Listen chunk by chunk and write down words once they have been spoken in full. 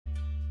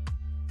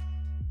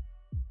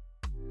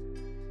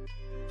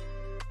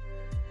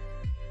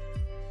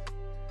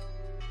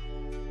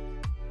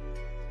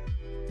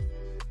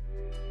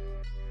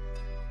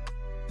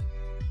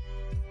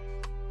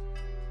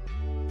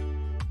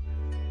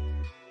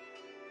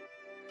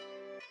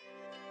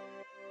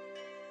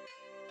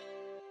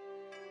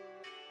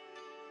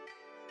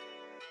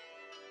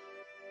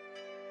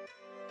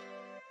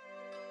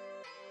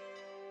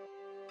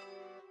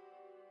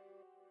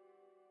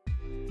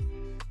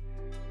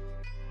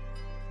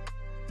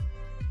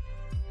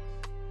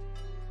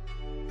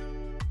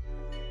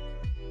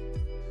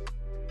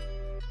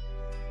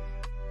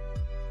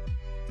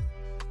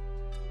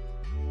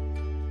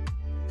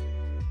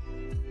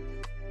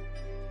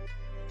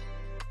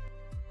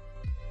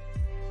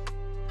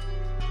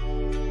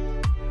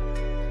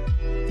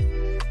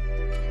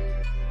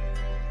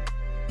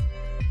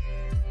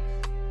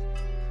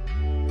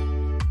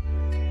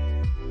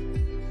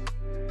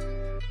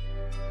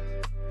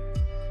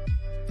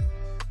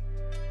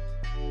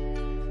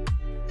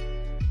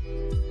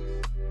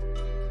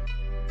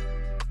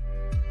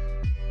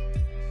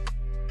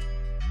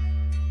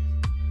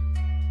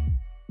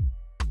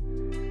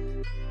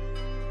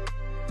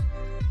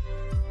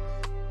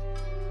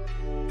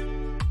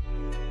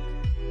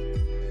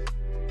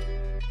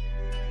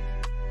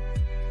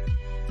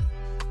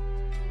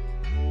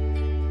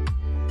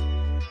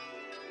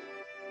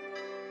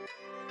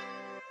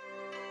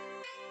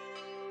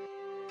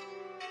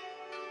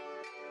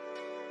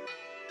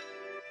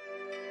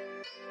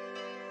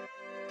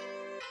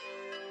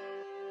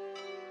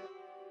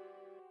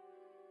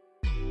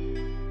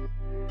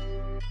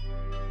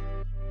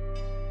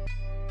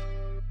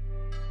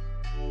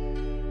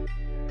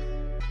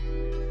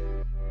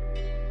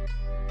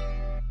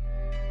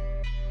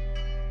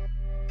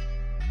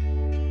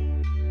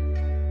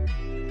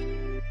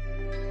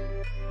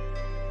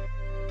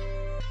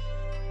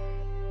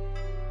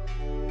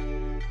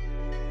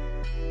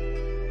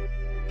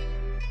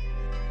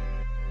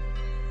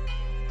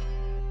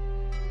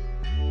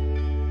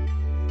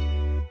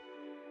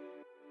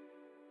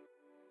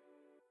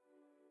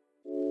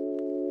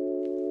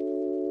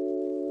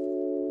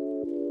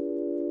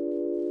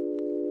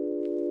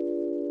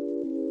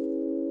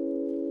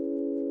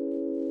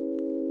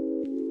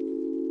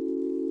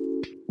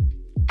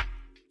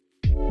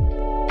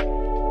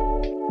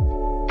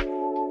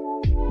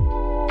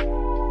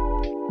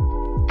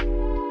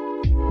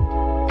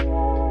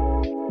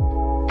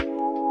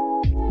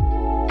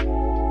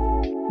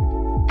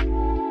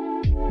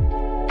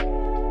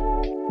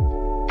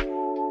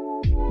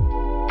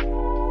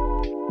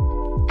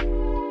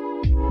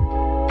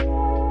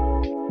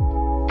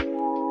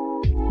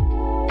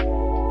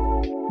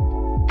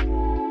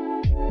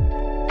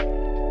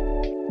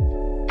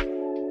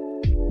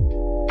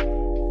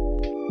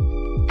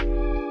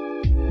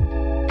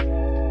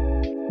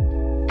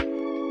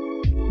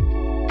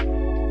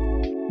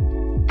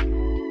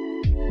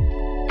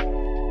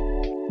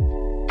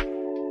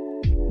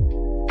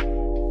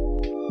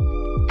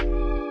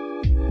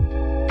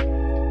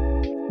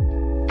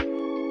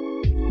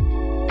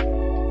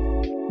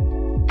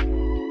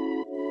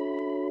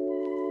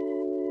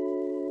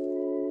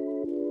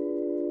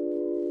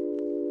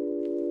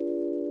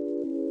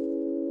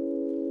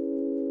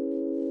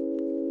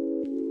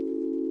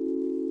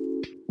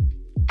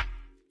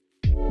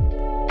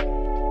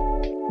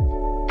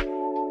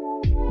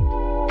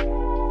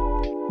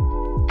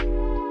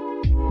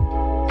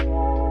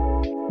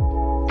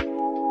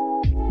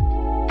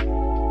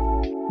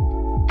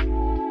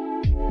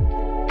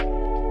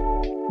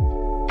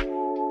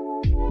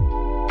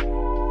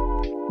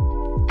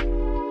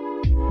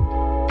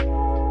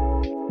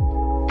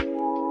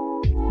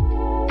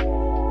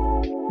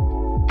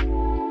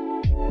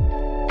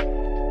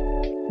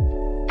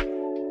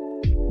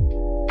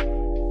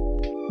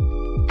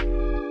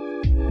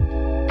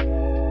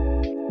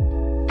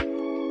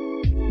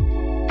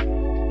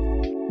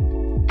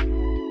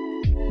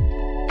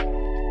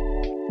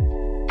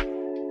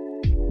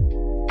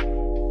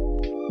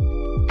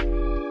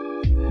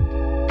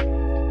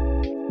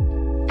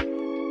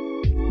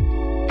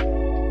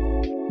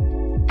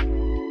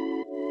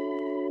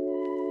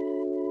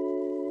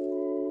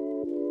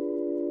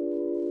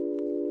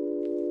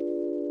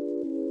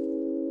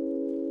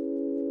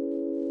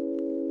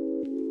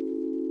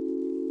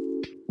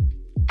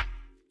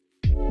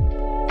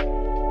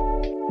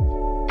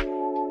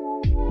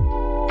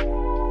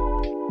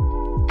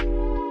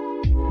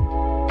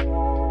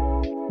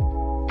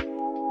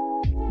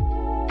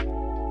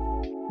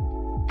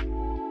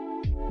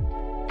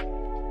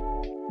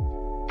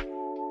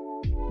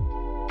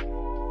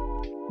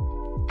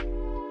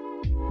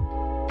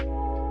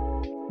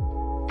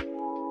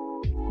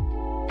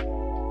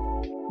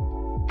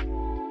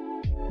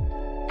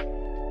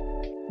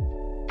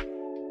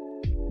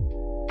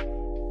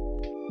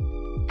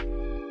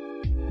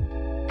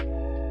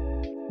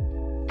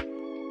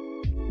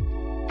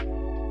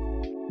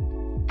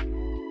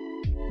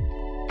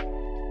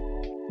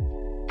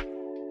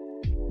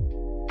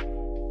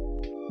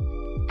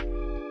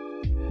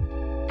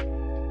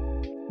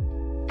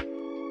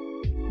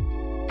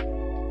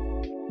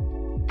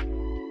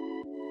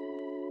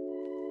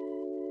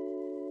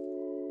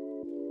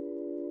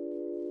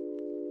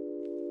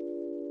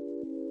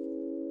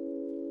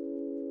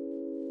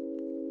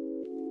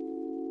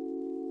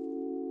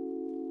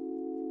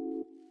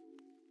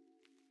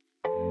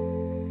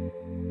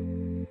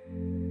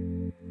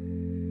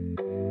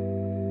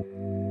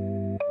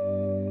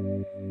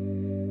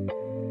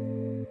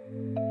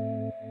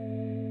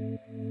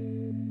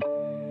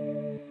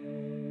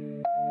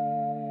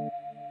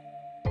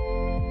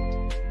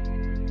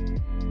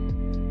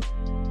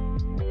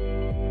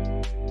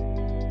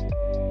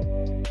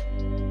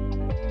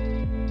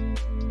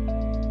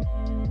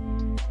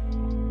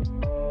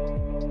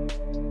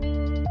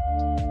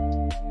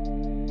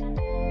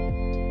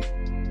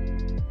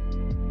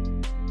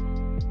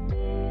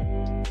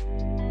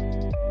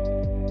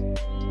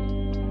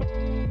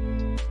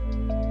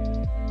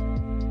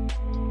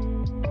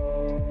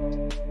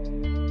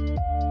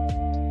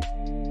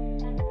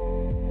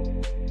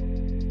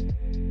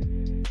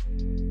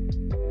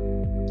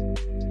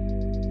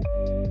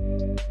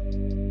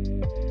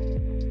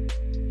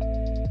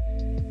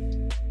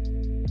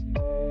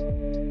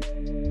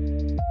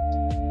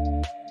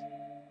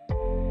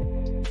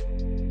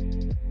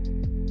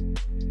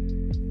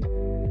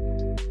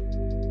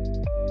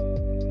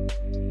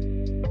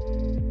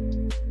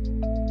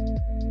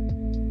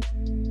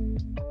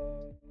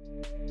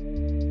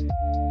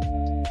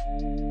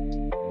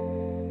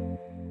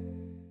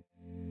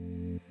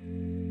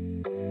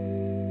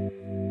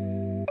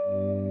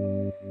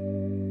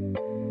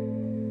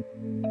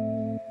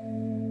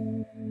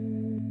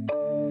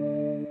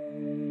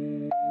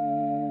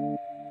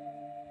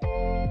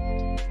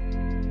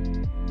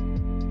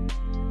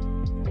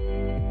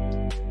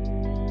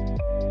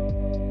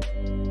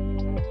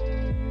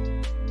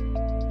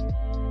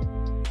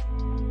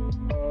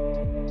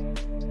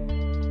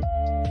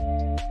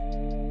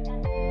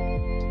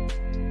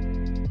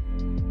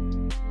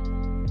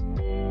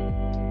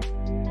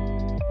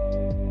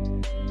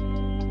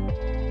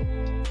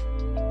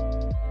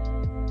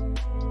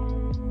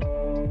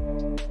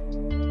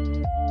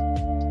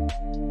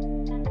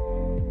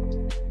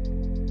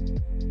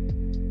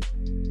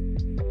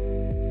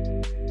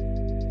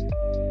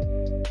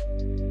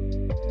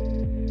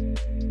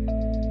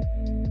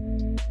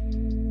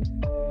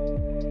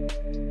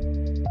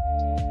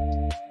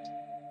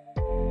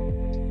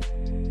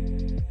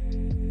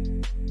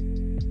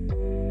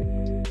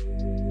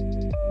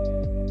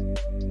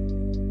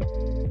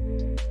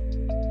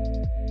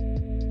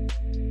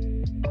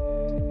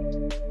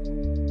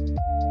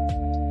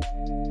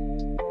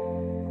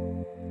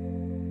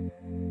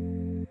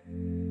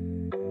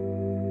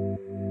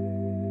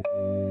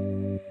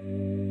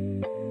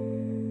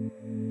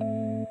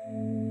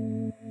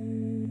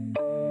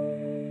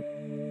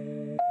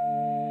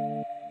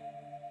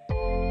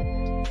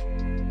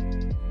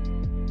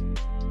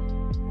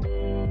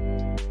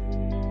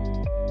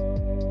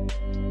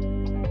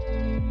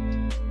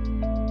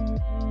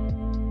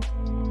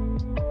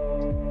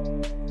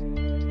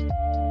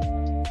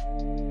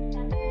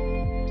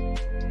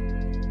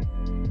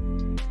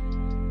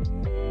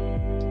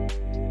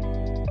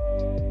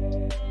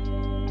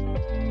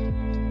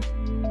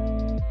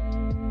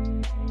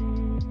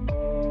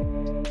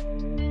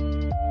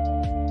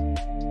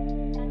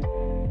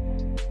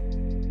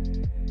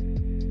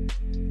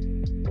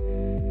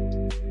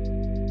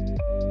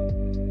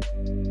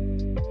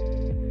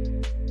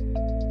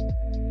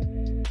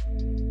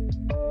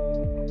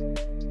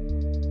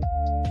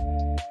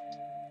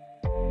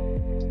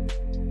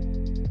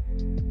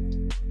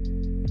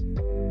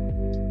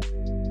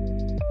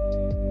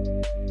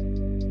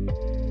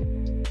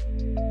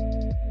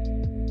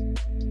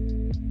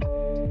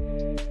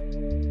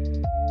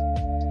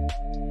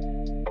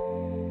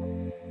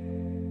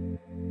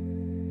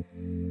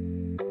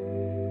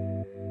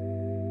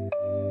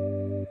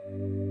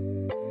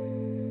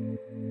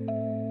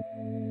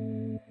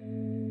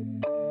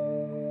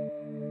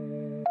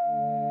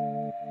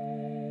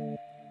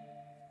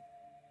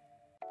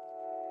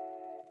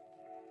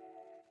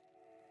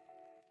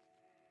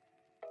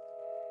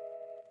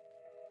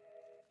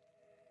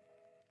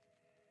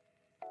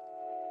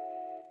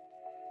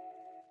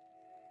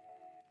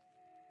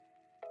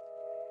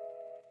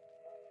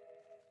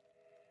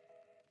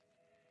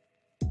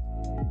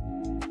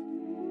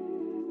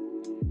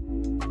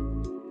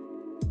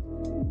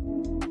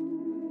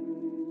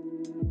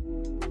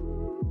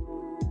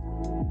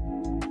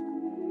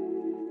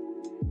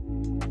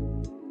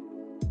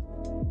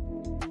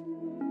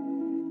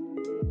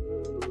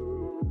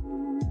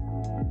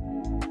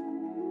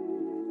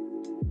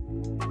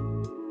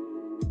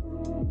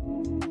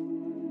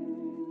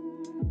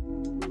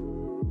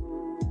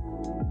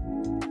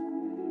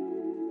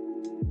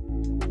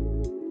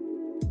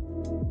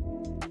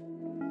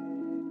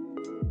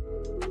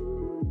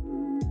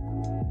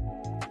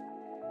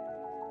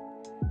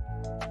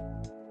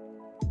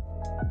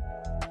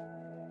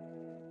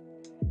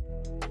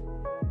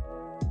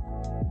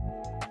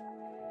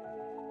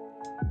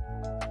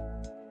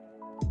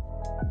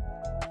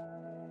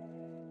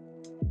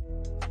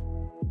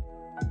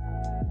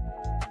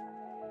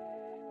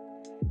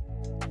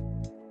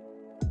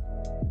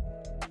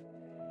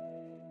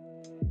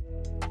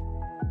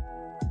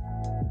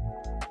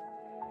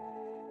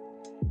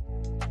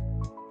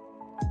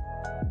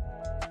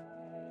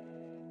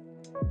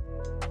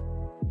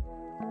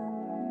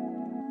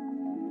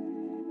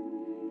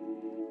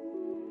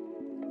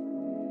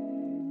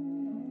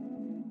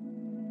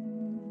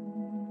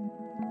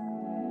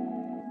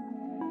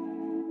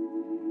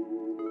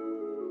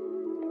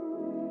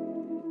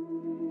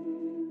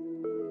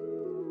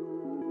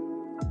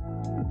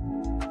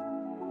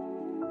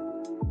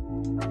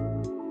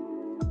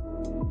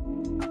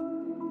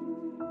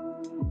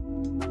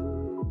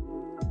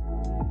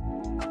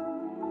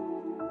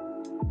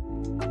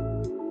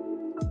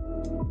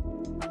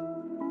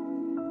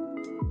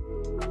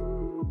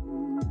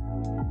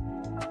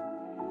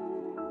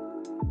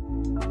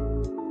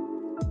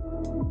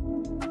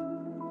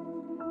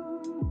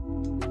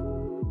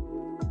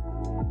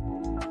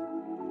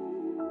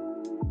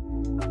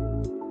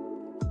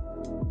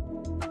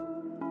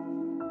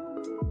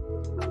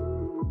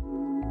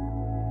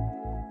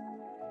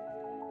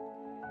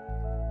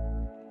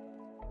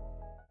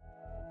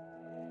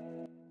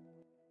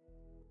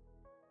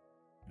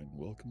and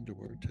welcome to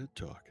our TED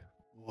Talk.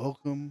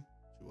 Welcome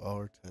to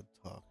our TED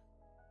Talk.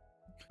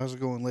 How's it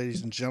going,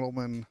 ladies and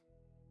gentlemen?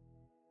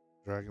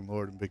 Dragon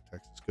Lord and Big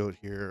Texas Goat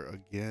here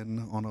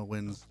again on a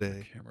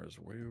Wednesday. Camera's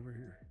way over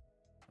here.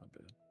 Not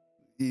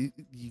bad.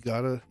 You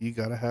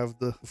gotta have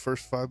the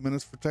first 5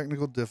 minutes for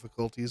technical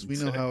difficulties. We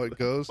know how it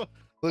Exactly. goes.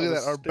 Look at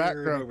that. Our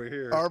background over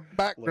here. Our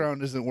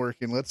background isn't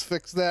working. Let's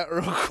fix that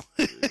real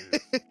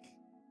quick.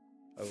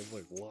 I was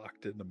like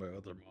locked into my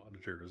other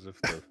monitor as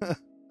if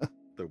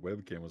the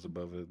webcam was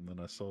above it, and then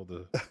I saw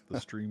the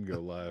stream go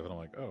live, and I'm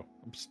like, oh,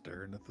 I'm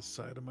staring at the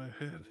side of my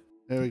head.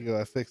 There we go.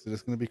 I fixed it.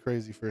 It's gonna be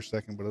crazy for a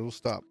second, but it'll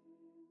stop.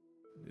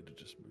 Need to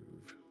just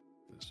move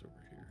this over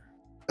here.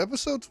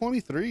 Episode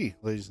 23,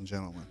 ladies and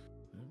gentlemen.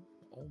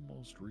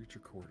 Almost reach a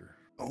quarter.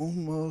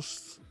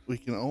 We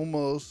can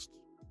almost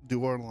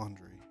do our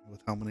laundry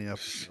with how many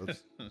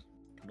episodes?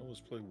 Can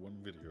almost play one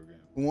video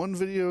game. One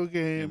video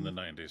game In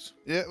the 90s.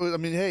 Yeah, I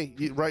mean, hey,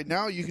 right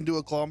now you can do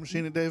a claw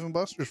machine at Dave and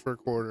Buster's for a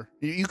quarter.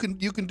 You can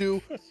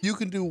do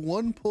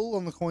one pull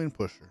on the coin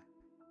pusher.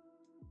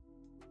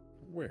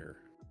 Where?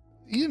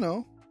 You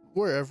know,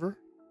 wherever.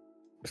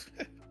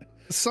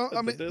 So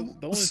I mean, the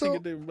only thing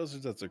at Dave and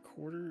Buster's that's a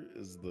quarter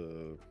is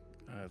the.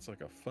 It's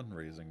like a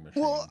fundraising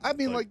machine. Well, I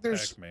mean, like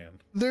there's Pac-Man.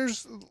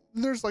 there's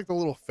like the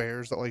little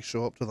fairs that like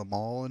show up to the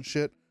mall and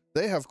shit.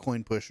 They have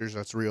coin pushers.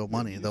 That's real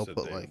money. They'll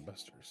put Dave like, and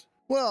Buster's.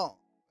 well,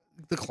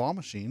 the claw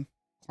machine.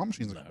 Claw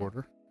machine's a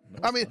quarter. No,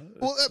 I it's mean,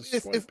 not. well, It's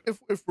just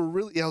if we're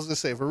really, I was gonna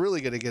say, if we're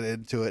really gonna get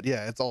into it,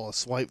 yeah, it's all a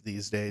swipe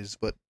these days.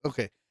 But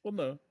okay. Well,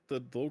 no,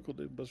 the local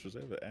Dave and Buster's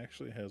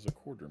actually has a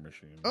quarter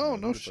machine. Oh,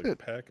 no it's shit. Like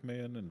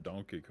Pac-Man and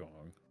Donkey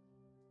Kong,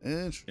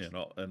 Interesting.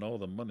 and all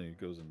the money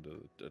goes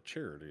into a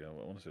charity. I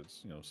want to say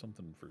it's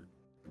something for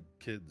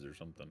kids or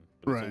something.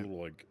 But Right. It's a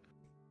little like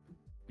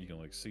you can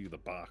like see the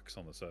box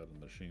on the side of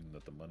the machine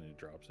that the money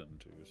drops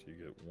into, so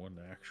you get one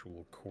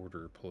actual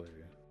quarter play,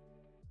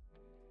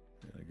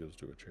 and it goes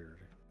to a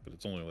charity. But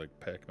it's only like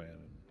Pac-Man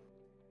and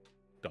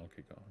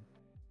Donkey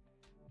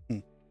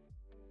Kong.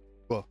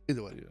 Well,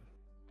 either way, Yeah.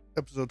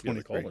 episode Yeah,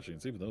 the claw 23.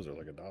 machines, even those are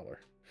like $1.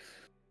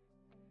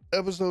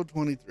 Episode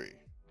 23.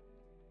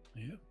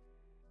 Yeah.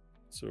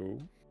 So,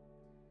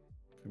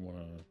 if you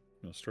want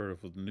to start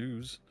off with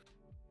news,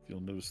 you'll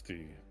notice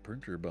the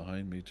printer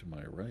behind me to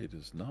my right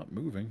is not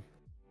moving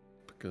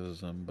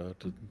because I'm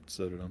about to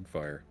set it on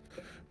fire.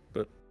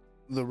 But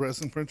The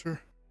resin printer.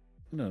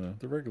 no,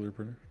 the regular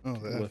printer. Oh, To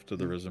the that. left of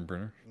the resin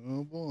printer.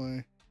 Oh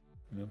boy.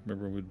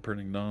 Remember we'd been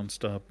printing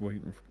nonstop,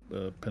 waiting,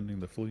 pending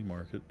the flea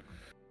market.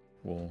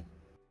 Well,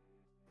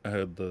 I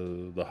had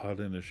the hot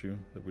end issue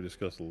that we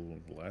discussed a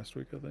little last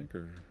week, I think,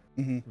 or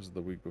was it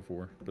the week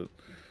before? But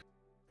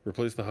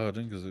replaced the hot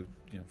end because it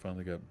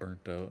finally got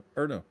burnt out.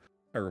 Or no,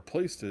 I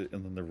replaced it,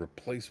 and then the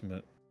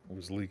replacement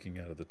was leaking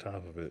out of the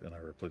top of it, and I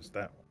replaced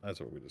that one. That's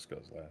what we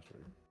discussed last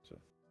week.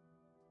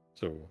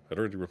 So I'd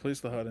already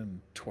replaced the hot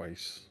end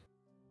twice,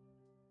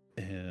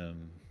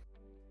 and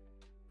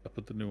I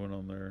put the new one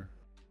on there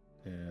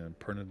and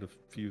printed a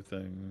few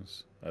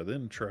things. I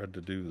then tried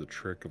to do the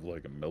trick of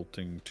like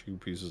melting two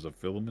pieces of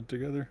filament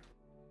together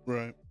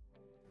Right.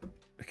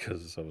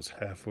 because I was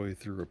halfway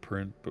through a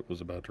print but was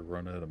about to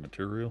run out of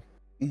material.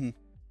 Mhm.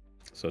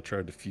 So I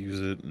tried to fuse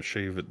it and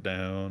shave it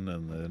down,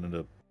 and it ended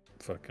up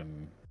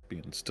fucking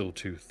being still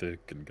too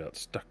thick and got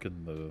stuck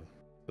in the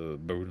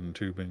Bowden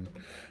tubing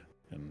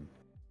and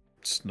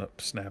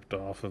snapped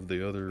off of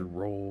the other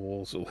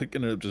roll. So like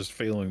ended up just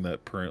failing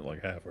that print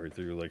like halfway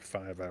through, like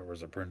 5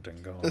 hours of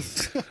printing gone.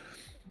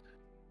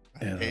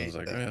 And I was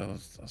like, well,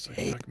 I was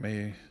like, fuck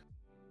me.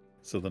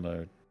 So then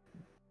I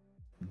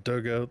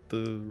dug out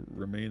the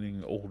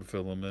remaining old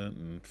filament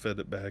and fed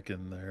it back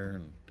in there,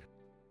 and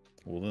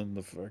well, then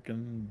the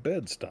fucking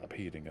bed stopped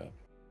heating up.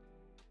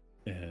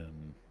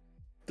 And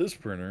this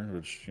printer,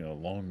 which,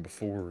 long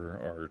before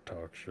our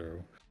talk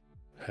show,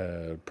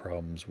 had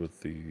problems with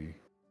the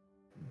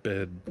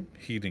bed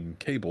heating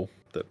cable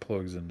that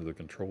plugs into the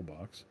control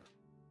box.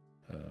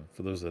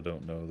 For those that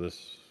don't know,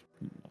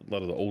 a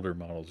lot of the older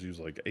models use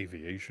like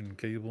aviation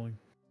cabling.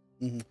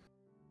 Mhm.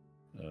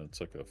 It's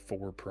like a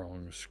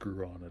 4-prong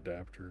screw-on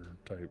adapter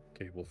type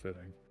cable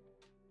fitting,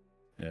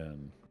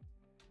 and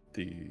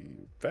the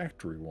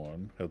factory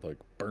one had like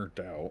burnt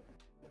out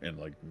and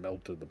like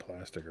melted the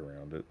plastic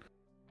around it.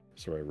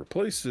 So I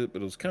replaced it,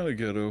 but it was kind of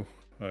ghetto.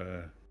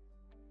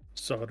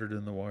 Soldered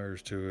in the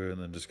wires to it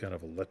and then just kind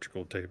of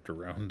electrical taped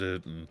around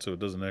it, and so it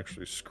doesn't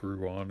actually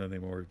screw on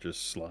anymore. It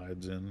just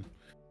slides in.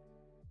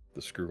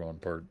 The screw on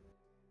part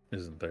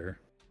isn't there.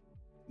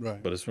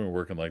 Right. But it's been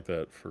working like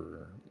that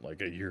for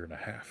like a year and a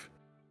half.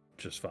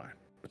 Just fine.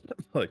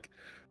 Like,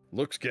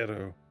 looks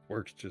ghetto,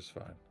 works just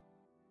fine.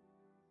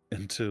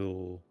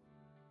 Until,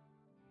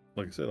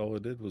 like I said, all I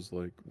did was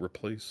like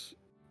replace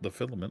the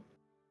filament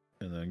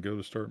and then go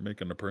to start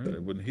making a print.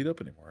 It wouldn't heat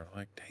up anymore. I'm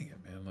like, dang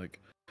it, man. Like,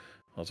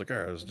 I was like, all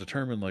right, I was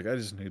determined, like, I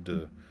just need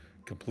to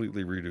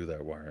completely redo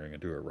that wiring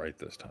and do it right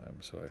this time.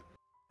 So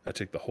I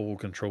take the whole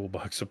control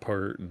box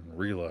apart and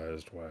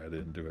realized why I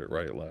didn't do it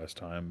right last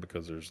time,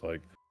 because there's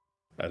like,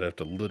 I'd have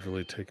to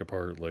literally take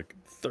apart like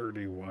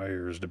 30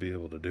 wires to be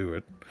able to do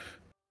it.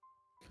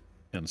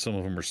 And some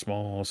of them are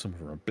small, some of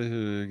them are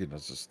big, and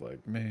it's just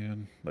like,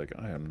 man, like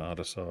I am not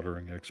a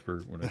soldering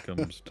expert when it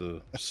comes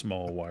to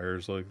small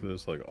wires like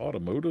this. Like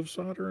automotive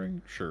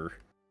soldering, sure,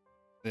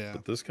 Yeah,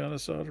 but this kind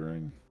of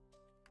soldering,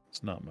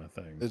 it's not my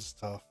thing. it's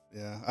tough.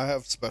 Yeah, I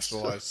have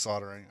specialized So,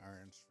 soldering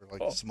irons for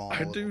like oh, small I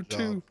little do jobs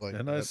too, like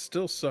and I that.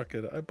 still suck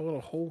at it. I bought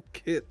a whole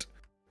kit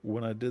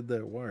when I did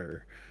that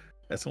wire.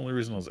 That's the only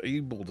reason I was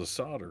able to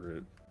solder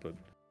it, but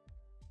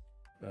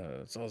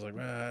so I was like,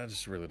 man, I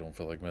just really don't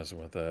feel like messing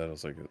with that. I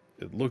was like,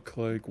 it looked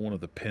like one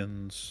of the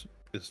pins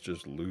is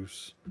just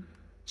loose.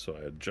 So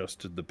I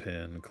adjusted the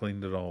pin,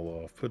 cleaned it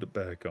all off, put it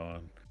back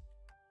on,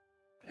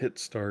 hit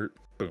start,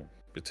 boom,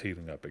 it's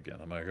heating up again.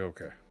 I'm like,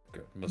 okay,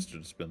 good. Must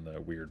have just been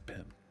that weird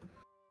pin.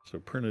 So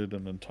printed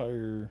an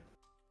entire,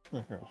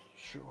 here, I'll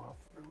show off.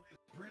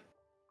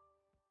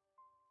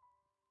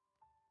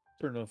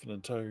 Printed off an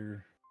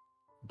entire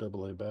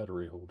AA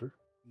battery holder.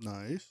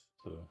 Nice.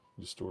 So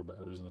you store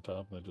batteries in the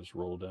top and they just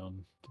roll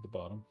down to the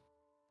bottom.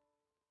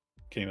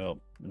 Came out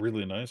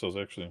really nice. I was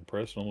actually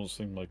impressed. It almost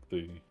seemed like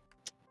the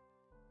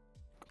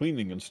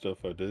cleaning and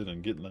stuff I did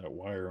and getting that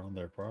wire on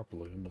there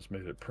properly almost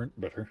made it print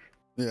better.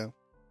 Yeah.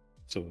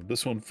 So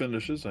this one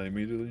finishes. I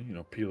immediately,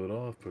 peel it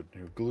off, put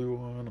new glue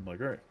on. I'm like,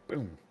 all right,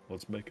 boom,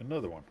 let's make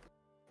another one.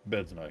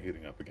 Bed's not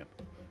heating up again.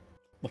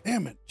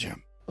 Damn it,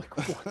 Jim. Like,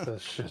 what the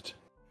shit?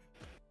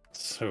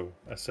 So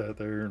I sat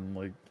there and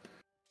like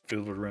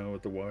fiddled around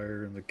with the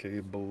wire and the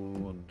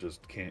cable and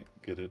just can't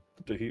get it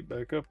to heat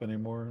back up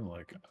anymore. And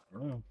like, I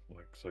don't know.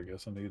 Like, so I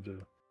guess I need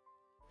to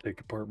take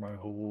apart my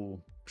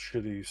whole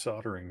shitty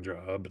soldering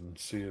job and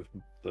see if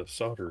the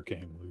solder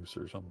came loose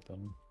or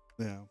something.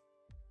 Yeah.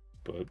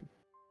 But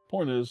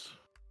point is,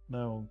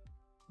 now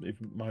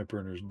even my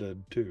printer's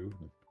dead too.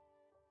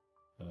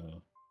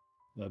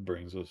 That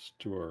brings us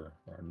to our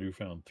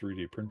newfound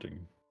 3D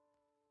printing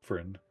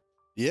friend.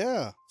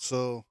 Yeah.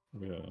 So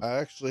Yeah. I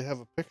actually have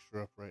a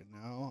picture up right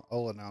now.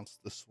 I'll announce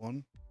this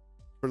one.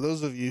 For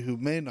those of you who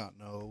may not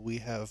know, we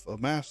have a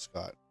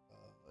mascot.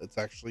 It's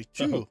actually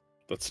two. Oh,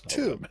 that's not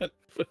two. what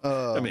I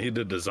meant. I mean, he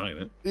did design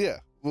it. Yeah.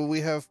 Well,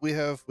 we have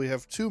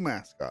two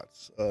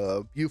mascots.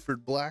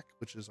 Buford Black,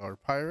 which is our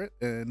pirate,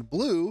 and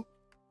Blue,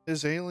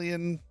 his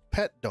alien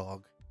pet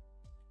dog.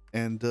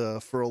 And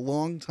for a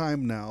long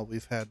time now,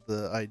 we've had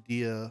the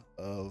idea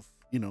of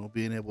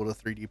being able to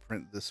 3D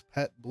print this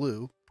pet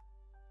Blue,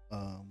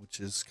 which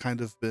has kind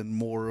of been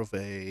more of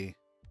a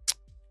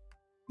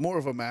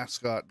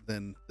mascot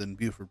than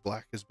Buford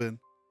Black has been.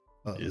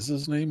 Is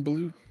his name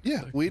Blue?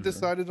 Yeah, we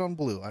decided on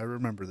Blue. I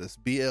remember this.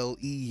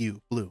 BLEU,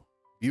 Blue.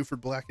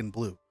 Buford Black and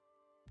Blue.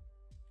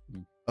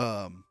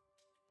 But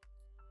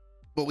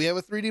we have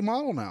a 3D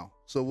model now,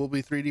 so we'll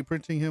be 3D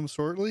printing him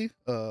shortly.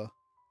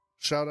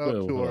 Shout out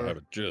to we our. don't have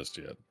it just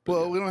yet.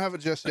 Well, we don't have it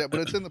just yet, but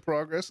it's in the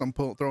progress. I'm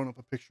throwing up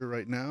a picture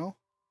right now.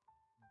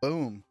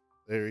 Boom,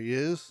 there he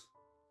is.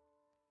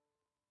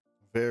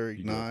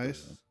 Very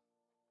nice.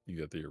 You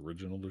got the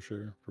original to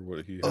share for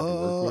what he had to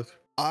work with?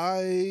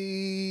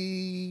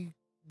 I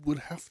would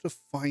have to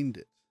find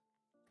it.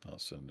 I'll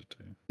send it to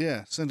you.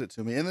 Yeah, send it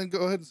to me. And then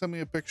go ahead and send me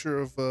a picture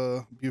of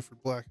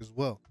Buford Black as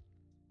well.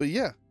 But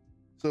yeah,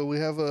 so we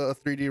have a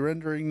 3D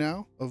rendering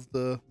now of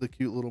the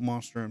cute little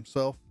monster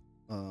himself.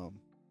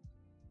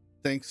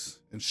 Thanks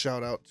and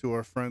shout out to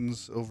our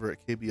friends over at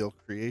KBL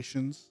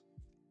Creations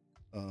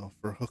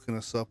for hooking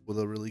us up with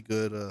a really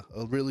good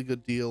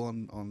deal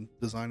on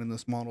designing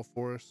this model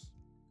for us.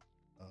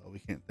 We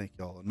can't thank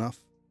y'all enough.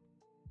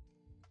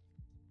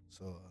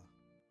 So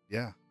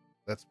yeah,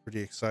 that's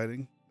pretty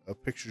exciting.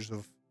 Pictures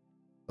of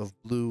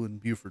Blue and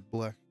Buford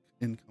Black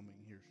incoming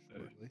here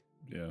shortly.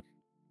 Yeah,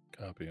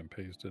 copy and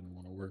paste didn't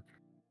want to work.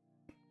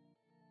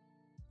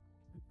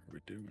 What are we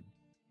doing?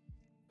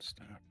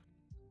 Stop.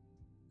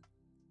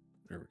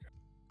 There we go.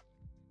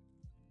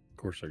 Of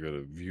course, I got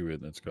to view it,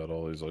 and it's got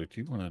all these like,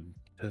 do you want to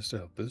test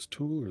out this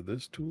tool or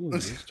this tool or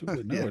this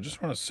tool? No, Yeah. I just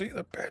want to see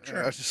the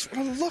picture. I just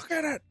want to look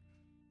at it.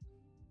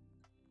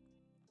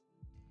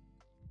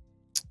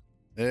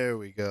 There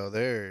we go.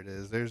 There it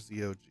is. There's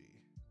the OG.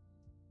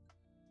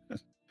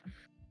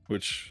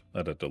 Which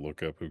I'd have to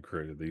look up who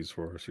created these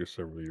for us here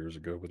several years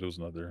ago, but it was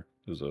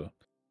a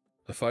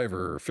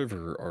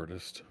Fiverr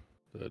artist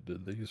that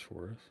did these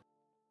for us.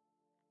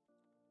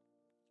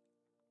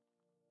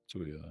 So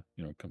we,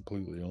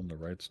 completely own the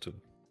rights to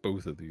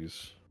both of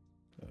these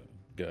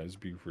guys,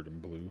 Buford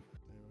and Blue.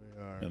 There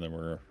we are. And then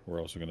we're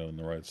also going to own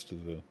the rights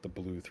to the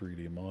Blue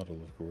 3D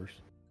model, of course.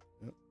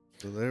 Yep.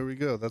 So there we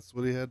go. That's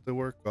what he had to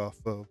work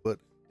off of. But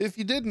if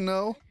you didn't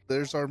know,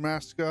 there's our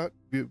mascot,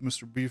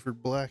 Mr.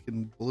 Buford Black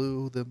and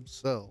Blue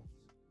themselves.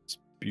 It's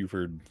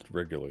Buford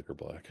Regulator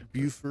Black.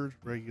 Buford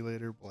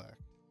Regulator Black.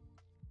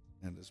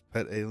 And his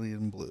pet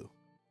alien Blue.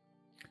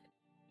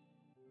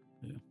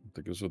 Yeah, I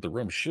think it was with the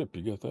rum ship.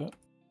 You got that?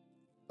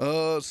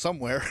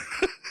 Somewhere.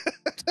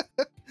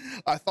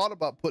 I thought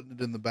about putting it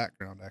in the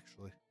background,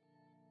 actually.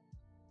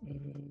 I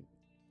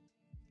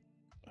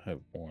have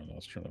one. I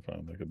was trying to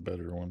find like a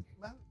better one.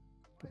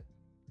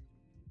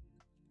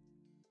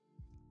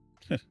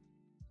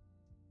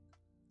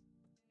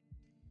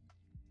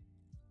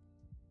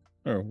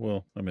 Oh,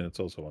 well, I mean, it's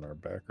also on our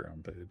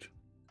background page.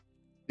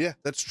 Yeah,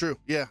 that's true.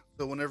 Yeah.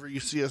 So whenever you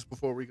see us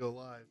before we go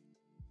live,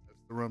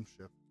 that's the rum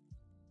ship.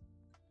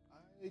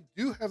 I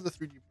do have the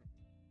 3D print.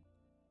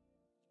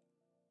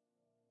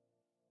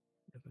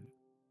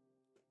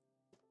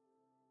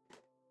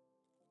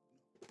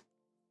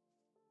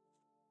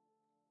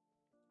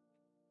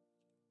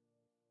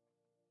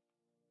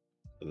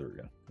 Oh, there we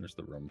go. There's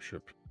the rum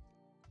ship.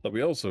 But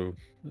we also,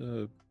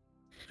 for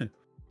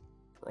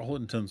all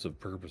intensive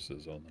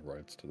purposes, own the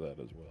rights to that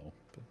as well.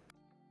 But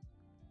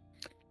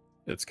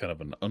it's kind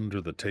of an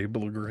under the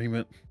table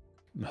agreement.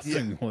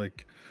 Nothing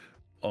like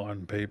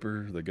on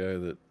paper. The guy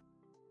that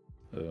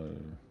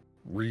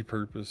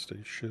repurposed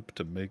a ship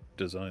to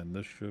design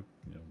this ship,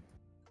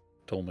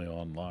 told me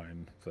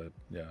online that,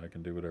 yeah, I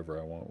can do whatever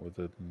I want with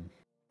it and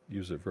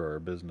use it for our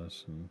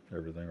business and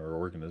everything, our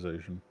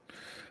organization.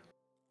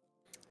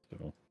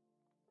 So,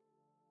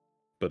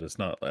 but it's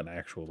not an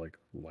actual like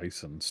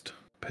licensed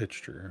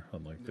picture,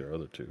 unlike their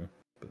other two.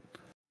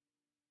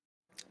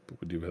 But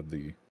we do have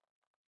the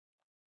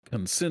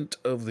consent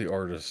of the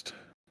artist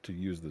to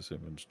use this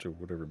image to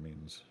whatever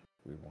means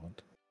we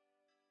want.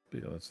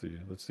 But yeah,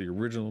 that's the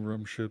original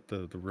rum ship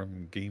that the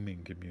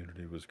RUM-Gaming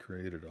community was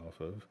created off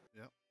of.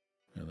 Yep.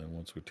 And then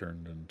once we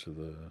turned into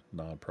the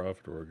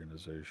nonprofit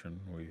organization,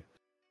 we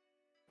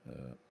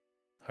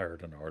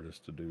hired an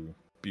artist to do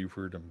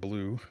Buford and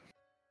Blue.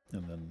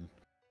 And then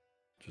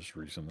just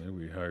recently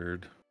we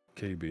hired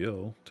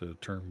KBL to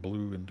turn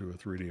Blue into a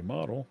 3D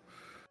model,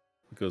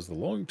 because the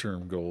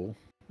long-term goal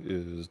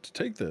is to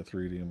take that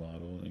 3D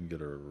model and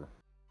get a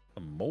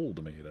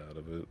mold made out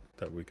of it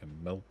that we can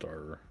melt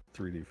our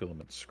 3D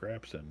filament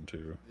scraps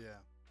into,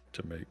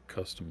 to make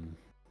custom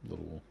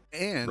little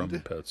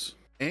rum pets.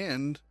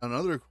 And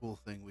another cool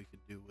thing we could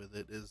do with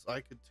it is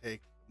I could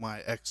take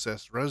my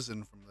excess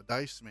resin from the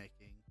dice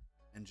making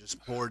and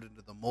just pour it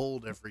into the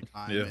mold every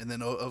time. Yeah. And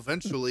then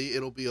eventually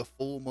it'll be a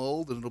full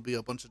mold, and it'll be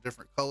a bunch of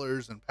different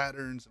colors and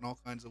patterns and all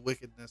kinds of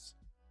wickedness.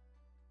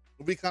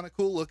 It'll be kind of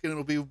cool looking.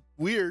 It'll be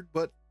weird,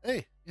 but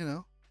hey,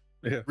 yeah,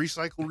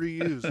 recycle,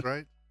 reuse,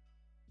 right?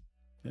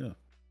 Yeah.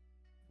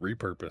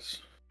 Repurpose.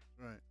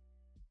 Right.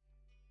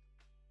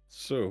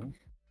 So,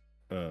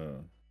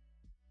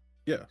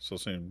 yeah, so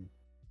same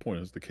point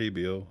as the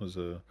KBL is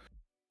a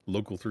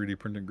local 3D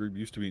printing group,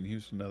 used to be in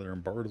Houston, now they're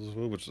in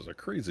Bartlesville, which is a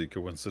crazy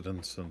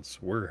coincidence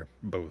since we're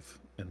both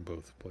in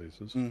both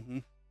places. Mm-hmm.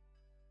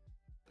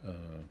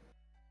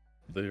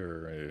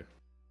 They're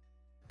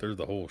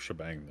the whole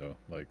shebang though.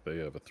 Like, they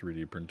have a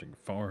 3D printing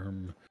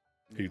farm.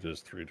 He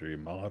does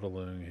 3D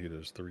modeling. He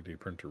does 3D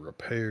printer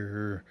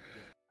repair.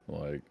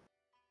 Like,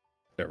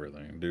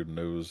 everything. Dude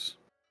knows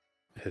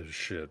his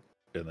shit.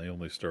 And they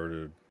only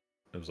started,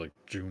 it was like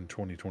June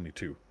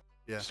 2022.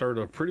 Yeah.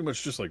 Started off pretty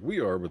much just like we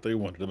are, but they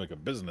wanted to make a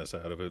business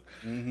out of it.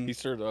 Mm-hmm. He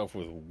started off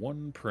with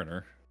one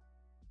printer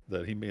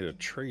that he made a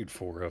trade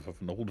for of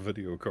an old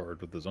video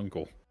card with his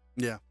uncle.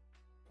 Yeah.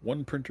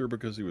 One printer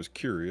because he was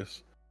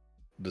curious.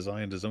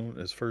 Designed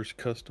his first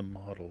custom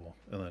model,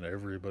 and then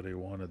everybody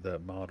wanted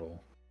that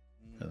model.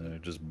 Mm-hmm. And then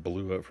it just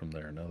blew up from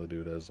there. Now the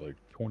dude has like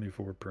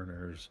 24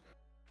 printers,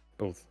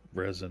 both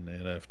resin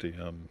and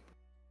FDM,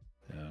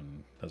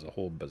 and has a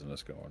whole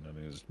business going, and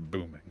he's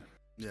booming.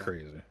 It's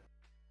crazy.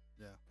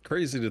 Yeah.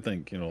 Crazy to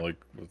think, like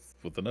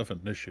with enough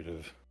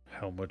initiative,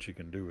 how much you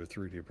can do with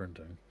 3D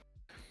printing.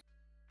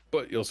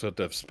 But you also have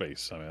to have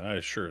space. I mean, I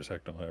sure as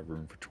heck don't have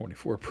room for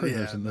 24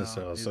 printers in this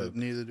house.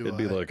 Neither do I.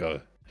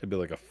 It'd be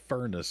like a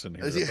furnace in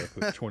here if I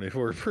put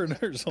 24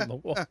 printers on the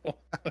wall.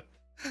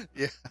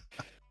 Yeah.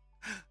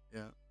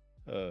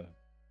 But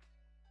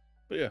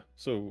yeah,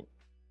 so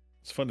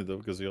it's funny though,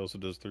 because he also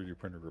does 3D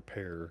printer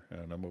repair,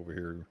 and I'm over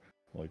here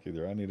like,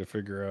 either I need to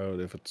figure out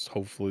if it's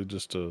hopefully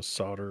just a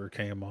solder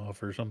came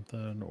off or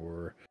something,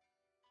 or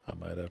I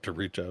might have to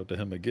reach out to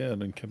him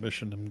again and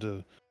commission him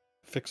to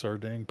fix our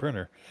dang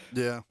printer.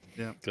 Yeah.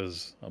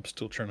 Because I'm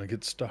still trying to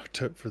get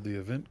stocked up for the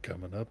event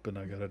coming up, and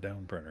I got a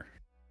down printer.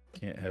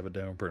 Can't have a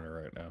down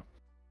printer right now.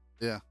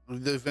 Yeah,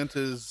 the event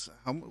is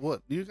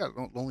what you got?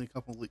 Only a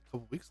couple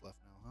weeks left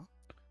now, huh?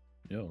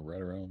 Yeah,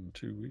 right around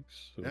 2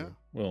 weeks. So, yeah.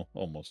 Well,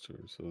 almost 2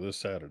 weeks. So this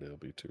Saturday will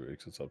be 2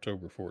 weeks. It's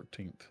October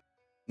 14th.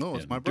 No,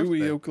 it's my birthday.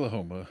 Dewey,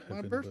 Oklahoma. My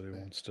if birthday. Anybody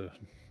wants to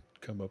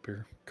come up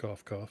here,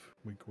 cough, cough,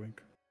 wink,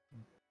 wink.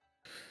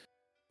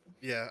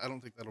 Yeah, I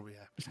don't think that'll be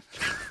happening.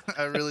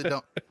 I really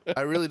don't.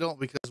 I really don't,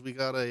 because we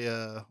got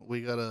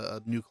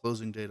a new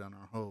closing date on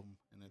our home,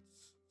 and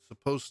it's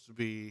supposed to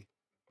be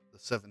the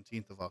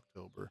 17th of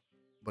October,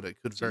 but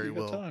it could very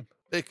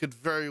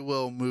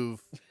well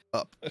move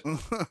up.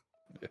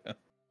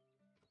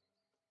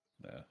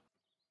 Yeah.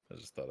 I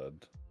just thought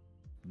I'd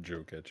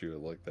joke at you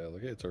like that.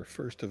 Like, hey, it's our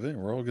first event.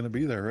 We're all going to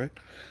be there, right?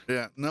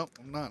 Yeah. No,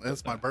 I'm not.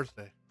 It's my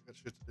birthday. I got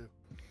shit to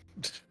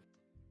do.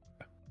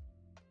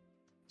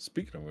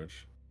 Speaking of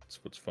which, that's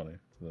what's funny.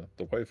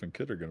 The wife and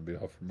kid are going to be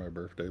off for my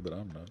birthday, but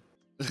I'm not.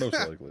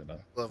 Most likely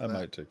not. I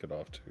might take it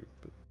off too,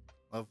 but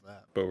love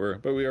that.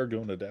 But we are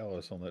going to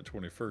Dallas on that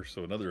 21st.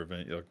 So another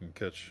event y'all can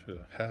catch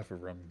half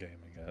of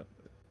RUM-Gaming at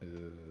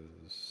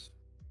is,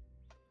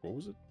 what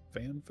was it?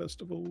 Fan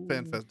Festival.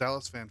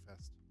 Dallas Fan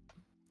Fest.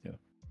 Yeah,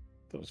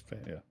 that was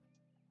yeah.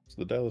 So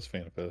the Dallas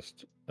Fan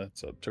Fest.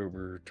 That's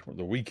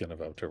the weekend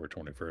of October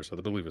 21st.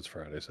 I believe it's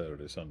Friday,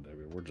 Saturday, Sunday.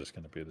 But we're just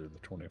going to be there the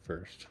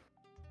 21st.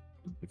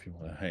 If you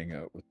want to hang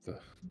out with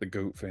the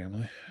goat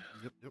family.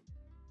 Yep.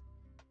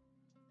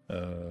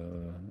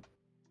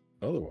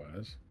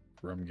 Otherwise,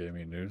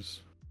 RUM-Gaming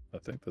news. I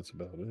think that's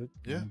about it.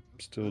 Yeah.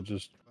 I'm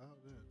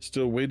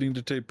still waiting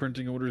to take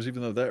printing orders.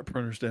 Even though that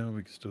printer's down,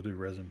 we can still do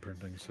resin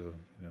printing. So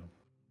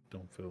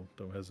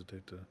don't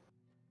hesitate to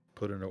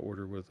put in an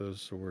order with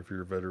us, or if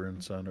you're a veteran,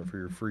 sign up for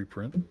your free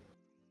print.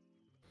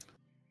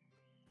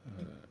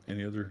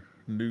 Any other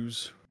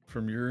news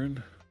from your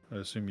end? I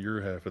assume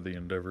your half of the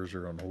endeavors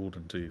are on hold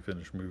until you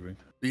finish moving.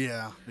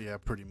 Yeah,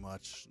 pretty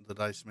much. The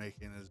dice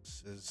making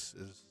is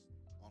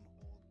on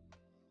hold.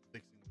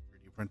 Fixing the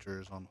 3D printer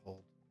is on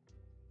hold.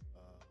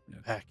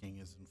 Packing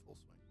is in full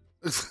swing.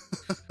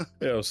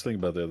 Yeah, I was thinking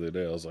about the other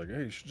day. I was like,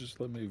 hey, you should just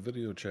let me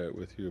video chat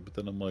with you. But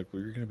then I'm like,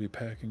 well, you're going to be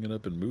packing it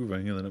up and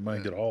moving, and then it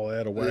might get all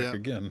out of whack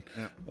again.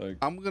 Yeah. Like,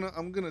 I'm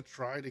gonna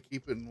try to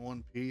keep it in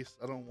one piece.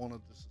 I don't want to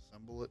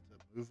disassemble it to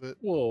move it.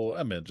 Well,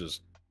 I meant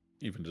just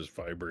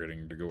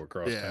vibrating to go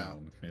across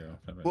town. You know.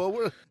 I mean,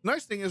 well,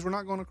 nice thing is we're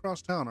not going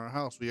across town. Our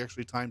house, we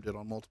actually timed it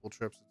on multiple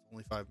trips. It's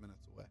only 5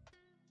 minutes away.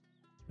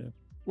 Yeah.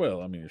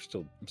 Well, I mean,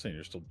 I'm saying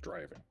you're still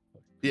driving.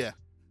 Like, yeah.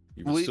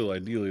 You would still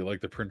ideally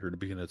like the printer to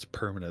be in its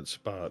permanent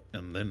spot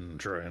and then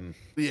try and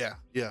 100%,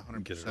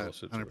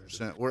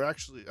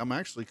 100%. I'm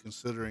actually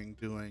considering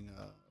doing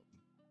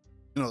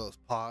those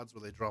pods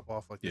where they drop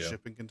off like the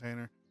shipping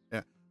container.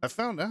 Yeah, I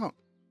found out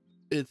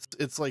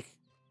it's like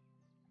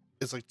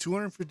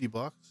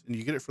 $250 and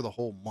you get it for the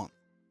whole month.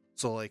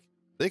 So like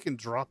they can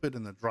drop it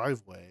in the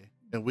driveway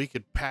and we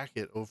could pack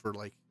it over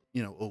like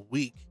a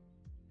week,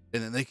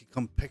 and then they could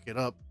come pick it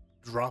up,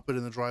 drop it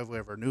in the driveway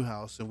of our new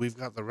house, and we've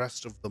got the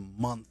rest of the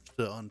month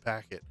to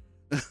unpack it.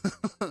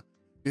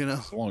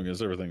 As long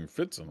as everything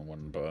fits in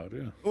one pod.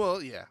 Yeah.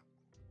 Well, yeah.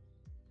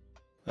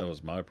 That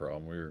was my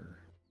problem.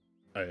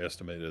 I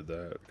estimated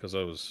that because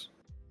I was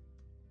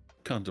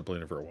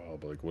contemplating for a while,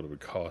 but like what it would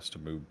cost to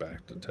move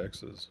back to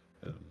Texas,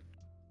 and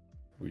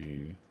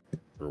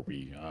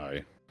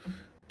I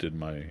did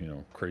my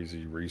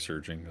crazy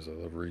researching, because I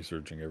love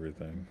researching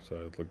everything. So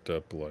I looked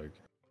up like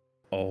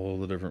all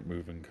the different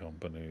moving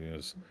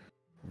companies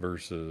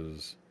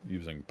versus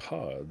using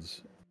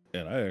pods,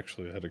 and I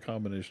actually had a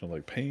combination of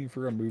like paying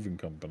for a moving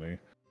company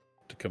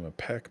to come and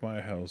pack my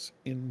house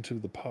into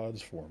the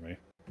pods for me,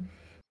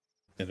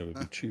 and it would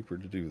be cheaper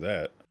to do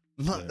that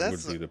than it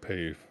would be to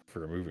pay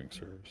for a moving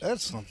service.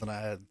 That's something I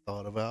hadn't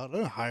thought about.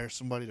 I'd hire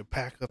somebody to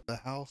pack up the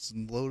house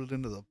and load it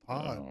into the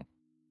pod. Oh,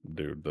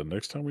 dude, the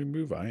next time we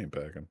move, I ain't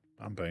packing.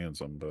 I'm paying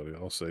somebody.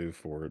 I'll save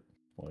for it.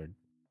 Like,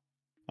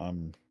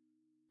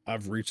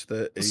 I've reached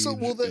that age. So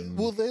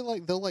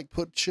they'll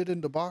put shit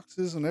into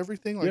boxes and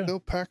everything? Like they'll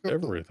pack up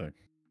everything.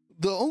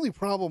 The only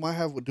problem I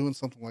have with doing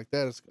something like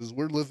that is because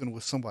we're living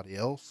with somebody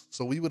else,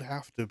 so we would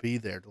have to be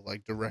there to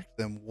like direct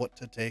them what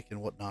to take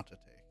and what not to take.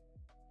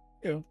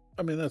 Yeah,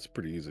 I mean that's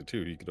pretty easy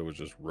too. You could always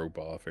just rope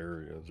off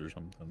areas or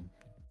something.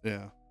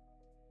 Yeah.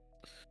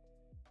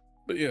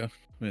 But yeah,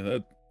 I mean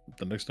that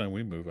the next time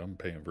we move, I'm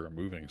paying for a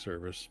moving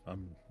service.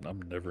 I'm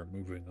never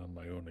moving on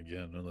my own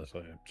again unless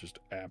I just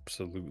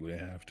absolutely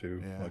have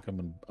to. Yeah. Like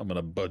I'm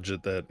gonna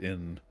budget that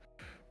in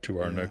to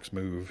our next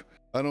move.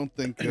 I don't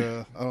think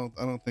I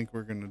don't think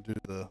we're gonna do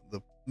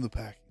the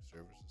packing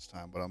service this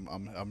time, but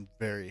I'm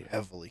very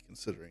heavily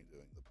considering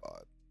doing the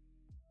pod.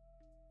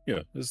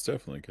 Yeah, it's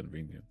definitely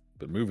convenient,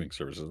 but moving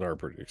services are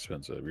pretty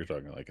expensive. You're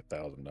talking like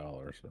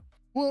 $1,000. So.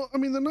 Well, I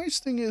mean, the nice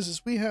thing is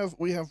we have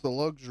the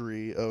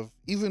luxury of,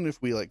 even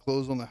if we like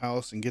close on the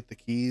house and get the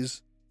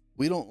keys,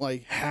 we don't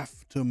like have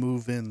to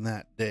move in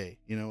that day.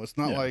 It's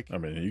not like, I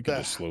mean, you can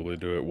just slowly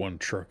do it one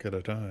truck at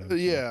a time.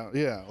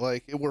 Yeah.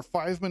 Like we're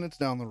 5 minutes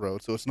down the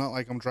road, so it's not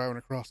like I'm driving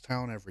across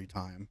town every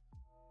time.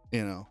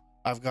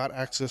 I've got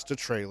access to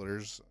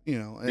trailers.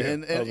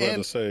 And I was about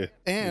to say,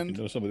 and you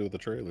can know somebody with a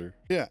trailer.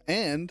 Yeah,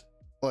 and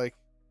like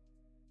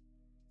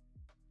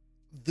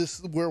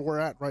this, where we're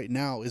at right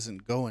now,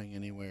 isn't going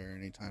anywhere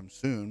anytime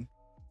soon.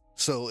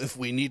 So if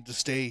we need to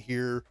stay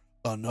here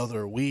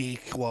another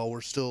week while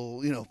we're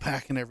still,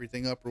 packing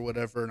everything up or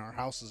whatever, and our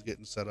house is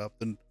getting set up,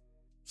 then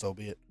so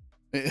be it.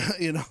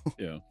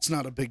 Yeah, it's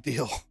not a big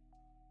deal.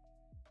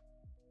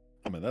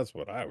 I mean, that's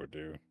what I would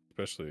do,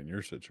 especially in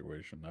your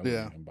situation. I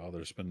wouldn't even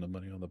bother spending the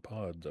money on the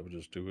pods. I would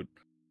just do it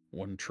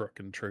one truck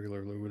and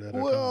trailer load at a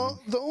time.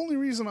 Well, the only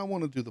reason I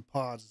want to do the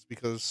pods is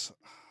because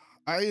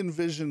I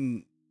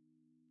envision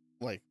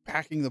like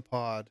packing the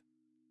pod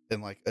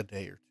in like a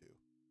day or two,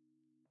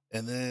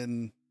 and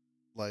then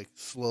like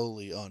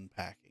slowly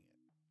unpacking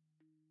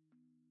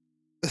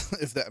it.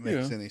 If that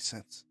makes any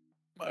sense.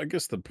 I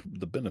guess the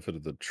benefit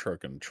of the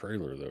truck and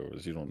trailer though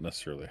is you don't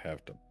necessarily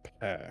have to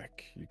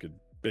pack. You could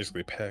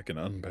basically pack and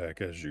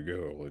unpack as you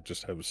go. Like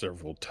just have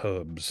several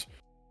tubs.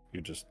 You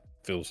just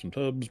fill some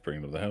tubs,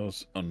 bring them to the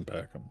house,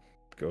 unpack them,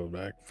 go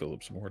back, fill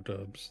up some more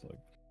tubs. Like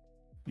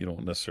you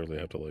don't necessarily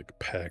have to like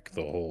pack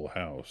the whole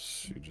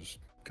house. You just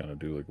kind of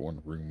do like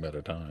one room at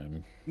a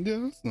time. Yeah,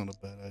 that's not a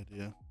bad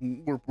idea.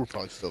 We're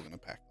probably still gonna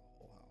pack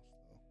the whole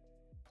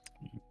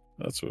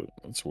house though.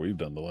 That's what we've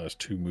done the last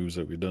 2 moves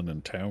that we've done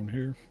in town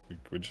here.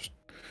 We just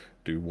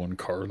do one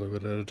car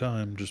load at a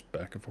time, just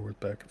back and forth,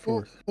 back and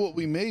Well, forth. what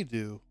we may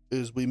do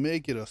is we may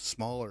get a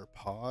smaller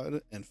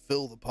pod and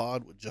fill the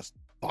pod with just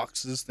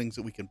boxes, things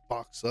that we can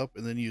box up,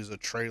 and then use a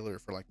trailer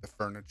for like the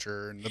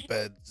furniture and the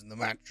beds and the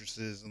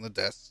mattresses and the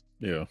desks.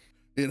 Yeah.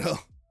 You know,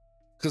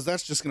 because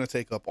that's just going to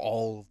take up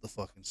all of the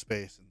fucking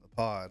space in the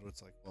pod.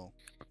 It's like, well,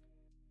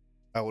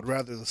 I would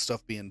rather the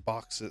stuff be in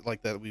boxes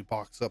like that we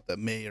box up that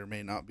may or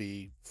may not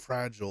be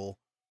fragile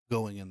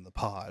going in the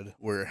pod,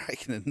 where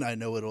I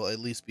know it'll at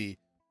least be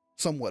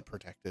somewhat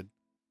protected.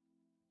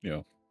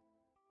 Yeah.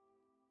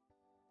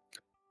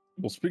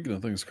 Well, speaking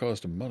of things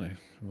costing money,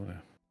 you want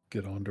to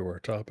get on to our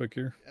topic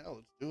here? Yeah,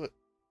 let's do it.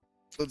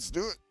 Let's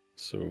do it.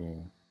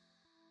 So,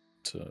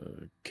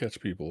 to catch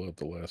people up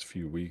the last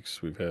few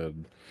weeks, we've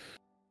had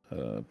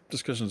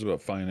discussions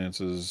about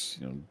finances,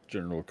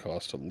 general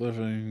cost of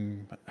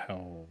living,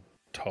 how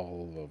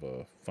tall of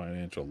a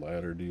financial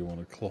ladder do you want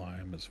to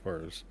climb as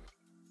far as,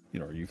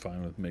 are you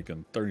fine with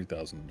making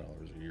 $30,000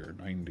 a year,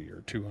 90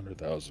 or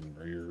 200,000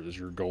 or is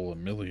your goal $1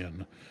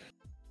 million?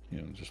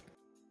 Just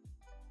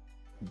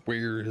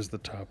where is the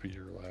top of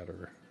your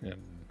ladder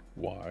and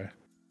why?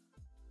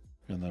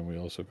 And then we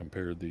also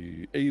compared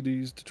the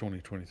 80s to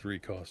 2023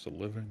 cost of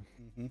living.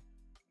 Mm-hmm.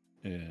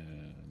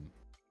 And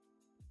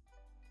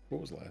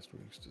what was last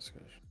week's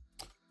discussion?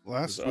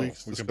 Last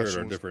week's we compared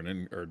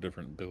our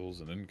different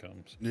bills and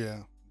incomes.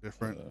 Yeah,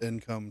 different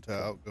income to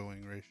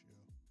outgoing ratio,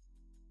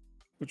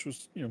 which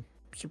was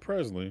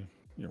surprisingly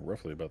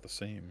roughly about the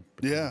same.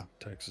 Yeah,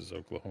 Texas,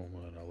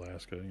 Oklahoma, and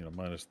Alaska.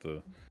 Minus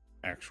the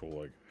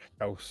actual like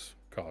house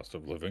cost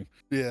of living.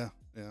 Yeah.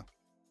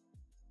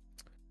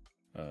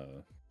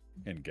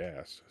 And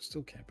gas. I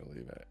still can't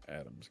believe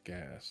Adam's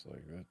gas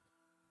like that.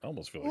 I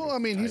almost feel like. Well, I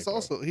mean, he's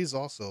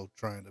also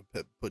trying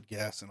to put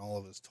gas in all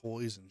of his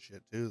toys and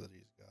shit too that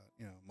he's got.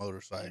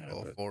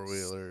 Motorcycle,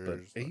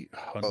 4-wheelers. But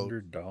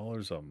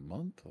 $800 a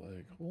month,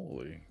 like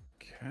holy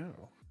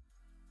cow!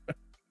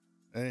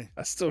 Hey,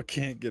 I still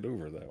can't get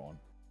over that one.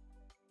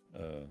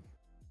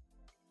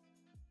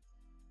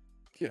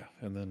 Yeah,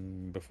 and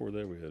then before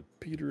that we had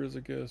Peter as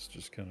a guest,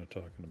 just kind of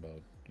talking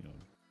about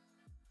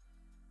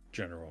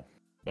general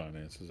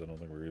finances. I don't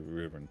think we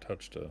even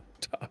touched a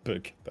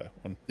topic that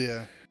one.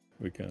 Yeah,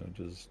 we kind of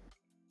just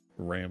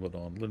rambled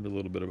on, learned a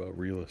little bit about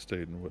real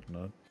estate and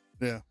whatnot.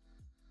 Yeah,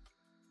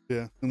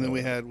 and then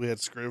we had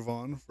Scriv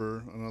on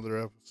for another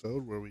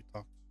episode where we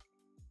talked.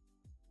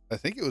 I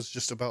think it was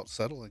just about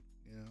settling.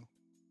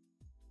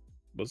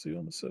 Was he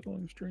on the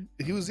settling stream?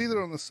 He was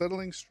either on the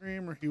settling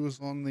stream or he was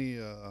on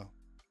the.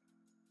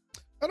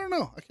 I don't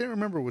know. I can't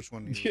remember which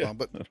one he was on,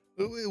 but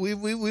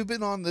we've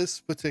been on this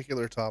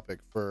particular topic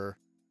for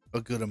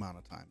a good amount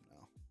of time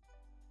now.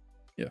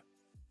 Yeah,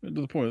 and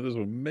to the point that this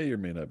one may or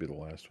may not be the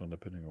last one,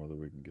 depending on whether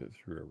we can get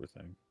through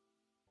everything.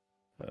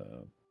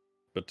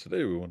 But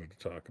today we wanted to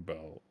talk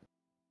about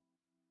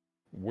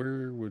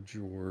where would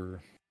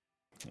your,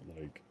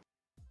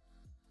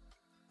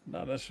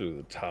 not necessarily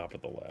the top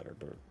of the ladder,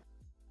 but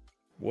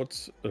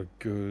what's a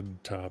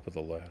good top of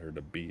the ladder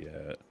to be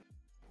at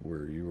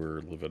where you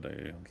were living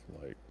a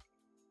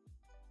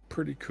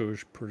pretty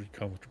cush, pretty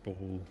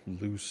comfortable,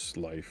 loose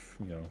life,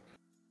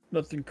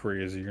 nothing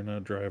crazy. You're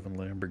not driving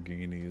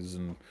Lamborghinis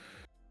and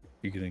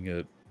eating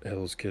at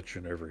Hell's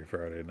Kitchen every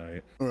Friday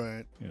night.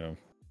 Right.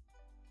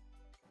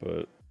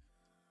 But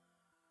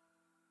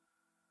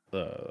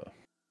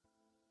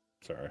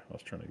sorry, I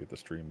was trying to get the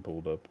stream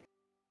pulled up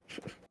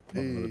on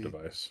another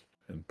device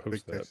and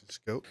post Big that. Texas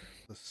Goat,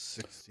 the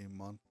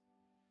 60-month.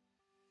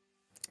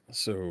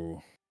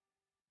 So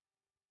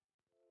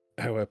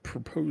how I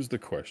proposed the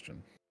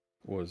question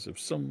was if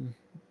some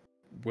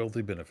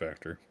wealthy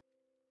benefactor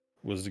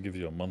was to give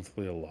you a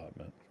monthly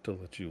allotment to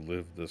let you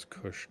live this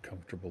cush,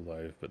 comfortable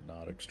life, but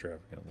not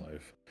extravagant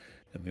life.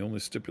 And the only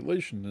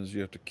stipulation is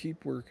you have to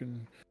keep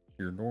working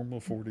your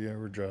normal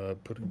 40-hour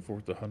job, putting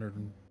forth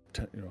 110%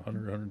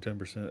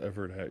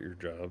 effort at your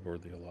job, or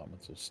the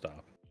allotments will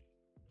stop.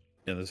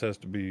 And this has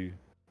to be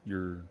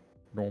your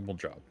normal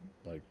job,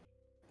 like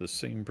the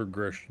same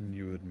progression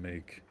you would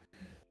make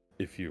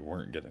if you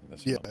weren't getting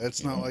this. Yeah,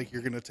 it's not like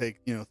you're going to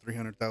take,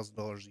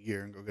 $300,000 a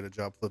year and go get a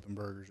job flipping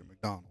burgers at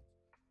McDonald's.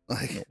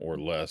 Or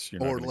less.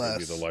 You're not going to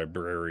be the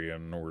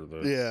librarian or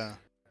the,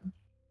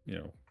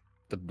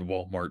 the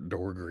Walmart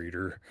door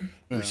greeter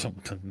or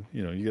something.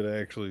 You got to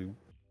actually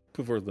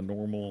put forth the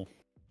normal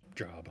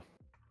job,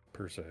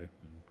 per se,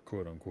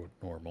 quote unquote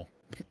normal.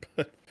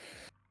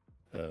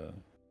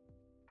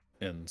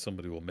 And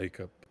somebody will make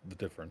up the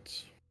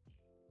difference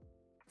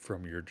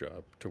from your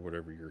job to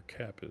whatever your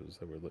cap is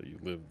that would let you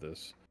live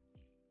this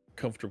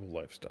comfortable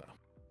lifestyle.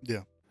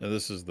 Yeah. Now,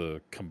 this is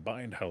the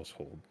combined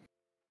household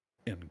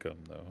income,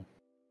 though.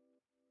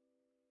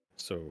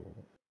 So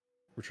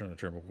we're trying to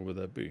determine what would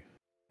that be.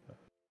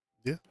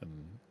 Yeah.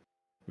 And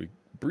we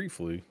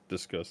briefly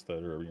discussed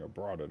that, or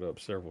brought it up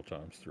several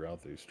times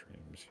throughout these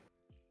streams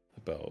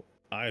about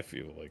I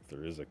feel like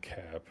there is a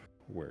cap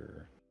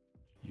where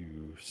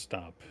you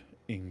stop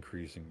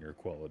increasing your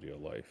quality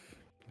of life.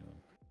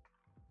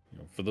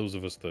 For those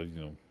of us that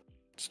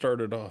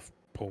started off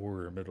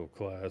poor or middle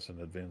class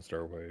and advanced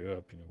our way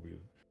up,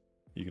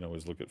 you can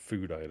always look at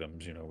food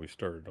items. We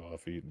started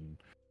off eating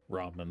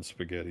ramen,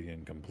 spaghetti,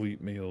 and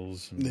complete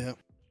meals, and Yeah.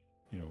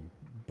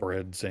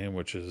 bread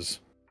sandwiches.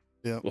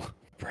 Yeah. Well,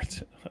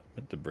 bread. I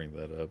meant to bring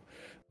that up.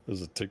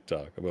 There's a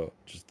TikTok about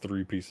just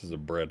 3 pieces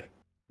of bread.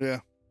 Yeah.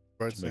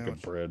 Bread to make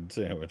sandwich. a bread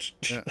sandwich.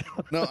 Yeah.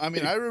 No, I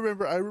mean, I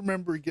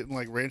remember getting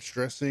like ranch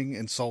dressing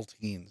and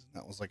saltines.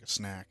 That was like a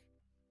snack.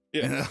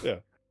 Yeah, yeah.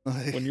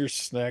 Like, When your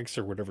snacks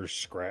are whatever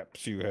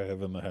scraps you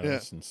have in the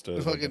house instead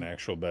of like an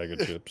actual bag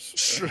of chips.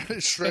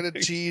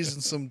 Shredded cheese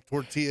and some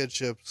tortilla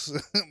chips.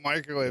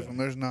 Microwave them.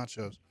 There's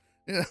nachos.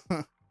 Yeah.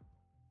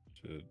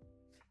 Shit.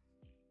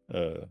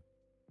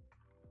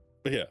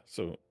 But yeah,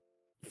 so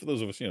for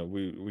those of us,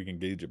 we can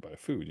gauge it by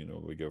food.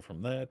 We go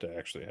from that to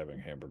actually having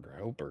hamburger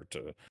helper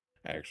to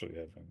actually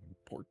having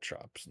pork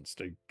chops and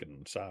steak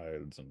and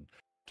sides, and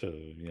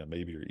to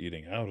maybe you're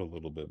eating out a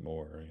little bit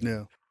more.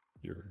 Yeah.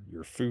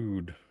 Your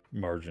food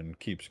margin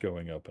keeps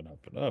going up and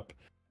up and up,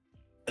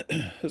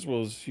 as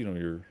well as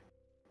your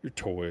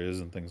toys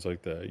and things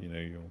like that.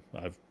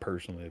 I've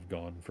personally have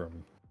gone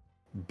from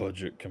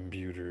budget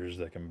computers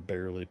that can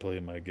barely play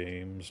my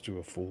games to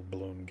a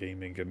full-blown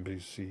gaming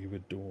PC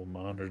with dual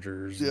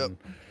monitors and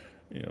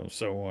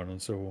so on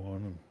and so on.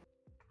 And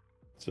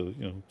so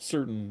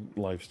certain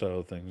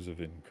lifestyle things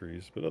have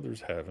increased, but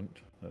others haven't.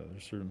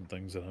 There's certain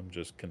things that I'm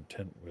just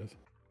content with,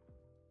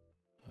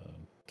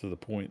 to the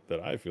point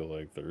that I feel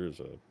like there is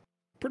a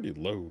pretty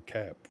low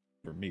cap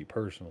for me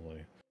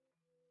personally,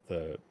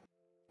 that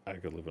I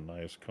could live a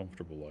nice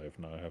comfortable life,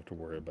 not have to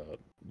worry about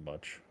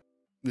much,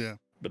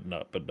 but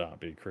not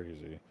be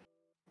crazy.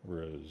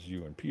 Whereas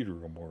you and Peter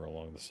are more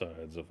along the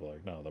sides of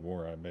like, no, the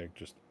more I make,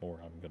 just the more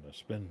I'm gonna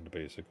spend,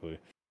 basically.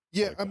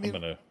 Yeah,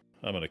 like,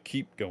 I'm gonna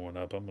keep going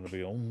up. I'm gonna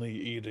be only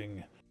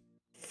eating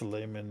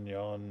filet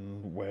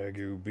mignon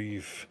wagyu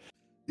beef.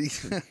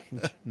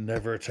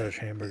 Never touch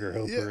hamburger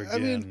helper again. I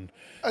mean,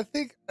 I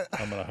think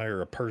I'm gonna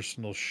hire a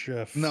personal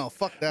chef. No,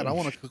 fuck that. I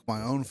want to cook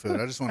my own food.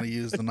 I just want to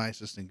use the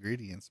nicest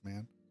ingredients,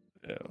 man.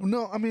 Yeah.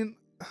 No, I mean,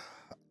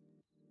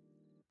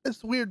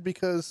 it's weird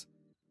because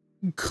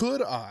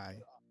could I,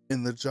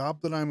 in the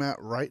job that I'm at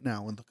right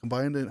now, in the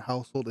combined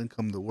household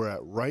income that we're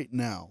at right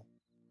now,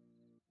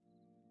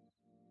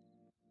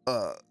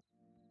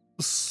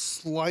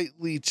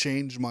 slightly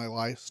change my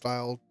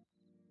lifestyle?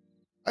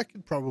 I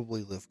could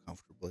probably live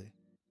comfortably,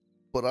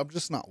 but I'm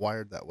just not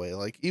wired that way.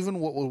 Like, even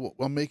what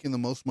I'm making the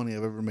most money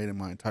I've ever made in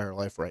my entire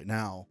life right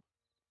now,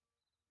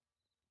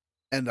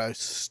 and I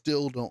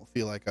still don't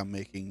feel like I'm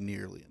making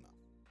nearly enough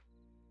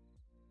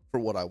for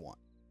what I want.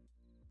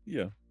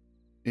 Yeah.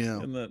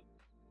 And that,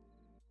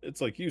 it's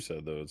like you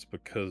said, though, it's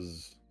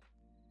because,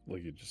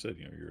 like you just said,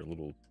 you're a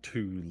little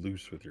too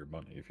loose with your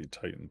money. If you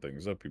tighten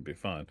things up, you'd be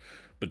fine.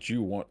 But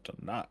you want to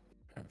not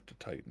have to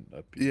tighten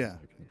up. You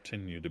want to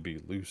continue to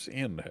be loose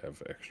and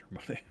have extra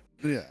money.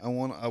 Yeah, I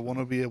want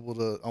to be able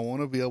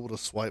to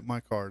swipe my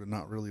card and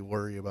not really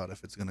worry about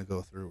if it's going to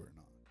go through or not.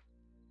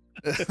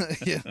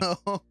 Yeah.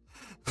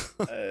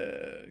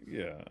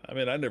 I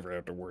mean, I never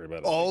have to worry about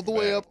it. All the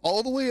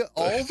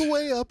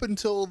way up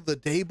until the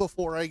day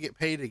before I get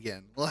paid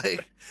again.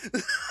 Like,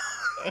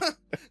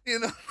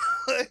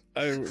 like,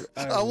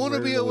 I want to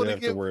be able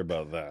to worry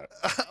about that.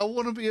 I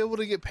want to be able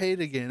to get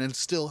paid again and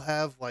still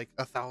have like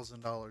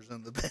 $1,000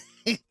 in the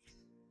bank.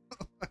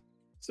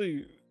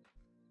 See,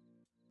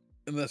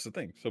 and that's the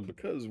thing. So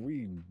because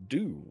we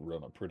do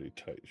run a pretty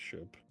tight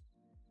ship,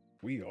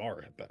 we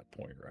are at that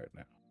point right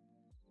now.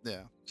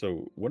 Yeah.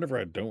 So whenever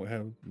I don't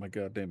have my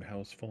goddamn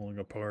house falling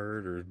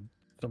apart or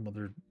some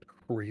other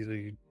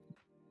crazy,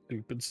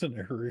 stupid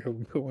scenario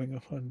going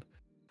on,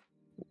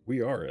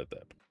 we are at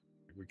that point.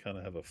 We kind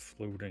of have a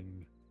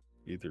floating,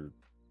 either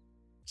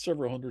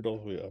several hundred all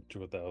the way up to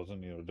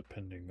 1,000,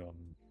 depending on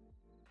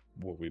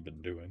what we've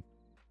been doing.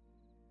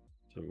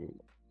 So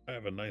I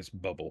have a nice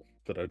bubble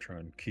that I try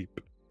and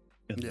keep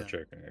in the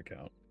checking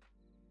account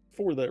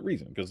for that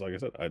reason. Because like I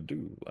said,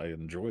 I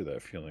enjoy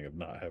that feeling of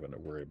not having to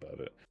worry about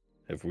it.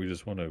 If we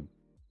just want to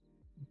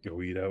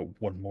go eat out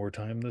one more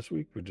time this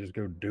week, we just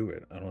go do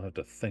it. I don't have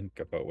to think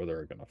about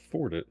whether I can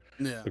afford it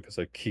because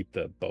I keep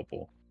that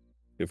bubble.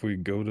 If we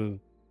go to,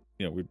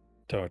 we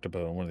talked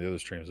about on one of the other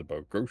streams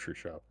about grocery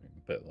shopping,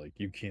 that like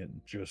you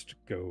can't just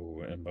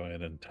go and buy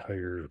an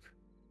entire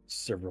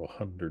several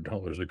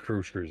 $100s of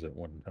groceries at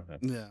one time.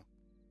 Yeah.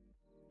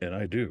 And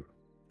I do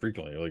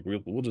frequently. Like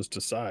we'll just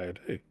decide,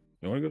 hey,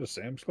 you want to go to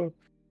Sam's Club?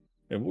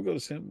 And we'll go to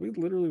Sam. We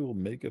literally will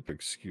make up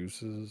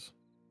excuses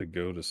to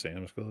go to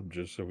Sam's Club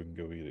just so we can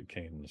go eat at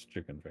Cane's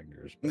Chicken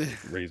Fingers,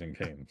 Raising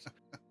Cane's.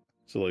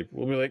 So like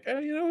we'll be like,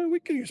 hey, we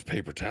can use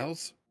paper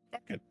towels.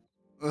 Fuck it.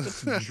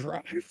 Let's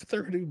drive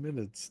 30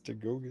 minutes to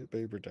go get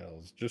paper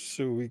towels just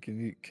so we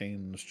can eat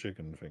Cane's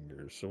Chicken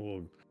Fingers. So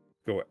we'll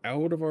go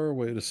out of our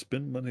way to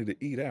spend money to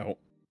eat out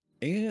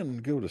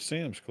and go to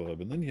Sam's Club.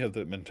 And then you have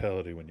that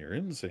mentality when you're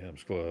in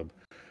Sam's Club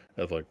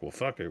I was like, well,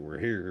 fuck it, we're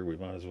here. We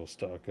might as well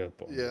stock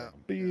up on Yeah.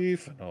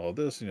 beef and all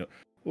this.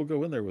 We'll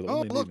go in there with Oh,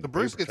 only look, needing the paper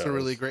brisket's a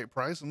really towels. great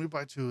price, and we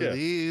buy 2 of Yeah.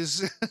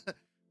 these.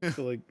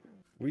 So like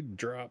we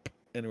drop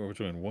anywhere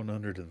between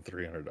 $100 and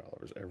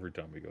 $300 every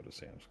time we go to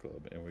Sam's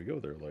Club, and we go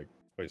there like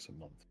twice a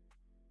month.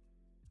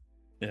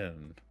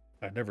 And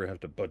I never have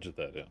to budget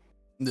that in.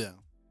 Yeah.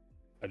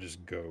 I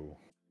just go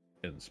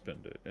and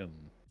spend it, and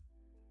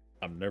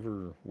I'm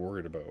never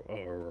worried about,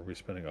 oh, are we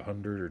spending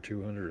 100 or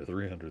 200 or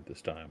 300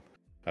 this time?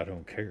 I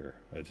don't care.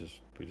 We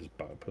just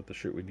put the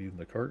shit we need in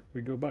the cart.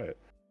 We go buy it.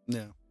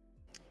 Yeah.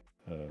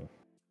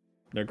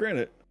 Now,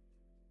 granted,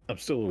 I'm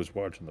still always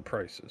watching the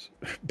prices,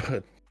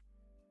 but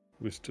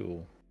we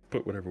still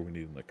put whatever we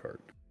need in the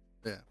cart.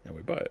 Yeah. And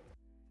we buy it.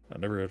 I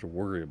never have to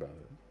worry about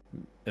it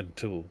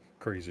until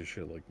crazy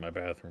shit like my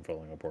bathroom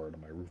falling apart or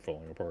my roof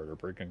falling apart or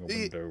breaking a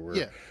window or,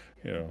 Yeah.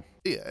 Yeah,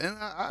 and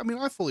I mean,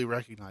 I fully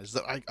recognize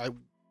that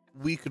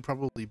we could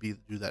probably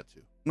do that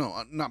too.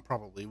 No, not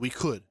probably. We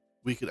could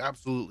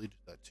absolutely do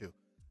that too.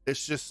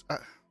 It's just, I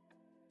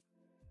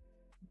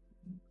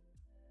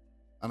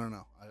don't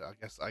know.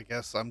 I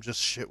guess I'm just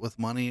shit with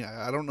money.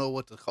 I don't know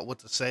what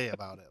to say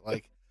about it.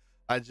 Like,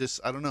 I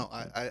don't know.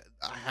 I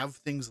have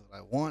things that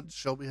I want.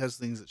 Shelby has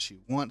things that she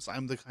wants.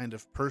 I'm the kind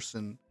of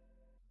person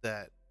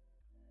that,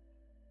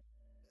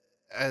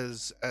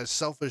 as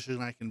selfish as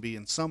I can be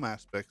in some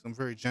aspects, I'm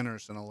very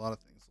generous in a lot of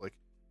things. Like,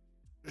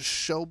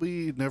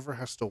 Shelby never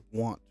has to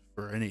want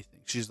for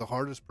anything. She's the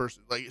hardest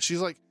person. Like,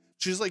 she's like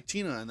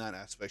Tina in that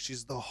aspect.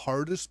 She's the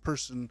hardest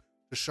person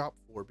to shop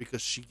for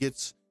because she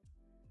gets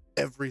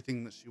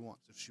everything that she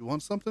wants. If she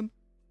wants something,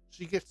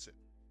 she gets it.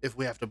 If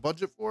we have to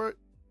budget for it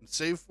and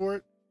save for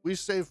it, we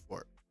save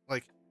for it.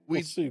 Like,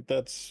 well, see,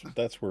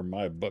 that's where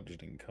my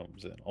budgeting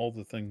comes in. All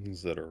the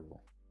things that are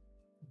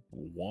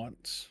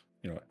wants,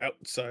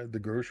 outside the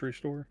grocery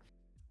store,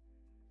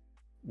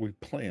 we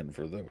plan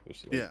for those.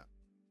 Like, yeah.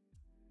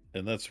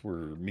 And that's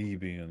where me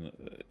being,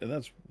 and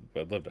that's,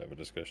 I'd love to have a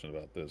discussion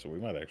about this. We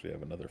might actually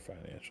have another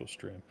financial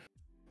stream,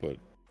 but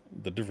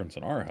the difference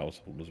in our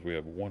household is we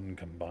have one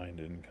combined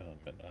income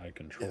and I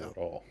control it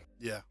all.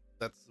 Yeah,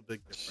 that's the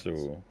big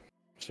difference.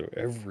 So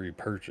every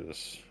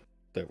purchase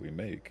that we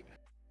make,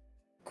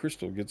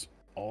 Crystal gets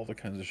all the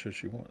kinds of shit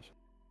she wants.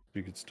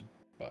 She gets to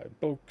buy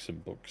books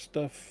and book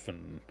stuff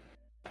and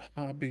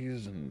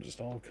hobbies and just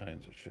all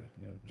kinds of shit.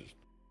 Just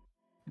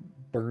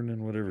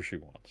burning whatever she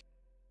wants.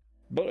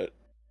 But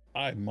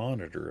I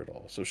monitor it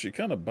all, so she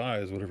kind of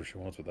buys whatever she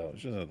wants without.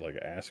 She doesn't like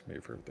ask me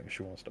for everything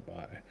she wants to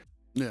buy.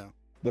 Yeah.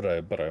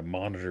 But I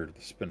monitor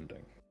the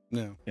spending.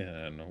 Yeah.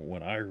 And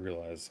when I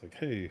realize, like,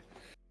 hey,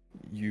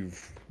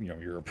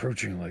 you're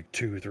approaching like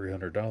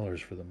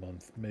 $200-$300 for the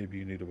month, maybe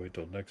you need to wait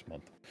till next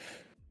month.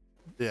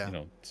 Yeah.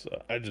 So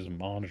I just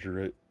monitor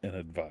it and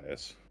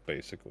advise,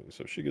 basically.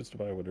 So she gets to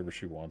buy whatever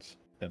she wants,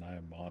 and I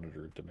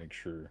monitor it to make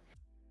sure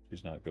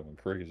she's not going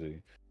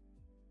crazy.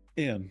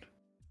 And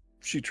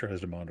she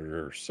tries to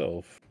monitor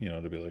herself,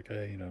 to be like,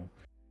 hey,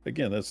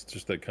 again, that's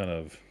just that kind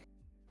of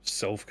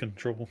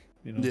self-control,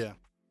 Yeah.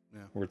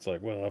 Yeah. Where it's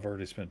like, well, I've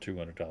already spent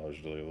 $200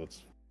 today,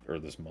 or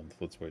this month,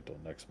 let's wait till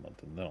next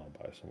month and then I'll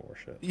buy some more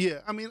shit. Yeah,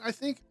 I mean, I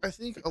think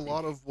a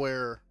lot of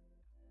where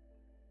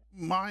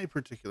my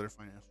particular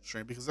financial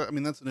strain, because I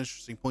mean that's an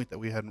interesting point that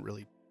we hadn't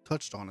really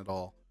touched on at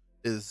all,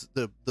 is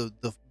the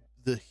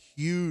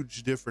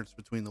huge difference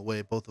between the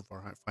way both of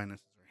our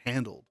finances are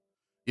handled.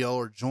 Y'all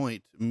are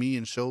joint. Me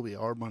and Shelby,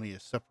 our money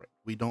is separate.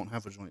 We don't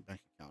have a joint bank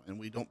account, and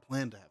we don't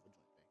plan to have a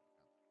joint bank account.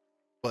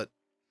 But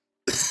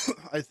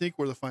I think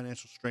where the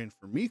financial strain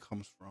for me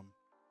comes from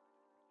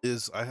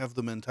is I have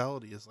the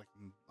mentality is like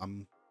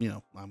I'm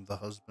the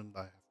husband.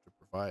 I have to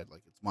provide.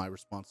 Like, it's my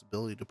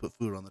responsibility to put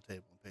food on the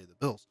table and pay the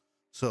bills.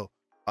 So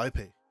I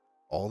pay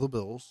all the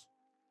bills.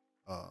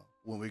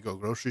 When we go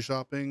grocery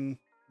shopping,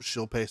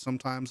 she'll pay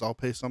sometimes. I'll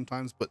pay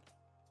sometimes. But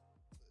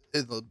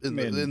also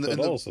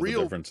the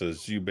real difference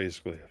is you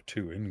basically have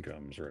two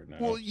incomes right now.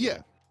 Well,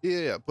 yeah.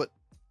 But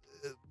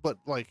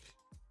like,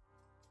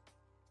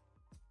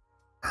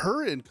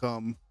 her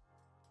income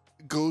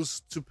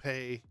goes to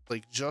pay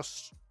like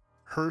just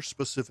her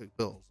specific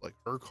bills, like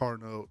her car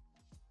note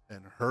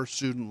and her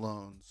student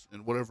loans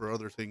and whatever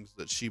other things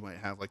that she might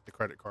have, like the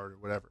credit card or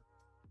whatever.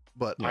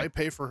 But I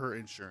pay for her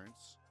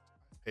insurance,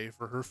 I pay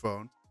for her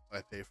phone,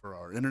 I pay for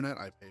our internet,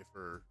 I pay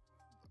for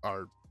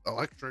our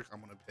electric, I'm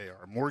going to pay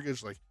our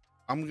mortgage. Like,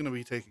 I'm going to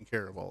be taking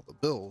care of all the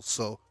bills.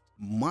 So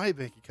my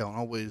bank account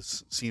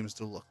always seems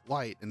to look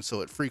light, and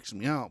so it freaks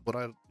me out. But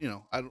I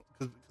don't,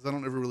 because I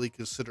don't ever really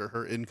consider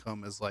her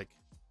income as like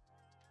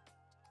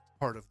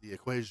part of the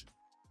equation.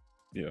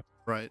 Yeah.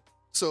 Right.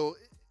 So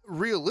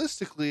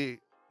realistically,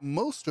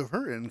 most of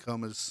her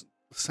income is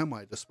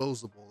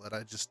semi-disposable that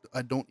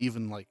I don't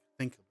even like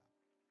think about.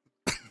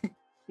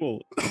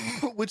 Well,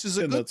 which is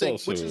a good thing.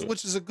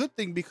 Which is a good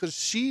thing because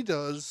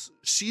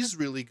she's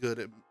really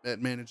good at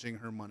managing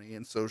her money,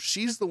 and so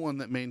she's the one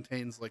that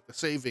maintains like the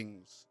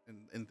savings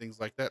and things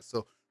like that.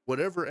 So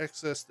whatever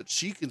excess that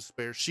she can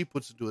spare, she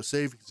puts into a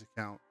savings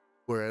account,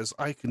 whereas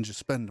I can just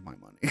spend my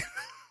money.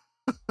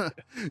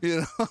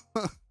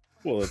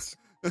 Well,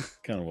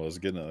 kind of what I was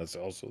getting at. That's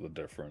also the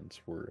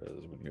difference.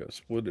 Whereas when you have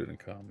split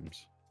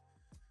incomes,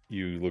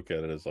 you look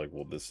at it as like,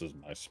 well, this is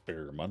my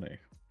spare money.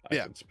 I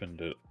Yeah. can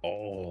spend it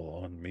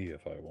all on me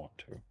if I want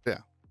to.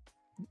 Yeah.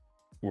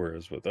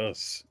 Whereas with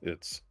us,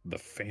 it's the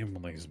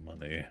family's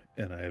money,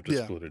 and I have to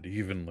Yeah. split it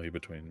evenly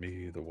between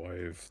me, the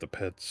wife, the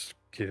pets,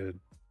 kid,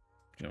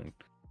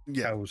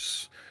 Yeah.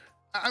 house,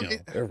 I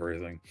mean,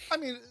 everything. I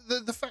mean,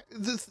 the fact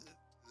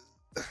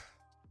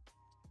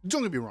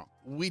don't get me wrong,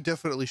 we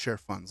definitely share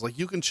funds. Like,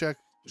 you can check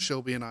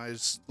Shelby and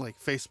I's like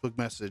Facebook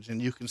message,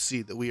 and you can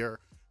see that we are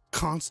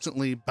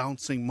constantly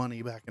bouncing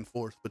money back and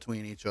forth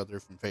between each other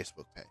from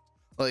Facebook Pay.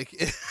 Like,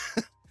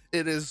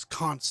 it is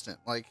constant.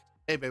 Like,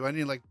 hey babe, I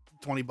need like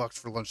 $20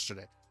 for lunch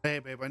today. Hey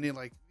babe, I need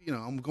like,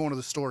 I'm going to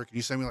the store. Can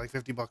you send me like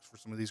 $50 for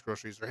some of these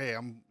groceries? Or hey,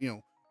 I'm,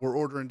 we're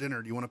ordering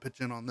dinner. Do you want to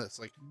pitch in on this?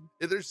 Like,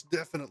 there's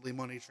definitely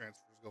money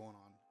transfers going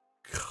on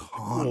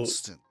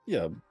constant.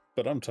 Well, yeah,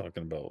 but I'm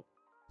talking about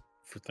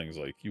for things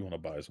like you want to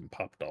buy some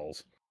pop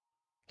dolls.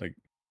 Like,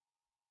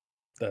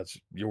 that's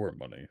your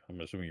money. I'm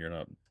assuming you're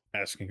not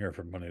asking her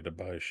for money to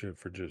buy shit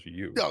for just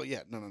you. Oh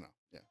yeah, no.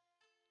 Yeah.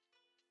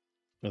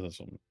 That's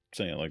what I'm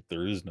saying. Like,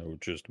 there is no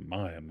just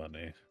my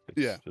money.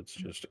 It's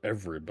just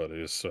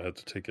everybody's. So I have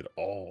to take it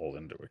all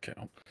into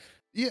account.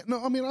 Yeah,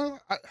 no, I mean,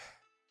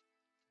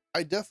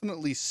 I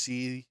definitely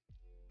see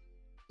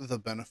the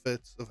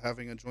benefits of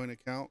having a joint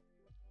account,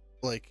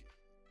 like,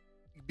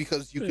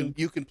 because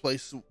you can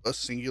place a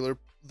singular,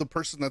 the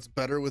person that's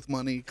better with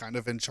money kind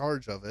of in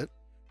charge of it,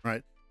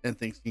 right? And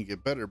things can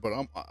get better.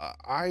 But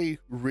I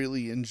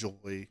really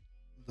enjoy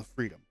the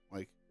freedom.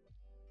 Like,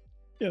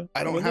 yeah,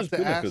 I don't have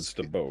to ask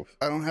to both.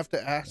 I don't have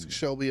to ask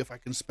Shelby if I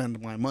can spend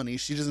my money.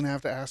 She doesn't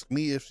have to ask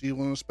me if she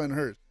wants to spend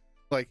hers.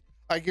 Like,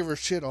 I give her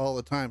shit all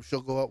the time.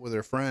 She'll go out with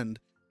her friend,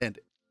 and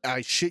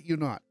I shit you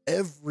not,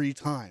 every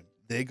time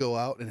they go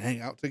out and hang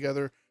out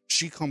together,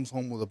 she comes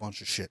home with a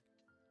bunch of shit.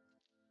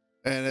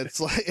 And it's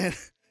like, and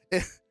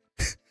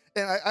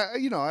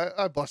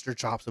I bust her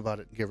chops about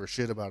it and give her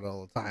shit about it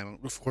all the time.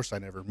 Of course, I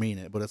never mean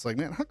it, but it's like,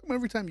 man, how come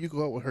every time you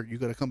go out with her, you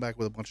got to come back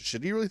with a bunch of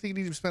shit? Do you really think you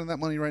need to be spending that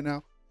money right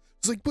now?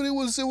 It's like, but it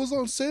was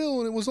on sale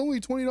and it was only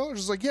 $20.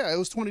 It's like, yeah, it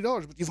was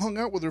 $20, but you've hung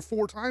out with her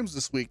 4 times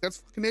this week. That's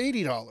fucking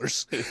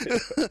 $80.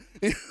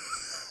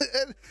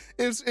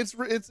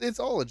 It's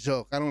all a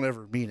joke. I don't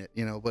ever mean it,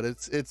 but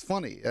it's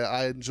funny.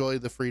 I enjoy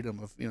the freedom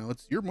of,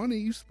 it's your money.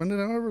 You spend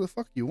it however the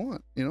fuck you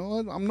want.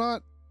 I'm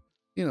not,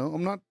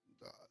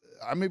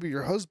 I may be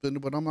your husband,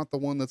 but I'm not the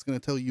one that's going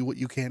to tell you what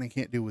you can and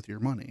can't do with your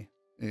money.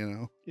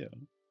 Yeah.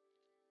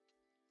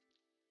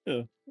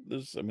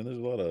 There's a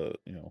lot of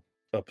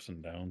ups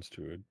and downs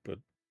to it, but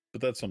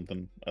that's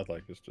something I'd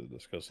like us to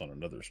discuss on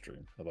another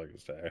stream. I'd like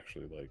us to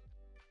actually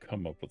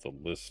come up with a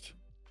list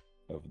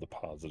of the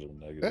positive and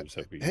negatives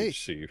that we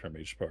each see from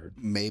each part.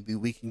 Maybe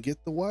we can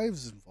get the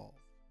wives involved.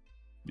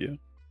 Yeah.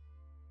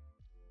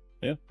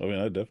 I mean,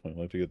 I'd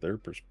definitely like to get their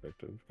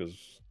perspective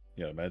because,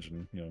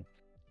 imagine,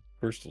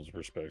 Crystal's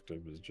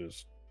perspective is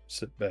just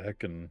sit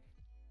back and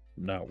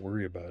not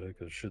worry about it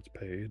because shit's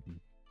paid. And,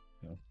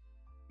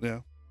 Yeah.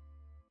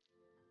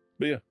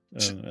 But yeah,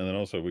 and then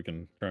also we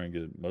can try and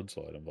get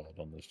Mudslide involved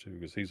on this too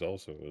because he's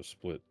also a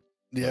split.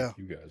 Like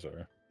you guys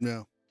are.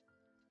 Yeah.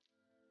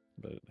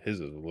 But his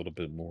is a little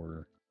bit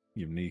more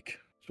unique.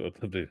 So I'd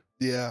love to.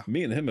 Yeah.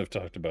 Me and him have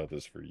talked about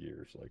this for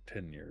years, like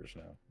 10 years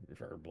now,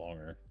 or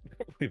longer.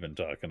 We've been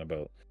talking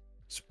about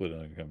split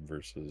income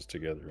versus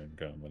together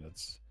income, and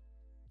it's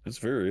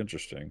very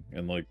interesting.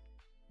 And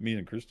me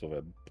and Crystal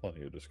had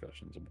plenty of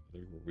discussions about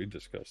it where we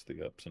discussed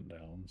the ups and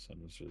downs,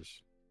 and it's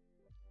just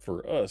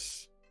for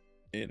us,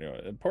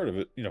 and part of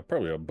it,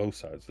 probably on both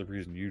sides. The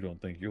reason you don't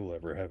think you'll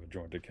ever have a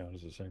joint account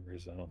is the same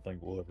reason I don't think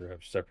we'll ever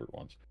have separate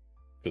ones,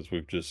 because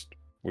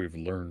we've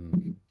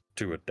learned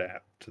to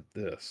adapt to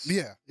this.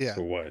 Yeah.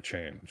 So why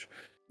change?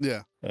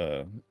 Yeah.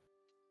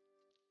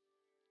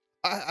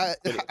 I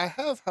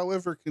have,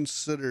 however,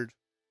 considered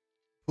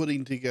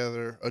putting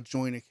together a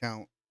joint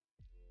account.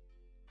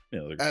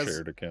 Yeah, like a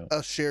shared account.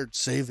 A shared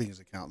savings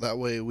account. That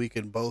way we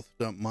can both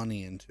dump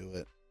money into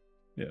it.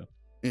 Yeah.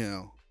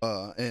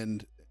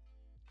 And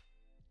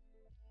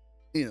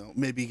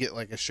maybe get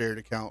like a shared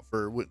account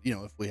for,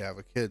 if we have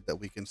a kid, that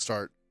we can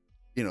start,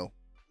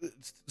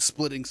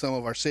 splitting some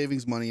of our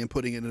savings money and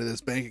putting it into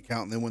this bank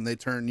account. And then when they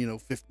turn,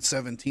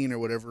 17 or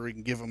whatever, we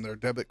can give them their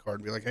debit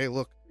card and be like, hey,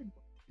 look,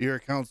 your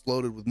account's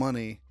loaded with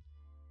money.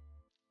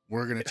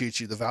 We're going to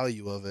teach you the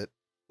value of it.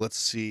 Let's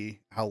see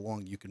how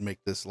long you can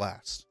make this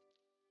last.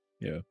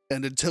 Yeah.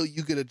 And until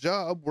you get a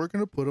job, we're going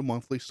to put a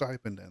monthly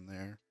stipend in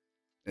there.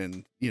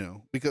 And,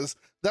 because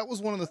that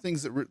was one of the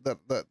things that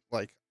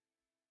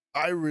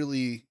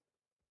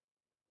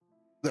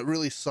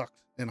really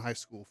sucked in high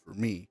school for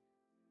me.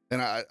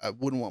 And I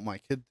wouldn't want my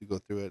kid to go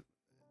through it.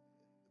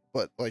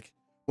 But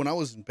when I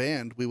was in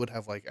band, we would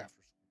have after school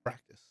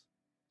practice.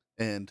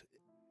 And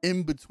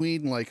in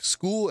between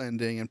school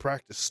ending and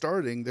practice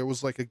starting, there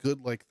was a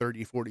good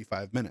 30,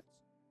 45 minutes.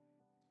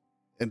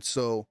 And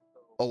so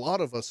a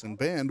lot of us in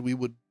band, we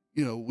would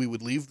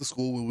leave the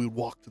school, we would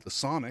walk to the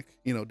Sonic,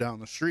 down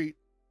the street.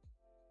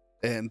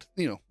 and,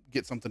 you know,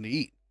 get something to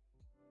eat.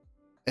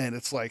 And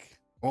it's like,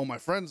 all my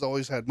friends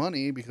always had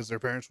money because their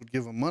parents would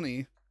give them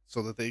money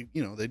so that they,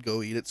 you know, they'd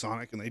go eat at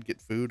Sonic and they'd get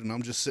food. And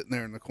I'm just sitting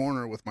there in the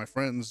corner with my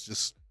friends,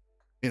 just,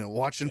 you know,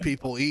 watching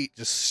people eat,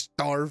 just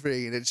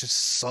starving. And it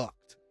just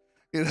sucked,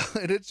 you know,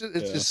 and it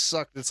just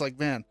sucked. It's like,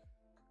 man,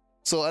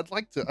 so I'd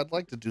like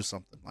to do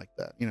something like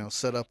that, you know,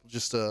 set up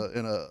just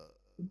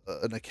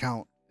an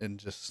account and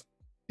just,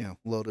 you know,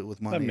 load it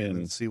with money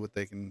and see what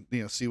they can,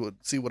 you know, see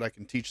what I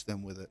can teach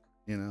them with it,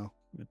 you know.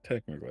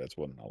 Technically, that's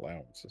what an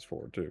allowance is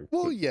for, too.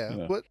 Well, but, yeah, you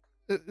know. But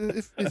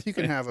if you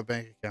can have a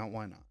bank account,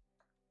 why not?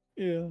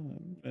 Yeah,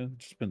 it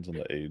just depends on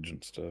the age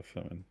and stuff.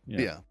 I mean,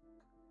 yeah.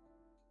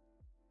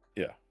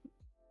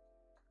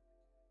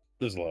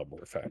 There's a lot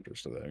more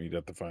factors to that. I mean, you'd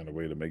have to find a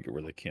way to make it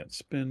where they can't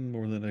spend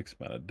more than X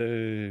amount a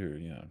day, or,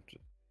 you know,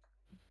 just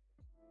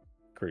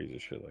crazy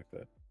shit like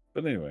that.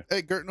 But anyway.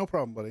 Hey, Gert, no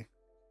problem, buddy.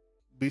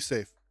 Be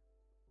safe.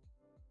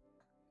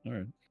 All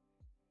right.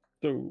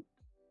 So,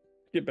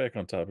 get back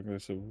on topic.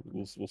 So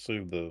we'll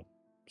save the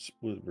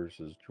split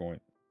versus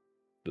joint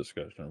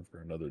discussion for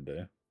another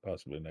day,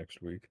 possibly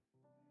next week.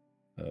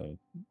 The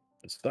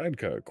side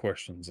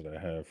questions that I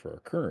have for our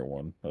current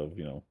one of,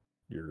 you know,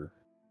 your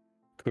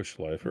cush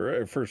life, or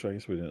at first I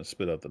guess we didn't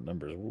spit out the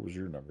numbers. What was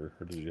your number,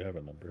 or did you have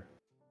a number?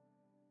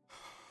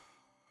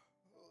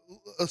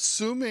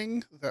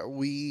 Assuming that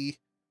we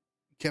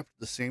kept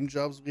the same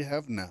jobs we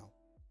have now,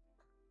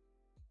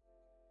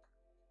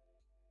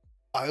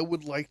 I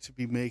would like to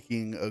be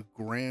making a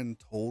grand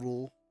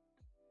total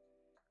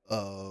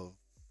of,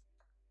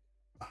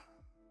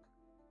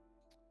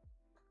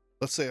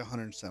 let's say,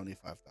 $175,000 a year.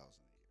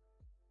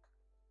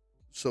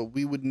 So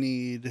we would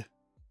need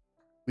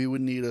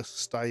a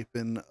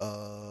stipend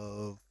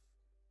of,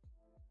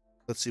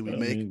 let's see, we don't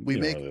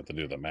really have to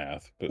do the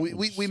math, but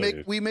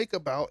we make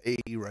about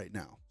 80 right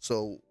now.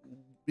 So,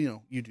 you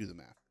know, you do the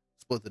math,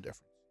 split the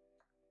difference.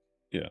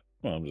 Yeah.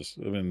 Well,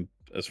 I mean,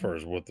 as far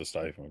as what the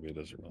stipend would be, it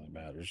doesn't really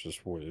matter. It's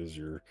just what is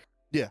your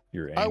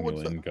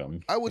annual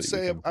income. I would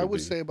say about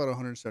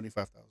 $175,000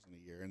 a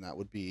year, and that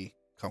would be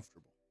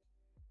comfortable.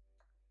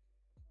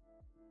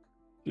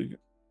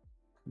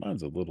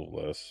 Mine's a little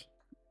less,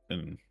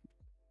 and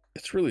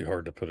it's really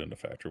hard to put into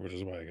factor, which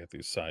is why I got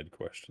these side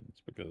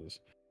questions, because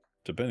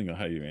depending on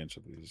how you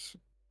answer these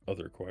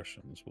other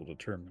questions will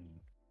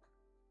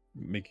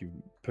make you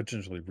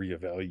potentially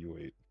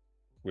reevaluate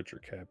what your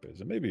cap is,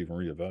 and maybe even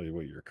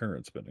reevaluate your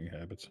current spending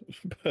habits.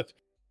 But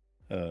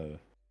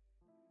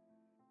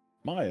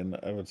mine,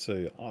 I would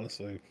say,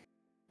 honestly,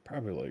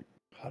 probably like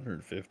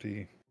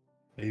 150,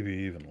 maybe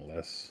even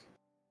less,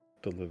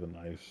 to live a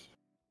nice,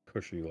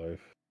 cushy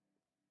life.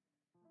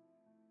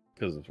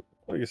 Because,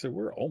 like I said,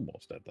 we're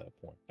almost at that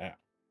point now.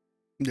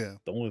 Yeah.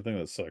 The only thing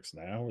that sucks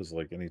now is,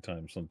 like,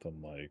 anytime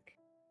something like,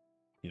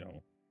 you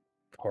know,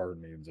 car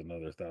needs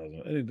another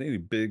 $1,000, any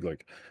big,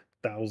 like,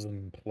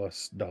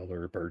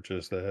 $1,000+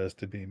 purchase that has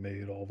to be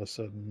made all of a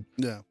sudden.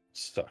 Yeah.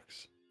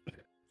 Sucks.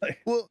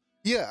 Well,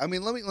 yeah, I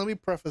mean, let me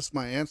preface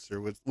my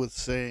answer with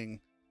saying,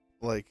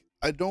 like,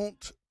 I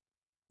don't,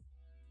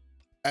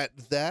 at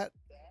that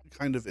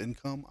kind of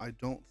income, I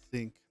don't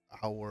think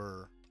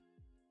our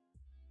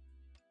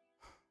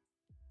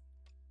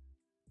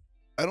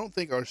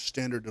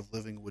standard of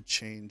living would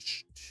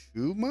change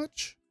too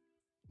much.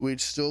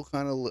 We'd still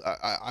kind of,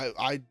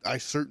 I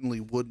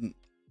certainly wouldn't,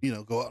 you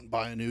know, go out and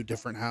buy a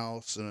different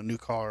house and a new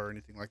car or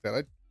anything like that.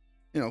 I'd,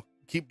 you know,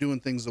 keep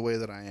doing things the way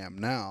that I am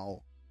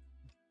now,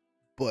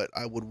 but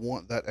I would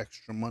want that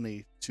extra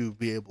money to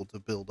be able to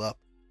build up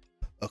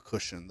a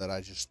cushion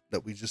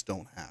that we just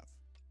don't have.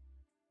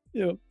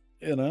 Yeah.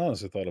 And I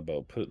honestly thought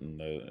about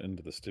putting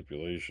into the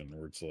stipulation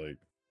where it's like,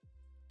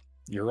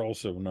 you're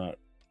also not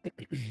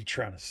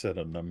trying to set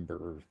a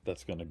number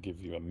that's going to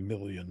give you $1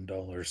 million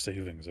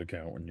savings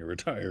account when you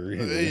retire.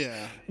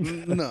 Yeah.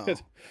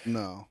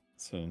 No.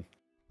 So,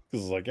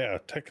 because like, yeah,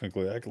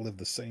 technically I could live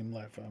the same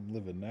life I'm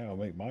living now,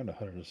 make mine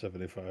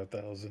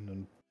 175,000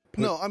 and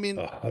put no, I mean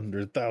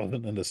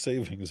 100,000 into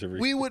savings every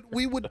we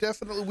would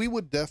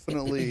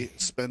definitely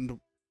spend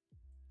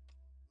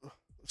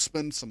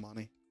some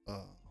money.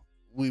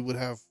 We would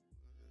have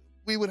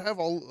a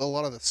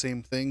lot of the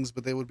same things,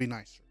 but they would be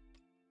nicer,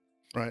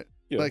 right?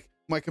 Yeah. Like,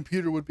 my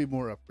computer would be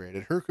more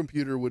upgraded. Her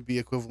computer would be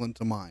equivalent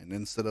to mine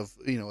instead of,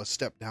 you know, a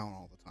step down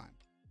all the time.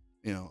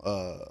 You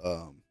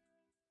know,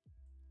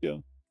 yeah,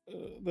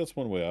 that's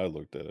one way I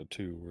looked at it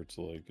too, where it's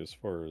like, as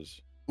far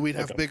as we'd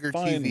have bigger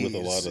TVs with a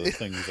lot of the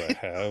things I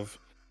have,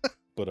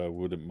 but I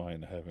wouldn't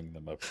mind having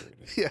them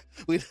upgraded. Yeah,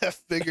 we'd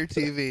have bigger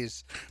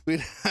TVs.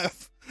 We'd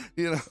have,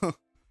 you know,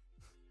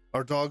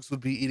 our dogs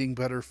would be eating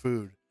better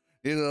food.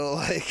 You know,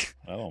 like,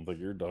 I don't think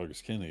your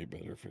dogs can eat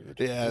better food.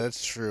 Yeah,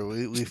 that's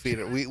true. We feed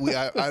it.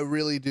 I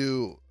really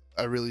do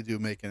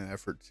make an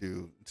effort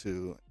to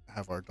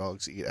have our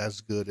dogs eat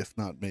as good, if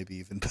not maybe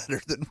even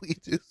better than we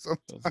do sometimes.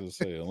 I was gonna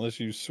say, unless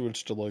you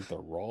switch to like the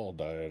raw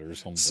diet or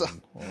something. So,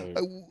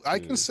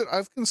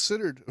 I've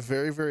considered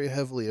very, very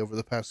heavily over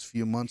the past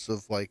few months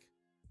of like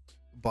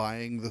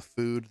buying the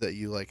food that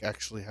you like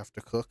actually have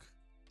to cook.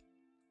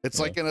 It's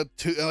Yeah.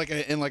 like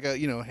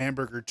in a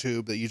hamburger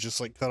tube that you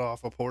just like cut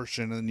off a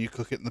portion and then you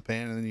cook it in the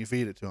pan and then you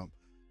feed it to them.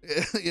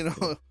 Yeah.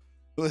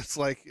 It's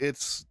like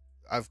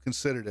I've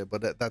considered it,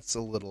 but that's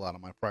a little out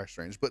of my price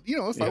range. But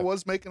if I Yeah.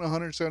 was making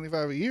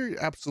 175 a year,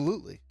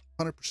 absolutely,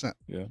 100%.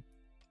 Yeah.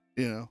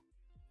 You know,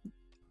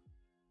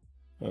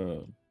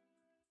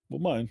 Well,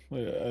 mine,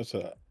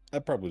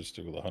 I'd probably just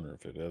stick with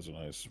 150. That's a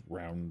nice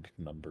round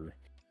number.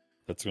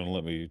 That's going to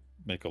let me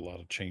make a lot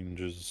of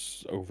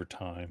changes over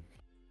time.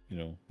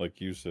 Like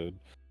you said,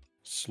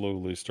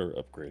 slowly start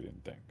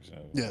upgrading things.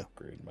 I'll Yeah.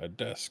 upgrade my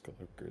desk,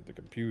 I'll upgrade the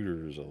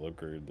computers, I'll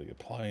upgrade the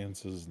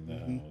appliances in the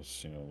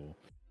house.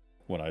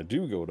 When I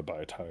do go to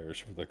buy tires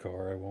for the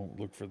car, I won't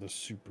look for the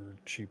super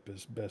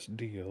cheapest, best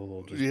deal.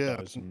 I'll just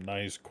buy some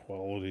nice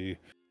quality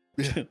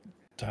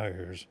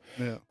tires.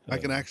 Yeah. I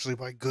can actually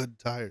buy good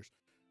tires.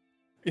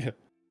 Yeah.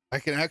 I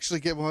can actually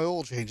get my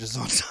oil changes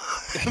on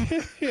time.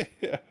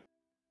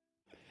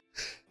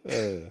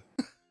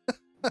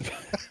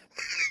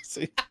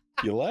 See,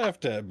 you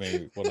laughed at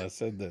me when I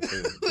said that the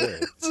other day.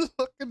 It's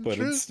fucking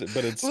true.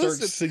 But it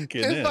starts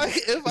sinking in.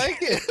 If I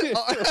can,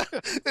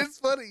 it's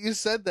funny you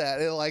said that.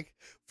 And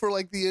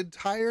for the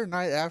entire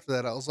night after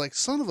that, I was like,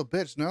 son of a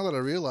bitch. Now that I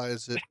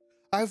realize it,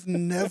 I've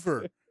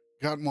never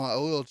gotten my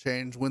oil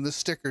change when the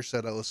sticker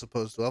said I was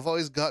supposed to. I've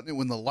always gotten it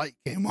when the light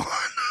came on.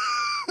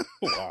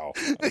 Wow,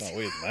 I'm not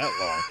waiting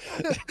that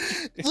long.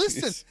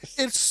 Listen,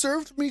 it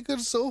served me good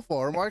so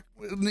far.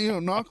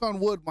 Knock on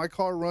wood, my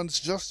car runs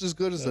just as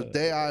good as the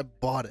day I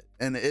bought it,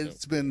 and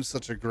it's been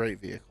such a great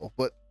vehicle.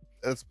 But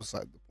that's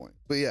beside the point.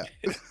 But yeah.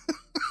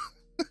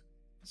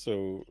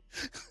 So,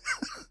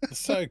 the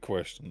side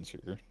questions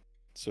here.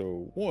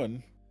 So,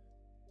 one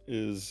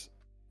is,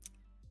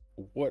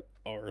 what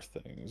are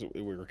things?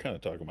 We were kind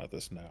of talking about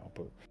this now,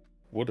 but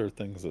what are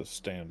things that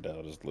stand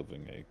out as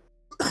living a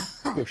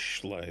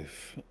cush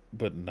life,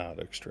 but not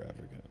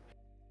extravagant?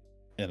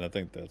 And I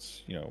think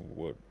that's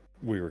what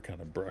we were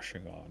kind of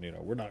brushing on.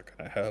 We're not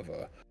going to have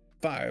a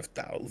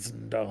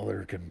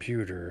 $5,000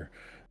 computer,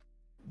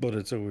 but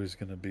it's always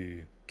going to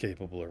be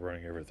capable of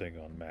running everything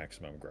on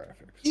maximum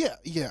graphics.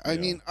 Yeah. I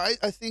mean, I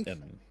think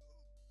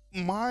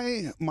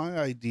my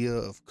idea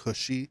of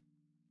cushy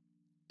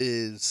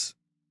is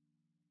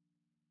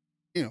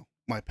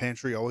my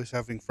pantry always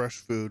having fresh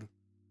food,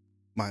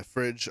 my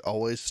fridge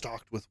always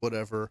stocked with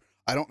whatever.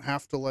 I don't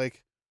have to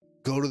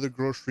go to the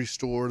grocery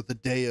store the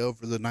day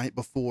of or the night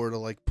before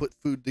to put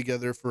food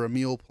together for a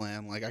meal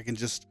plan. I can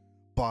just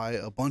buy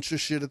a bunch of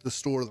shit at the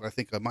store that I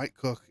think I might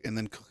cook and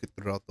then cook it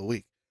throughout the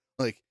week,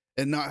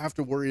 and not have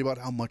to worry about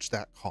how much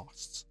that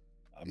costs.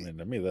 I mean,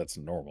 to me that's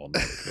normal,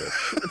 not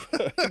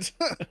cush.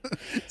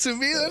 To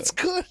me that's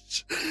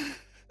cush.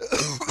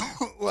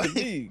 To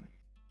me,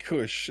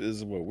 cush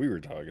is what we were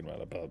talking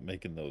about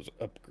making those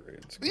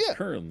upgrades. Yeah,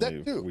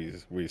 currently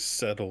we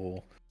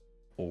settle,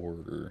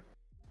 or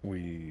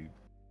we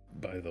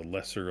buy the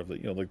lesser of the,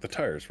 like the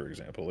tires, for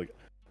example.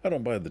 I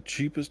don't buy the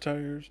cheapest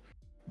tires,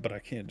 but I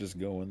can't just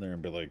go in there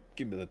and be like,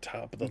 give me the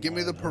top of the give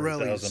line, me the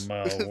Pirellis.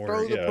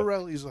 Throw the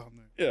Pirellis on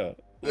there. Yeah.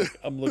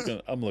 I'm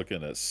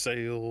looking at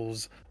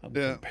sales. I'm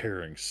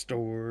comparing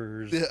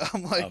stores. Yeah,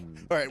 I'm like, all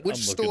right, which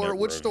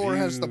store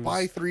has the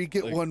buy 3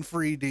 get 1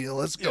 free deal?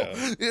 Let's go.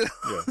 Yeah.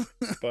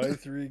 Buy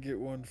 3 get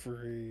 1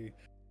 free.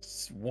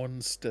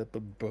 One step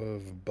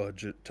above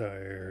budget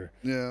tire.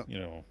 Yeah.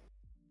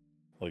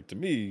 To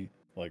me,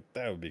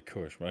 that would be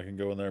cush. When I can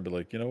go in there and be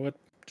like, you know what?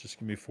 Just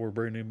give me 4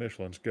 brand new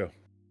Michelins. Go.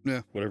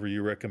 Yeah. Whatever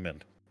you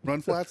recommend.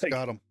 Run flats,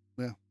 got them.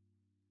 Yeah.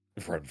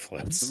 Run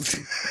flats.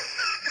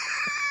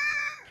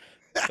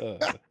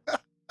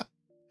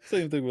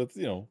 Same thing with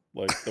the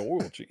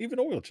oil change. Even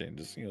oil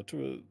changes,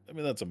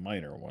 that's a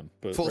minor one,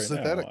 but full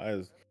synthetic.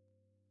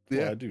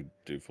 Now, I do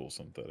full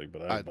synthetic,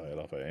 but I buy it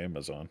off of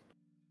Amazon.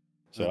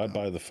 So I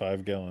buy the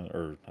 5 gallon,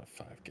 or not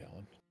 5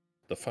 gallon,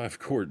 the 5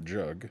 quart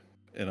jug,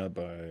 and I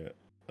buy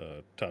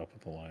a top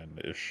of the line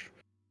ish,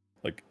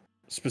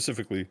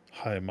 specifically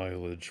high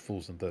mileage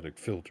full synthetic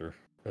filter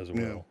as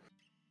well,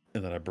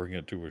 and then I bring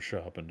it to a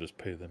shop and just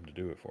pay them to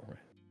do it for me.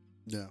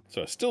 Yeah.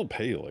 So I still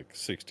pay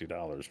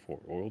 $60 for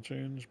oil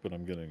change, but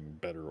I'm getting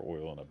better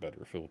oil and a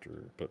better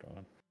filter put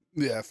on.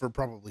 Yeah, for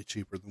probably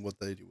cheaper than what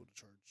they would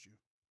charge you.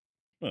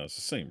 Well, it's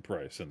the same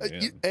price in the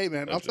end. Hey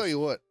man, I'll tell you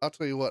what.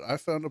 I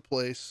found a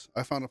place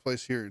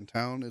here in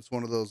town. It's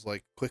one of those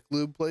quick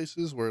lube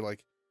places where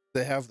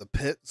they have the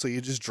pit, so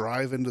you just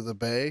drive into the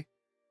bay.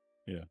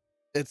 Yeah.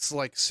 It's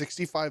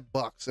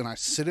 $65, and I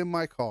sit in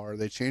my car.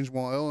 They change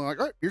my oil, and I'm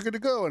all right, you're good to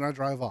go, and I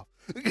drive off.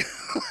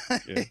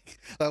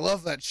 I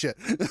love that shit.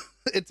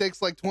 It takes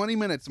 20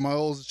 minutes. My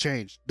oil's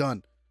changed.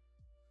 Done.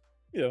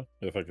 Yeah,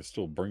 if I could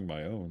still bring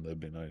my own,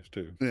 that'd be nice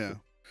too. Yeah,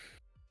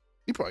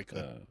 you probably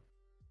could.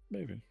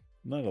 Maybe.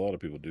 Not a lot of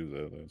people do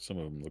that. Some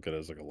of them look at it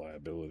as a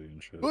liability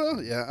and shit.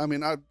 Well, yeah. I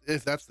mean,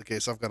 if that's the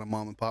case, I've got a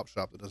mom and pop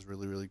shop that does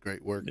really, really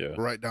great work. Yeah.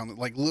 Right down,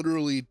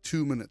 literally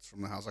 2 minutes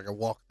from the house. I can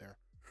walk there.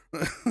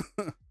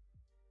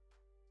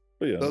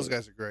 But yeah, those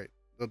guys are great.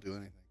 They'll do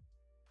anything.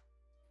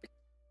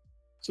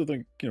 So I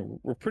think,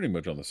 we're pretty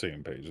much on the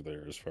same page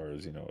there as far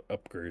as,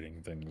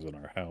 upgrading things in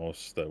our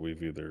house that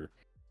we've either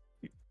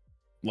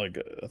like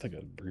I think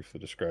I briefly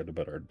described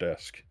about our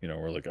desk. You know,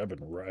 where like I've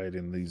been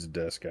riding these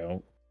desks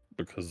out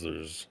because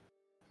there's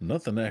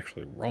nothing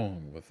actually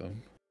wrong with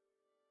them,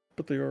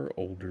 but they are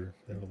older.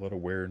 They have a lot of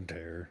wear and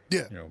tear.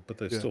 Yeah. You know, but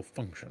they Yeah. still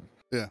function.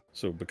 Yeah.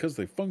 So because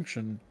they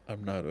function,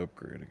 I'm not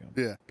upgrading them.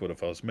 Yeah. But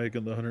if I was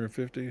making the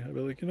 150, I'd be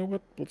like, you know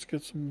what? Let's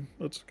get some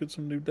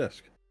new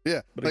desk.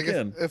 Yeah. But like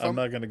again, if I'm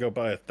not going to go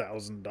buy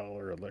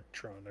 $1,000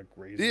 electronic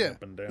raising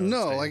up and down.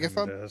 No, like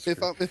desk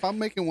if I'm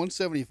making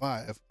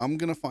 175, I'm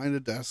gonna find a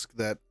desk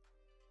that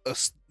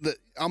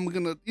I'm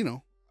gonna, you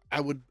know, I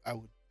would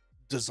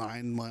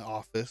design my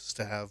office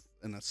to have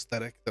an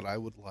aesthetic that I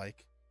would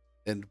like,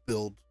 and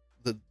build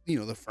the, you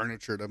know, the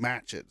furniture to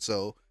match it.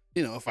 So,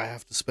 you know, if I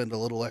have to spend a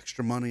little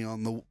extra money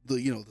on the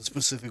you know, the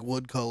specific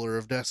wood color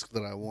of desk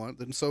that I want,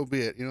 then so be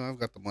it. You know, I've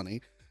got the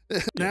money.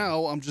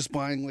 Now I'm just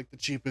buying like the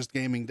cheapest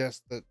gaming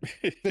desk that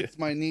fits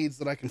my needs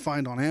that I can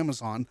find on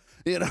Amazon,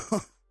 you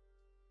know.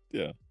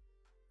 Yeah.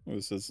 Well,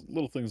 it's just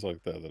little things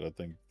like that that I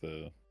think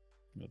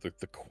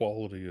the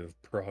quality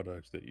of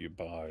product that you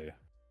buy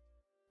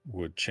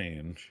would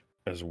change,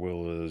 as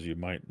well as you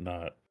might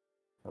not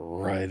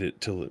ride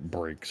it till it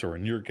breaks, or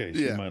in your case,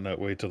 you might not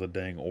wait till the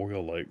dang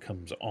oil light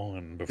comes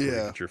on before you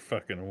get your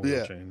fucking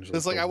oil changed.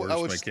 It's like the I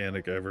worst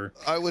mechanic ever.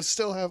 I would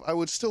still have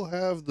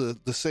the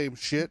same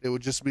shit. It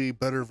would just be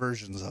better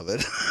versions of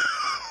it.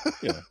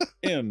 Yeah,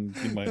 and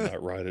you might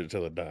not ride it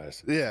till it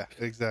dies. Yeah,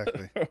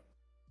 exactly.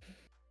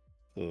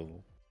 So,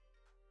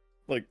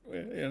 like,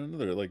 and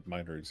another like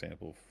minor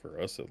example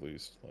for us at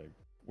least, like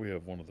we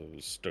have one of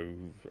those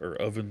stove or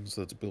ovens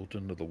that's built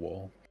into the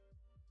wall.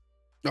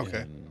 Okay.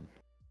 And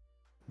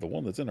the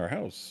one that's in our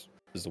house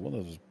is the one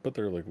that was put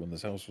there like when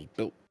this house was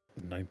built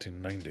in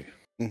 1990.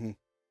 Mm-hmm.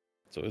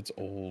 So it's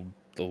old.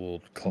 The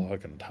little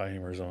clock and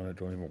timers on it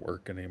don't even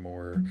work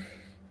anymore.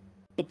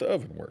 But the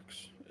oven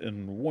works.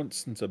 And once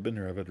since I've been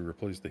here, I've had to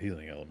replace the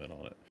heating element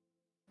on it.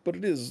 But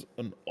it is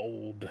an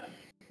old,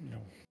 you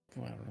know,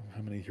 I don't know,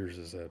 how many years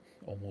is that?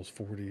 Almost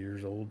 40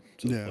 years old.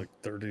 So Yeah. like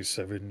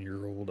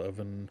 37-year-old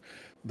oven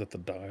that the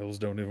dials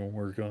don't even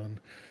work on.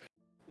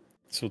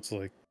 So it's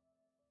like,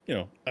 you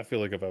know, I feel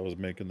like if I was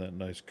making that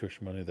nice cush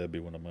money, that'd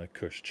be one of my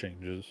cush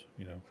changes,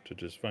 you know, to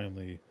just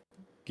finally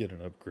get an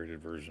upgraded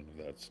version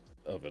of that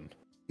oven.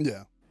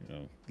 Yeah. You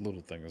know,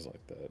 little things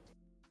like that.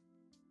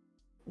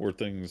 Or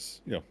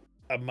things, you know,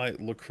 I might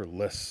look for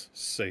less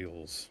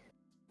sales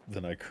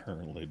than I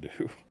currently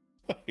do.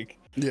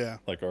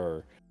 Like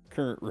our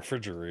current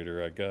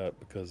refrigerator I got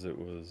because it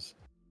was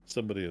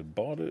somebody had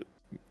bought it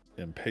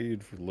and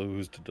paid for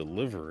Lowe's to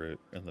deliver it,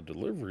 and the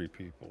delivery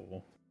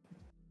people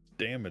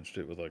damaged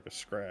it with like a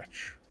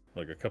scratch,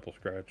 like a couple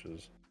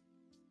scratches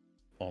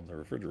on the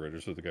refrigerator,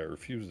 so the guy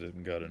refused it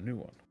and got a new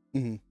one.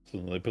 Mm-hmm. So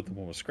then they put the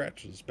one with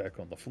scratches back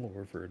on the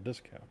floor for a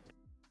discount.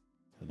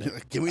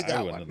 Give me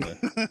that one.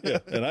 Yeah,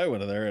 and I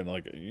went in there and,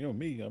 like, you know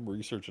me, I'm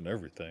researching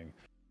everything.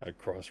 I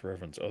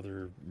cross-reference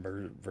other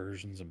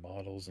versions and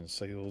models and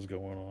sales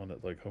going on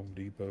at like Home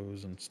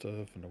Depots and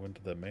stuff, and I went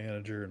to the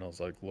manager and I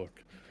was like,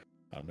 look,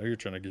 I know you're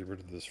trying to get rid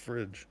of this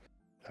fridge.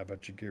 How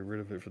about you get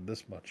rid of it for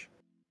this much?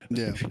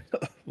 Yeah.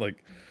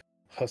 Like,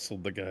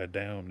 hustled the guy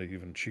down to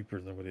even cheaper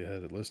than what he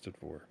had it listed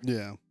for.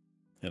 Yeah.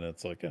 And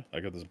it's like, yeah, I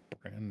got this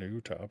brand new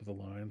top of the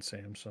line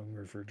Samsung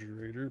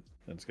refrigerator,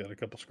 and it's got a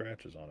couple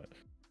scratches on it.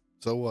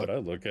 So what? But I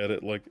look at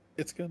it like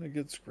it's gonna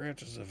get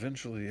scratches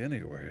eventually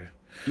anyway.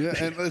 Yeah,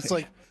 and it's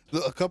like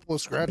a couple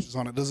of scratches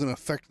on it doesn't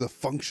affect the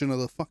function of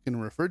the fucking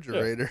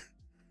refrigerator. Yeah.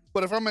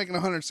 But if I'm making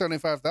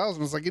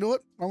 175,000, it's like, you know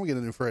what? I'm gonna get a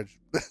new fridge.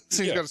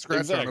 So you got a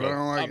scratch on it. I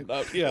don't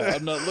like it.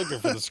 I'm not looking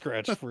for the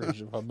scratch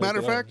fridge. If I'm matter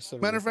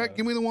of fact,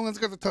 give me the one that's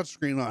got the touch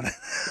screen on it.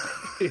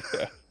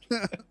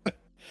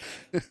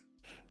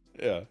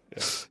 Yeah.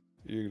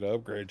 You're gonna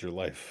upgrade your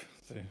life.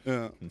 See?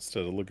 Yeah.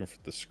 Instead of looking for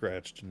the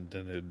scratched and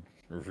dented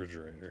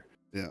refrigerator.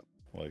 Yeah.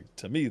 Like,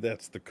 to me,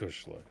 that's the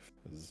cush life.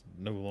 Is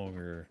no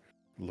longer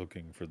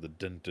looking for the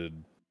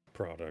dented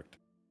product.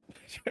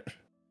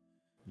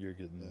 You're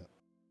getting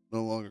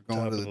no longer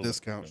going to the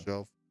discount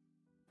shelf.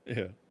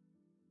 Yeah.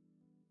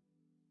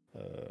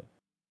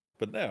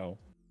 But now,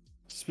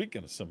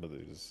 speaking of some of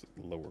these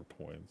lower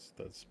points,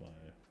 that's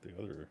the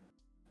other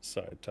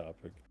side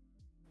topic,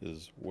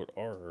 is what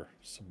are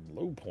some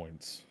low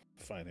points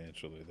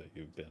financially that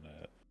you've been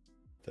at,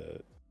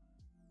 that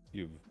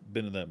you've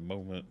been in that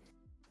moment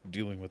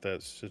dealing with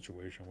that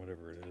situation,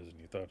 whatever it is, and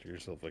you thought to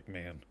yourself, like,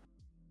 man,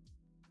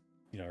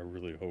 you know, I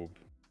really hope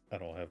I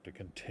don't have to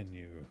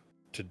continue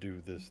to do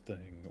this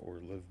thing or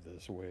live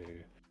this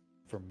way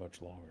for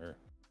much longer.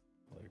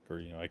 Like,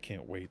 or, you know, I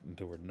can't wait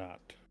until we're not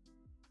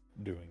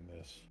doing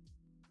this.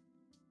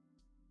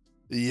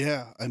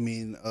 Yeah, I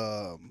mean,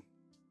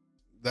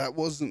 that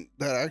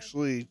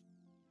actually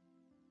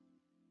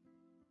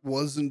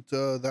wasn't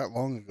that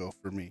long ago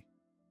for me.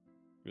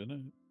 Good night.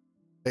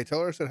 Hey,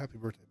 tell her I said happy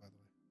birthday, by the way.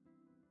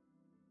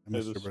 I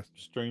missed this her birthday.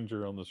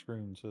 Stranger on the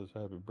screen says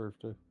happy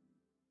birthday.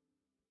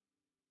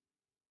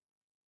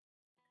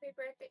 Happy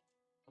birthday.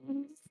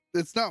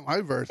 It's not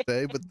my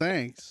birthday, but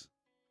thanks.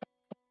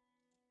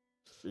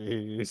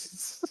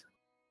 Jeez.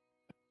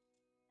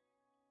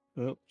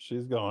 Oh,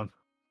 she's gone.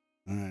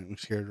 All right, we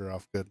scared her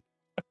off good.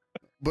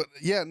 But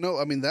yeah, no,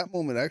 I mean that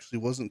moment actually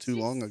wasn't too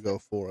long ago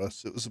for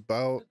us. It was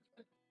about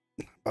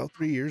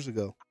 3 years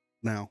ago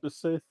now. Just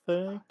say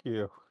thank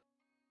you.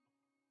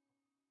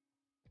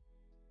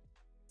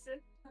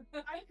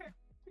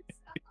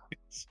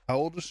 How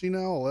old is she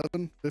now?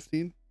 11,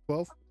 15,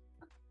 12?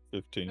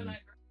 15.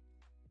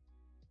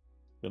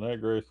 Good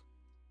night, Grace.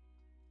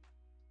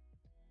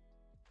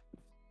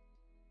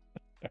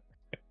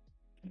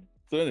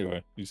 So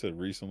anyway, you said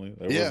recently?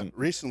 That Yeah, wasn't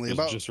recently.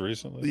 About just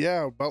recently?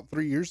 Yeah, about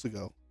 3 years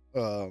ago.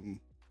 Oh,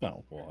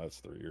 well, that's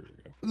 3 years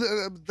ago.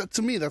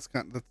 To me, that's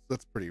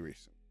that's pretty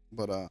recent.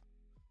 But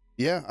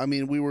yeah, I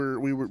mean, we were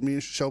me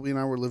and Shelby and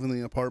I were living in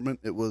the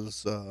apartment. It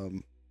was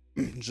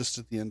just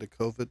at the end of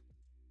COVID.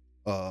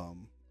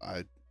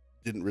 I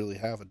didn't really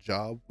have a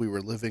job. We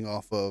were living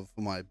off of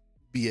my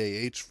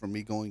BAH from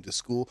me going to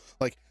school.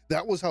 Like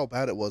that was how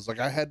bad it was. Like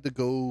I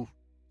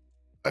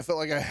felt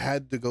like I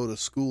had to go to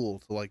school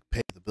to like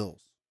pay the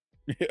bills.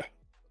 Yeah.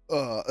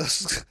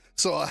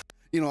 So I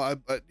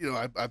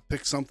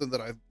picked something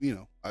that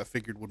I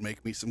figured would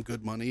make me some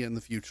good money in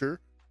the future.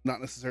 Not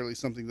necessarily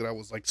something that I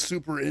was like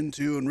super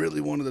into and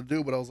really wanted to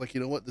do, but I was like, you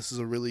know what, this is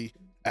a really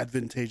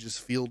advantageous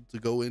field to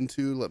go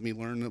into. Let me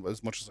learn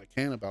as much as I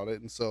can about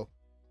it. And so,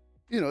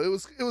 it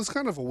was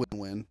kind of a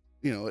win-win.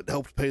 It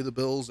helped pay the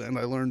bills and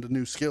I learned a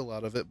new skill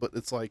out of it. But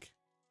it's like,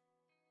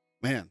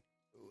 man,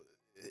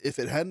 if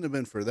it hadn't have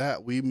been for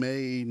that, we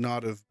may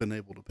not have been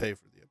able to pay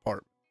for the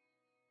apartment.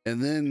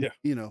 And then,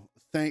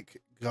 thank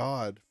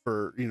God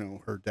for,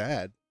 her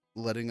dad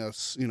letting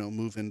us,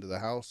 move into the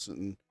house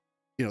and,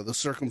 the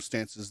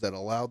circumstances that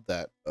allowed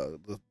that,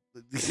 the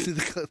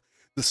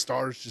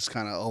stars just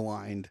kind of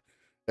aligned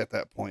at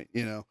that point,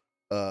 and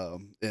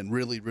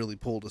really, really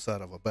pulled us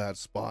out of a bad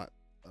spot.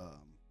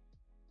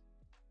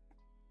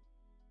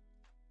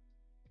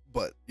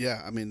 But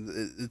yeah, I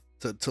mean,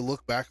 to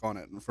look back on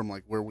it and from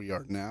like where we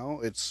are now,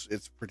 it's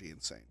pretty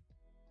insane.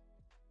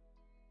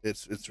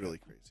 It's really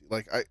crazy.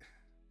 Like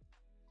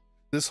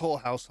this whole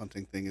house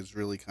hunting thing is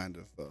really kind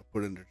of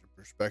put into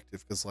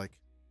perspective because like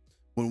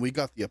when we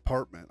got the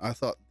apartment, I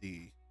thought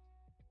the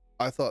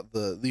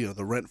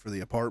rent for the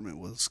apartment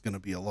was going to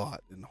be a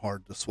lot and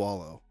hard to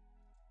swallow,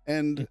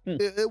 and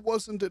it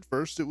wasn't at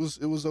first. It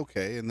was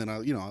okay, and then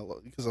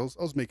because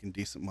I was making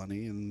decent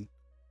money, and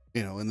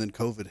and then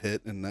COVID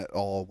hit and that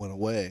all went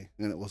away,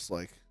 and it was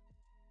like,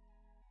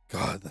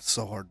 God, that's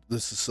so hard.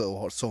 This is so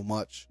hard, so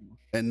much.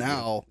 And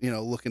now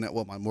looking at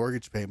what my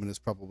mortgage payment is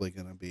probably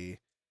going to be,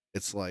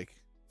 it's like,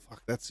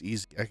 fuck, that's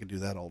easy. I could do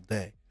that all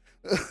day.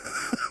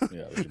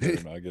 Yeah, but you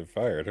better not get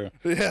fired, huh?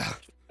 Yeah.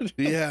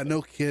 Yeah,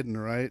 no kidding,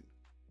 right?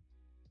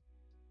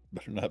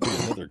 Better not be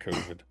another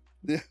COVID.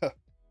 Yeah.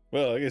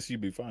 Well, I guess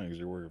you'd be fine because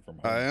you're working from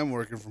home. I am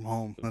working from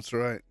home. That's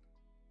right.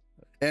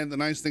 And the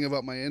nice thing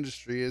about my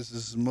industry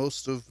is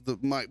most of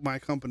my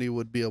company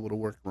would be able to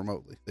work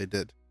remotely. They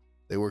did.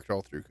 They worked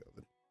all through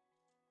COVID.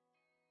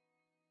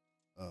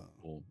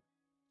 Well,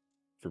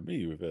 for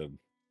me, we've had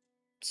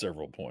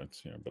several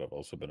points, but I've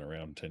also been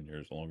around 10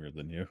 years longer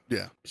than you.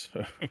 Yeah.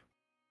 So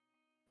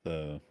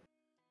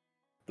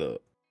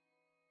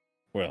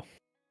well,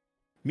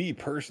 me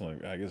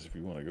personally, I guess if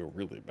you want to go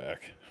really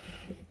back,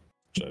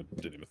 which I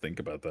didn't even think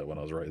about that when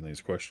I was writing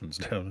these questions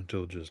down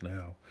until just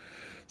now.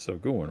 So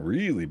going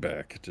really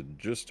back to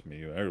just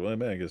me,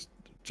 I guess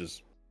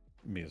just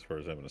me as far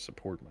as having to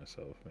support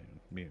myself. I mean,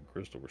 me and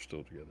Crystal were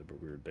still together,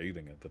 but we were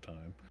dating at the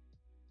time.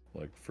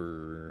 Like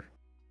for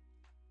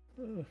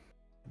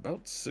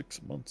about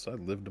 6 months, I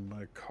lived in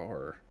my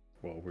car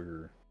while we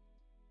were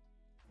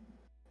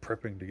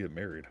prepping to get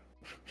married.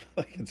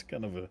 Like it's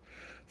kind of a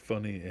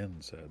funny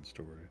and sad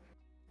story.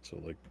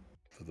 So like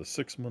for the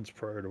 6 months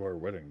prior to our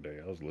wedding day,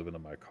 I was living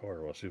in my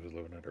car while she was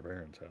living at her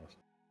parents' house.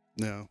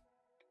 No.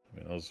 I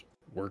mean, I was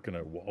working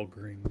at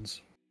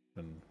Walgreens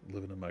and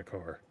living in my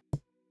car,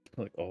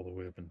 like all the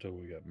way up until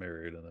we got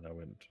married, and then I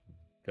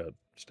got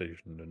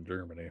stationed in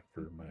Germany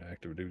for my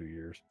active duty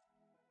years.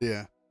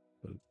 Yeah.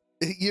 But,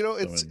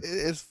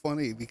 it's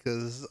funny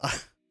because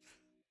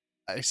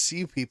I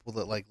see people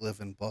that like live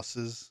in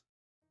buses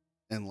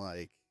and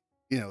like,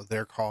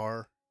 their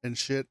car and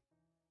shit.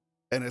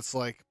 And it's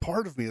like,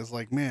 part of me is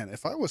like, man,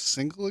 if I was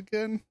single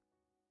again,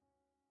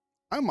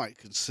 I might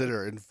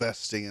consider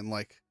investing in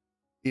like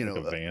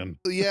a van.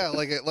 Yeah,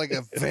 like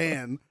a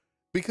van,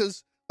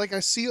 because like I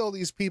see all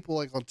these people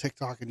like on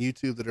TikTok and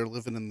YouTube that are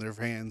living in their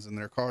vans and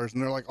their cars,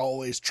 and they're like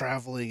always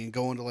traveling and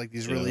going to like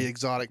these really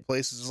exotic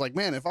places. It's like,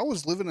 man, if I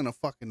was living in a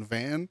fucking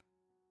van,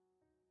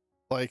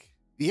 like,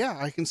 yeah,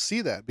 I can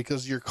see that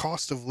because your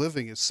cost of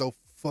living is so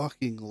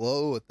fucking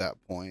low at that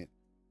point.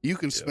 You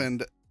can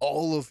spend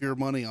all of your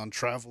money on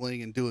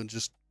traveling and doing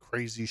just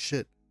crazy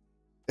shit.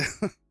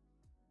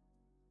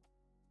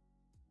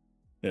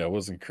 Yeah, it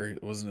wasn't crazy.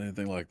 It wasn't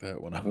anything like that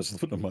when I was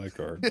living in my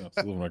car. I was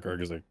living in my car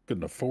because I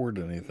couldn't afford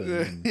anything.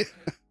 And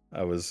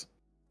I was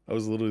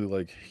literally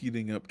like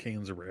heating up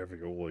cans of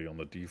ravioli on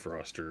the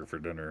defroster for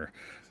dinner.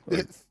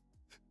 Like,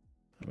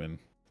 I mean,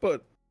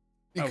 but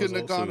you couldn't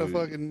have gone to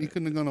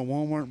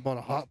Walmart and bought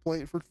a hot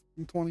plate for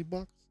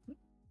 $20.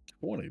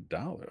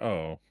 $20?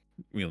 Oh,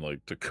 You mean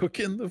like to cook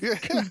in the Yeah.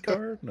 fucking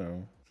car?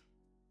 No,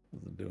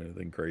 wasn't doing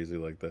anything crazy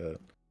like that.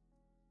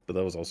 But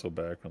that was also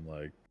back when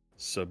like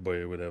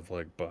Subway would have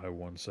like buy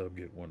one sub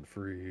get one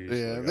free. So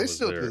Yeah, like I they was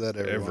still do there that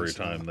every every once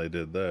in a time while. they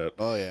did that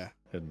Oh yeah,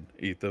 and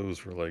eat those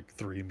for like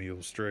 3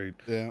 meals straight.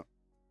 yeah.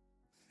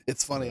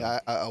 It's funny. Yeah.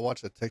 I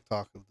watched a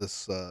TikTok of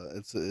this.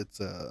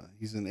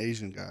 He's an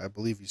Asian guy. I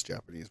believe he's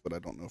Japanese, but I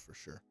don't know for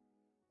sure.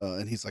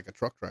 And he's like a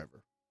truck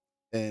driver.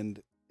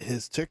 And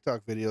his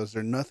TikTok videos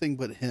are nothing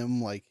but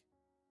him like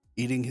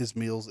eating his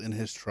meals in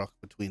his truck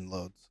between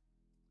loads.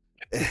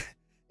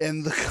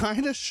 And the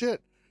kind of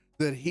shit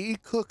that he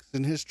cooks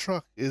in his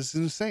truck is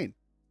insane.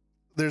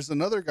 There's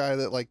another guy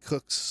that like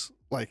cooks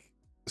like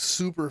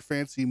super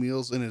fancy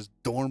meals in his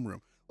dorm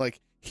room.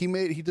 Like he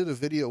did a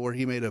video where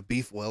he made a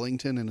beef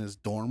Wellington in his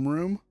dorm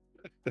room.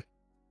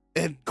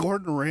 And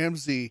Gordon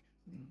Ramsay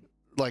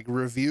like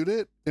reviewed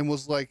it and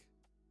was like,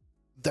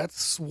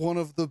 that's one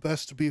of the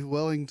best beef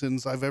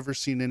Wellingtons I've ever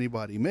seen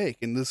anybody make.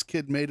 And this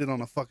kid made it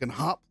on a fucking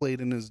hot plate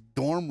in his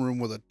dorm room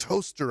with a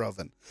toaster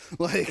oven.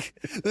 Like,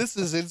 this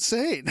is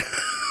insane.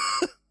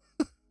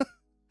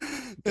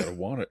 Gotta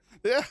want it.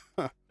 Yeah.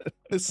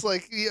 It's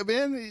like, yeah,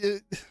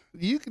 man,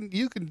 you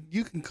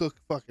can cook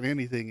fucking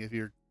anything if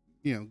you're,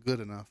 good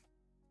enough.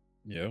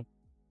 Yeah.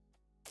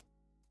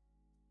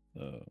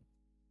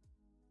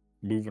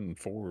 Moving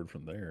forward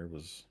from there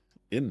was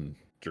in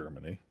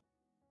Germany.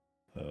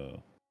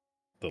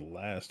 The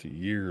last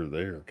year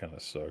there kind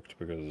of sucked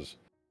because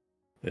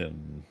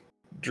in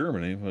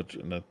Germany,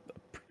 and I'm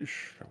pretty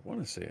sure, I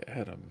want to say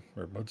Adam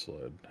or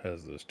Mudslide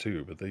has this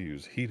too, but they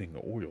use heating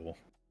oil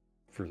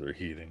for their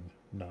heating,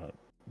 not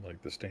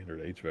like the standard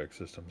HVAC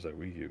systems that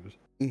we use.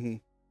 Mm-hmm.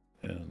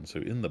 And so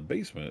in the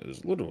basement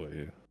is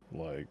literally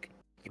like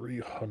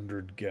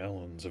 300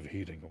 gallons of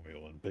heating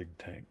oil in big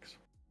tanks.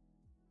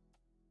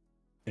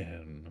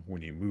 And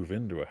when you move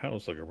into a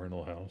house, like a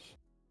rental house,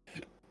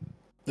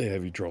 they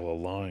have you draw a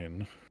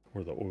line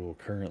where the oil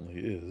currently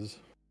is.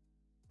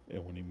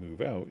 And when you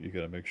move out, you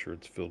got to make sure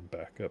it's filled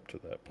back up to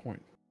that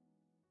point.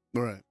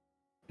 Right.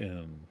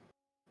 And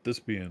this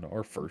being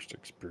our first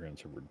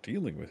experience ever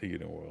dealing with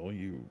heating oil,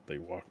 they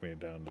walk me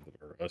down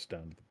to us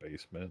down to the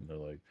basement, and they're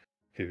like,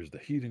 "Here's the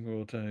heating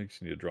oil tanks,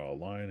 and you draw a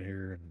line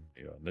here, and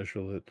you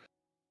initial it."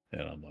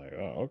 And I'm like,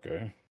 "Oh,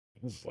 okay.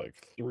 This is like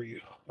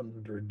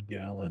 300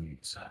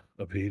 gallons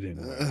of heating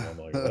oil." I'm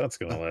like, "That's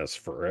gonna last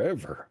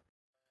forever."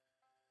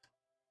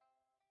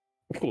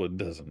 Well, it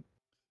doesn't.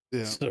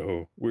 Yeah.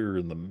 So we were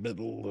in the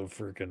middle of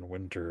freaking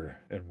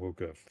winter and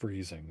woke up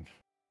freezing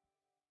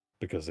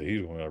because the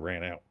heating oil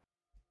ran out.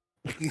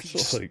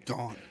 So like,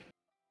 gone.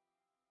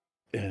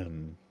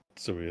 and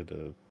so we had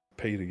to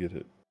pay to get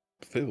it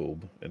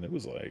filled, and it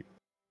was like,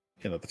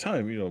 and at the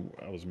time,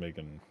 I was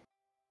making,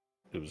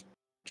 it was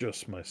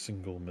just my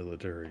single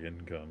military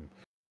income,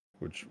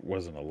 which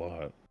wasn't a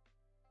lot,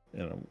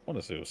 and I want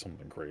to say it was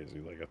something crazy,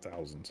 like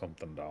 $1,000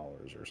 something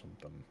or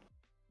something,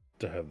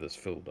 to have this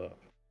filled up.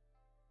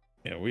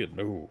 We had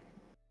no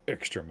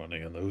extra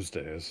money in those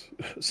days,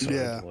 so I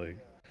had to, like,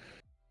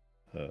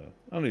 I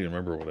don't even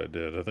remember what I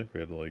did. I think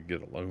we had to like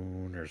get a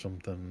loan or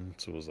something.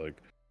 So it was like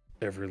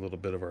every little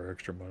bit of our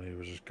extra money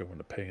was just going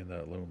to paying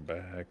that loan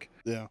back.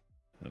 Yeah.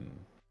 And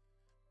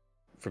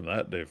from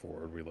that day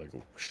forward, we like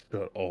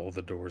shut all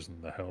the doors in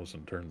the house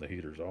and turned the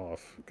heaters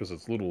off because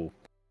it's little,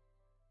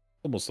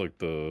 almost like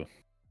the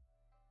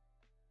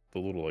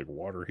little like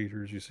water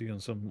heaters you see in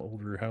some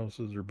older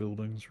houses or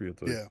buildings where you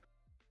have to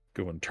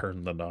go and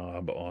turn the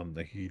knob on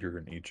the heater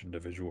in each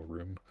individual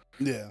room.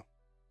 Yeah.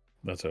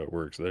 That's how it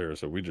works there.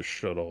 So we just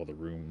shut all the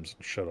rooms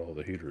and shut all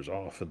the heaters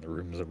off in the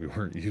rooms that we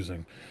weren't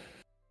using.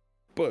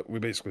 But we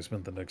basically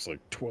spent the next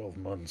like 12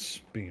 months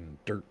being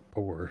dirt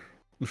poor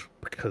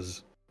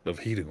because of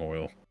heating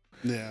oil.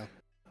 Yeah.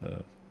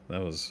 That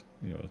was,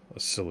 a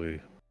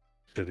silly,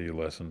 shitty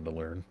lesson to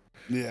learn.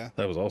 Yeah.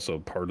 That was also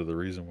part of the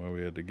reason why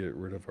we had to get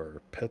rid of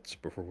our pets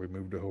before we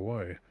moved to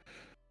Hawaii.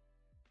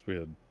 So we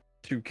had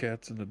 2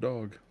 cats and a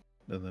dog.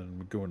 And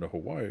then going to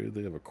Hawaii,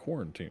 they have a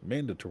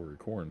mandatory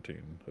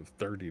quarantine of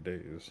 30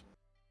 days.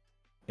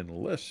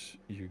 Unless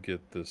you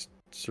get this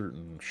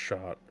certain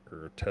shot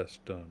or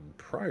test done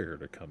prior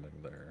to coming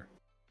there.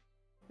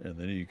 And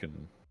then you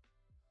can,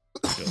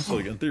 so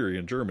like in theory,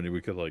 in Germany,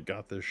 we could like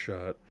got this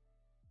shot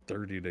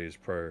 30 days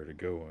prior to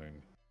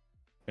going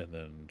and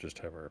then just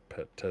have our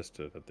pet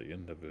tested at the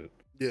end of it.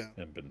 Yeah.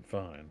 And been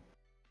fine.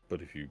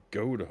 But if you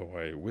go to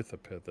Hawaii with a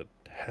pet that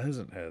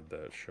hasn't had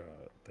that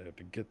shot, they have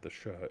to get the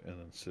shot and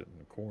then sit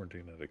in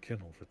quarantine at a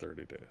kennel for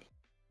 30 days.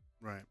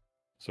 Right.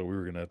 So we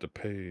were going to have to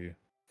pay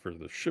for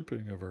the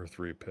shipping of our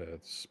 3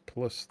 pets,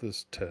 plus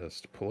this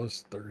test,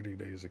 plus 30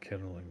 days of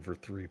kenneling for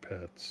 3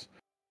 pets.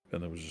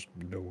 And there was just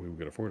no way we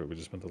could afford it. We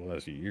just spent the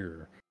last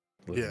year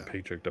living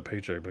paycheck to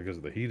paycheck because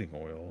of the heating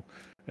oil.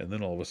 And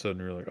then all of a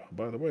sudden you're like, oh,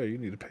 by the way, you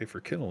need to pay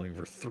for kenneling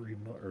for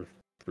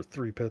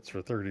 3 pets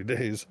for 30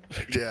 days.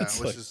 Yeah,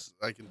 which is,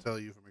 I can tell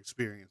you from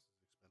experience,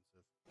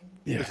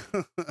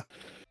 expensive. Yeah.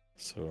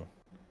 So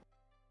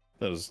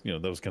that was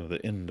kind of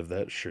the end of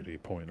that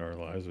shitty point in our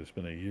lives. We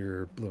spent a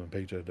year living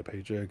paycheck to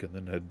paycheck and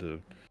then had to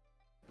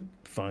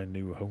find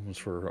new homes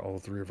for all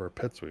three of our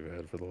pets we've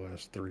had for the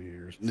last 3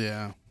 years.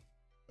 Yeah,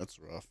 that's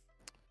rough.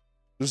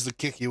 This is the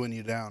kick you when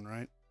you down,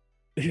 right?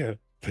 Yeah,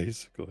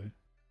 basically.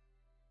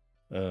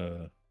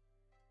 And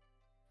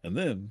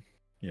then,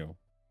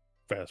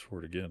 fast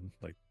forward again,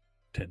 like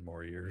 10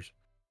 more years,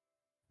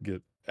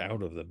 get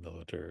out of the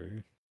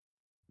military,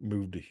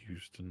 move to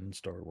Houston,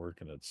 start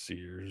working at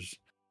Sears.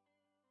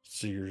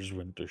 Sears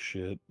went to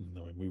shit, and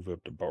then we move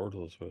up to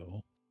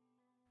Bartlesville.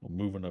 Well,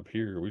 moving up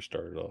here, we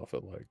started off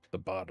at like the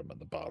bottom of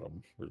the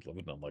bottom. We're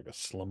living in like a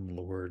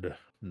slumlord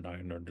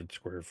 900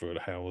 square foot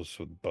house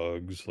with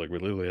bugs. Like we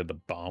literally had to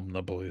bomb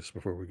the place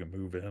before we could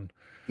move in.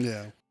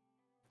 Yeah.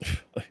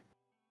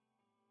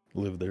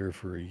 Lived there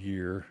for a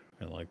year,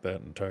 and like that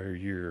entire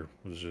year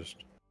was just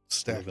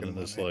Stacking living in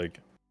this money.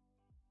 like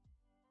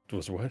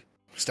was what?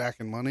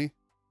 Stacking money?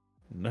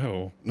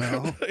 No.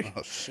 No? Like,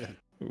 Oh, shit.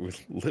 we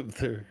lived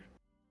there.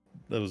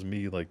 That was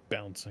me like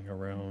bouncing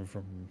around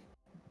from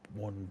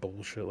one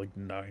bullshit like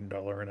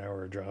 $9 an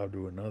hour job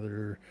to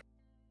another.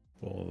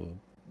 Well,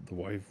 the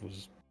wife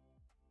was,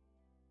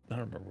 I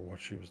don't remember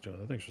what she was doing.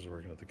 I think she was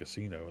working at the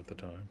casino at the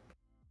time.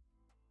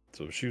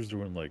 So she was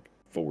doing like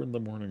 4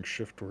 a.m.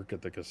 shift work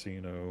at the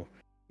casino.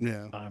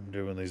 Yeah. I'm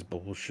doing these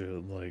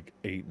bullshit like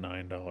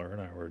 $8-9 an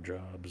hour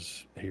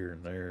jobs here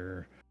and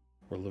there.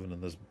 We're living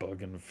in this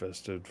bug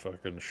infested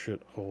fucking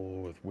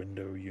shithole with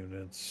window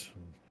units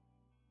and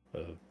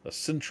a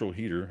central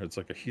heater. It's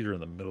like a heater in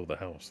the middle of the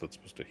house that's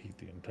supposed to heat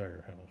the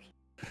entire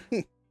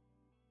house.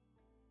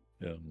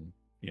 And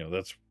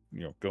that's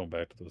going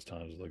back to those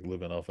times like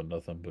living off of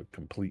nothing but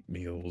complete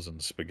meals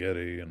and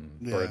spaghetti and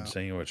bread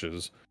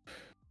sandwiches.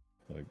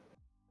 Like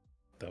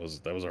that was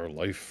our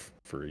life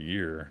for a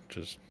year,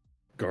 just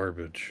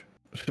garbage.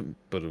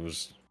 But it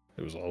was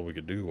all we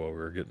could do while we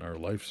were getting our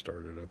life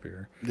started up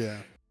here. Yeah.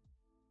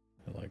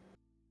 And like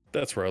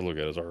that's where I look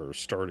at as our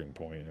starting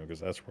point, because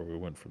that's where we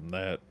went from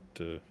that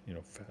to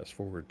fast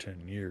forward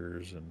 10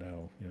 years, and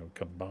now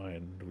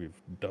combined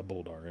we've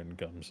doubled our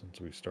income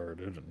since we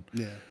started, and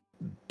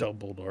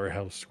doubled our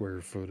house square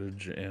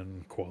footage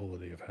and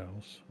quality of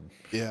house.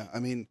 Yeah, I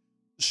mean,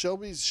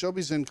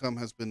 Shelby's income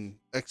has been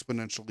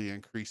exponentially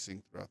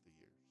increasing throughout the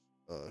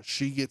years.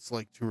 She gets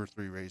like 2 or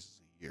 3 raises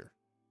a year.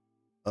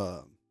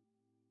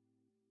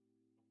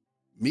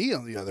 Me,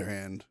 on the other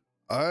hand,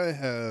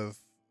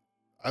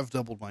 I've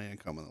doubled my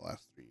income in the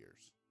last 3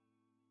 years.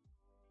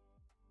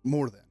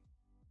 More than.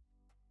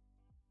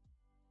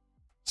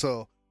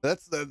 So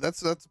that's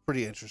a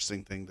pretty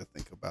interesting thing to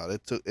think about.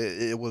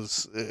 It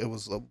was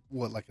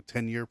like a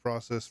 10-year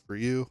process for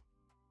you.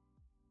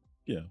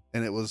 Yeah.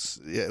 And it was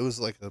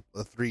like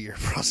a 3-year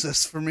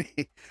process for me.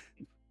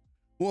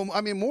 Well,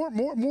 I mean, more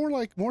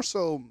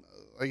so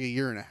like a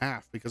year and a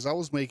half, because I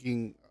was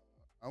making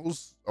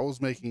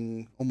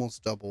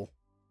almost double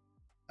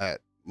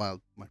at my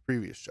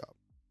previous job.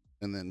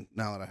 And then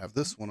now that I have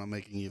this one, I'm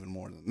making even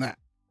more than that.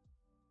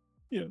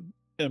 Yeah.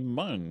 And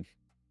mine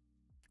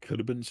could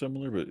have been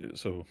similar, but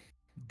so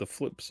the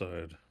flip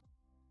side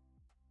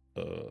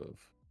of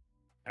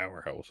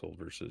our household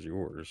versus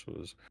yours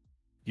was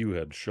you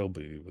had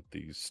Shelby with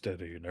the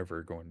steady,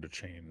 never going to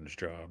change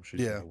job.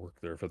 She's going to work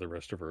there for the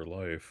rest of her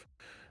life.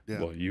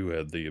 Yeah. While you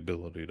had the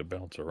ability to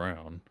bounce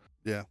around.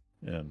 Yeah.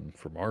 And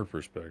from our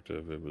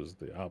perspective, it was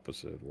the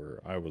opposite, where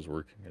I was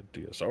working at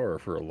DSR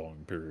for a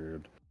long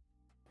period,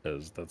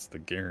 as that's the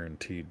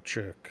guaranteed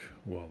check,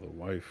 while the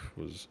wife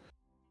was,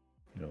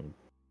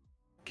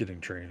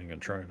 getting training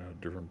and trying out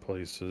different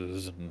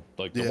places. And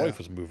like the wife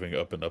was moving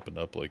up and up and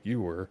up like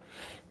you were,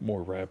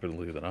 more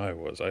rapidly than I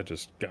was. I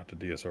just got to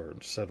DSR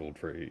and settled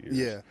for 8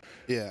 years.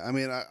 Yeah. I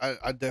mean,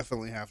 I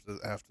definitely have to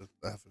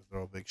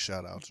throw a big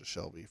shout out to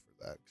Shelby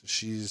for that, because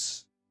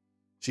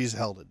she's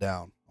held it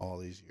down all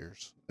these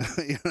years.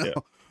 Yeah.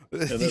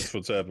 And that's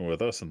what's happened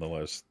with us in the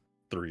last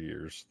 3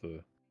 years.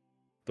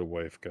 The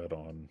wife got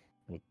on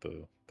with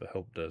the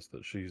help desk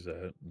that she's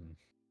at, and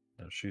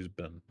she's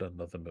done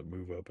nothing but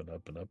move up and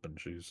up and up, and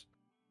she's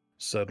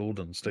settled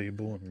and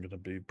stable and gonna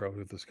be probably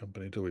with this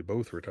company till we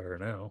both retire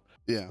now.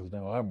 Yeah. Because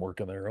now I'm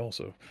working there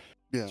also.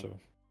 Yeah. So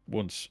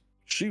once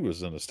she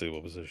was in a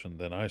stable position,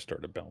 then I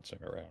started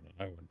bouncing around, and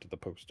I went to the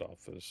post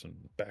office and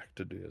back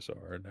to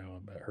DSR, and now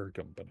I'm at her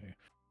company.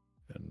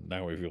 And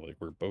now we feel like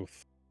we're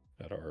both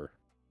at our,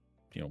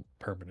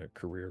 permanent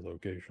career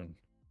location.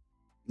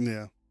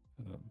 Yeah.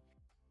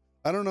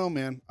 I don't know,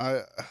 man.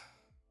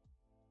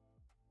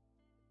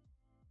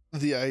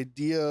 The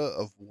idea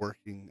of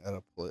working at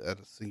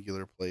a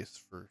singular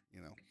place for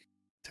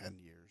 10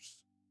 years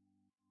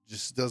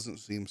just doesn't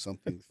seem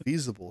something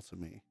feasible to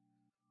me.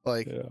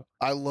 Like,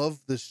 I love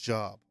this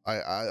job.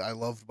 I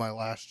loved my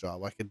last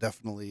job. I could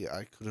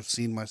have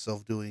seen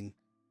myself doing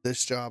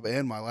this job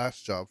and my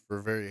last job for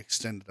a very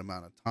extended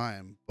amount of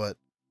time. But,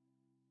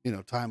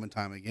 time and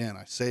time again,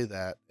 I say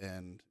that,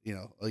 and,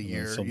 a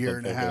year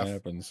and a half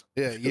happens.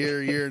 Yeah.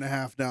 year and a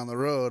half down the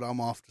road,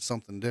 I'm off to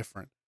something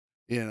different,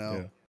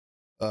 And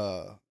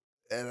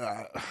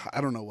I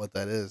don't know what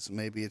that is.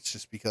 Maybe it's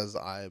just because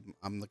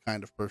I'm the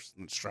kind of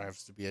person that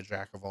strives to be a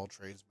jack of all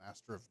trades,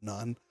 master of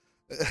none.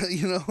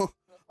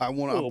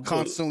 I'm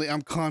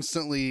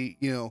constantly,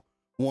 you know,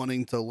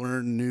 wanting to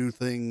learn new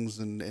things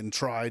and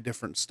try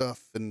different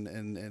stuff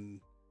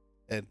and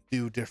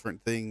do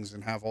different things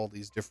and have all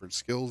these different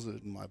skills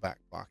in my back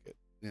pocket,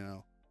 you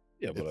know.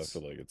 Yeah, but I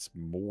feel like it's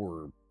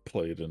more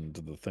played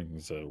into the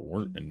things that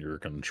weren't in your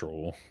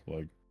control.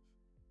 Like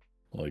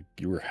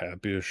you were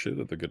happy as shit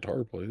at the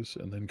guitar place,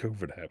 and then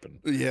COVID happened.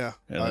 Yeah,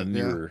 and then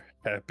you were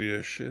happy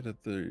as shit at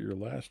your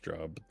last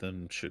job, but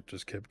then shit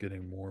just kept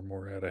getting more and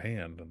more out of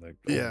hand, and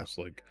they almost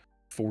like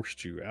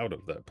forced you out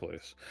of that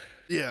place.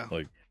 Yeah,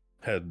 like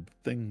had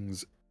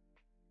things,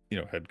 you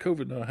know, had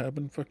COVID not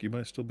happened, fuck, you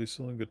might still be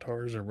selling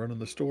guitars and running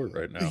the store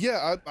right now.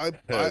 Yeah,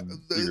 had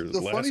your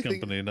the last funny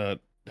company thing, not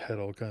had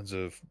all kinds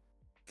of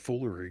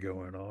foolery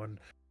going on,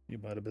 you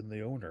might have been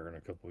the owner in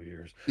a couple of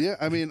years. Yeah,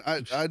 I mean,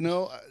 I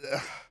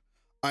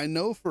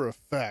know for a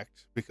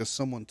fact because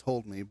someone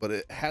told me,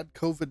 but had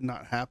COVID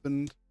not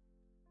happened,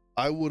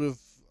 I would have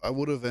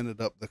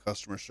ended up the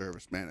customer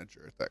service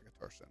manager at that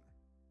Guitar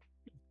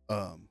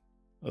Center.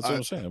 That's what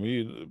I'm saying. I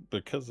mean,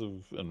 because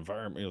of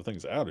environmental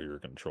things out of your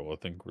control, I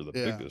think were the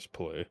biggest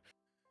play.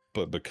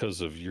 But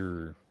because of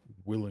your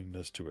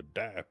willingness to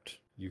adapt,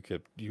 you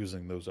kept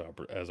using those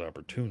as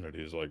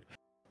opportunities. Like,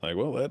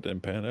 well, that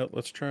didn't pan out.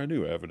 Let's try a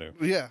new avenue.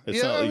 Yeah,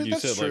 it's not like you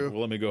said, like,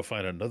 well, let me go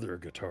find another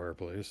guitar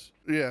place.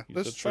 Yeah, you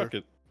that's said, true. Fuck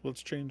it,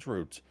 let's change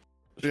roads.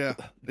 Yeah,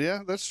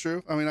 that's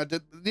true. I mean, I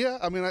did. Yeah,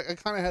 I mean, I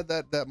kind of had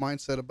that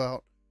mindset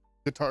about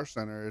Guitar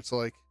Center. It's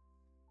like,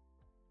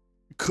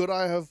 could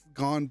I have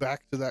gone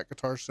back to that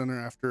Guitar Center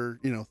after,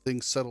 you know,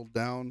 things settled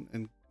down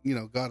and, you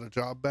know, got a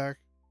job back?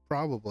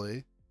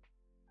 Probably.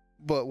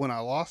 But when I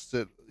lost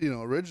it, you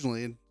know,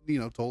 originally, and, you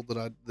know, told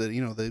that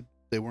you know,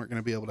 they weren't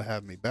going to be able to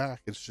have me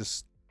back. It's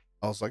just,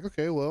 I was like,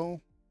 okay, well,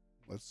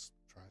 let's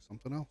try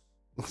something else.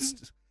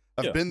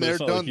 I've been there,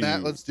 done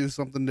that. Let's do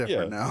something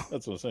different now.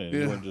 That's what I'm saying.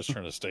 You weren't just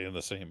trying to stay in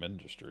the same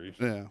industry.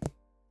 Yeah.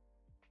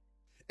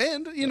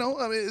 And, you know,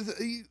 I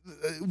mean,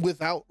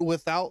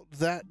 without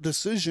that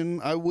decision,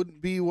 I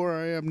wouldn't be where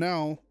I am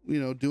now, you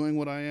know, doing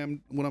what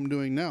I'm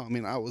doing now. I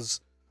mean, I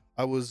was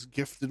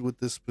gifted with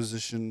this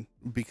position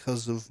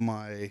because of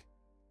my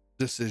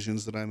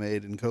decisions that I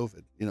made in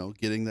COVID, you know,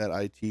 getting that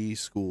IT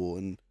school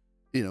and,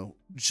 you know,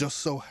 just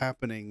so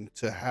happening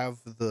to have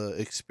the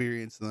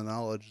experience and the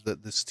knowledge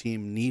that this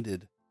team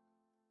needed,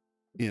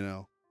 you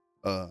know,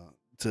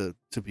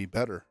 to be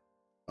better.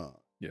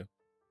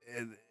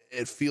 And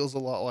it feels a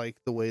lot like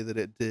the way that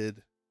it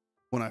did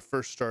when I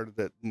first started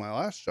at my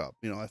last job.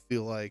 You know, I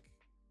feel like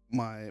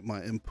my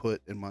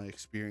input and my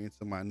experience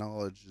and my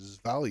knowledge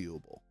is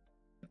valuable.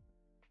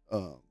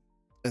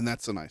 And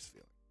that's a nice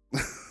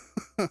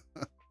feeling.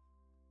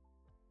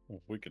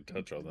 Well, we can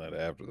touch on that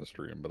after the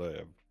stream, but I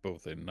have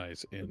both a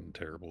nice and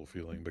terrible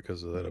feeling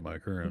because of that at my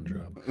current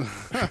job.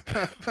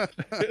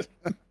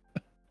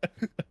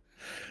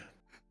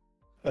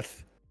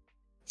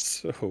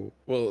 So,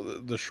 well,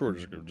 the short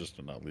is just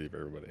to not leave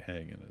everybody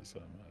hanging is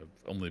I've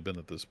only been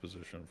at this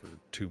position for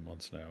 2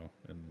 months now,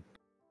 and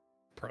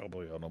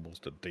probably on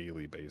almost a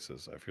daily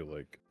basis, I feel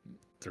like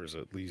there's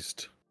at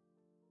least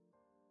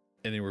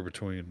anywhere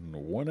between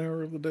 1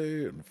 hour of the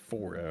day and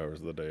 4 hours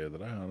of the day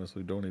that I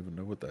honestly don't even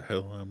know what the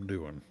hell I'm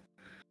doing.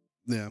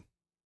 Yeah.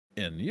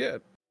 And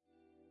yet,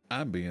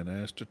 I'm being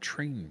asked to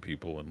train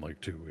people in like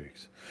 2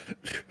 weeks.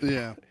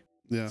 Yeah.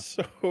 Yeah.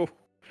 So,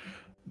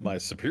 my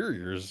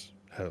superiors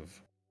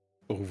have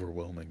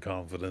overwhelming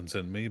confidence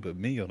in me, but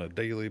me on a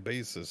daily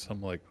basis, I'm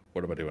like,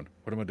 what am I doing?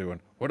 What am I doing?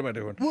 What am I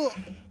doing? Well,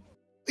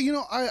 you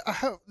know, I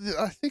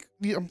think,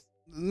 you know,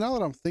 now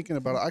that I'm thinking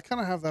about it, I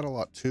kind of have that a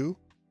lot too.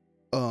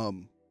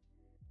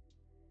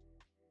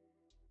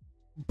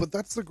 But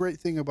that's the great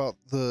thing about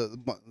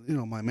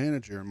my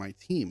manager and my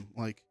team.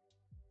 Like,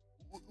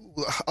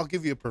 I'll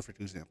give you a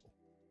perfect example.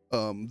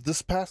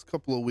 This past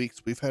couple of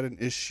weeks, we've had an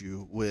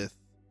issue with,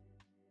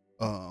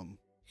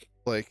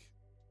 like,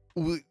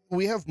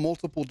 we have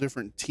multiple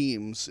different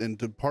teams and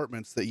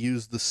departments that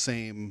use the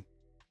same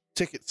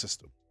ticket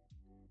system.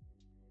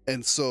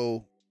 And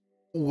so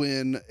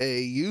when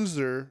a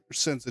user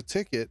sends a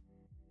ticket,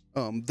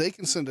 they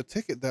can send a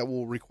ticket that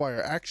will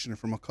require action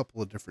from a couple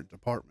of different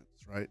departments,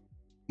 right?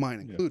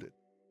 Mine included.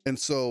 And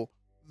so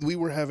we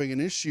were having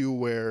an issue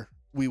where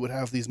we would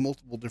have these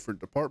multiple different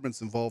departments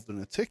involved in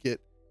a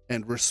ticket,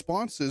 and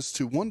responses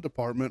to one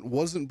department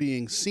wasn't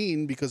being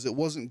seen because it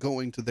wasn't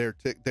going to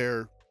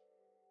their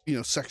you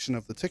know, section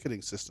of the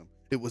ticketing system.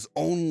 It was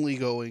only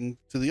going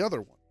to the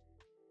other one.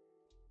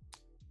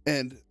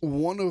 And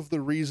one of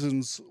the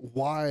reasons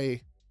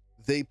why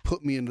they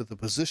put me into the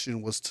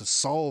position was to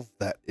solve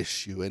that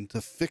issue and to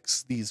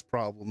fix these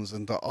problems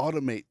and to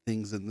automate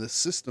things in this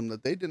system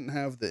that they didn't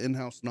have the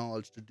in-house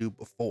knowledge to do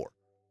before.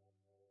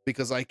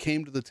 Because I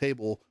came to the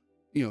table,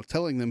 you know,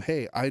 telling them,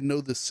 hey, I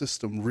know this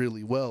system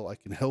really well. I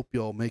can help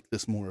y'all make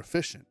this more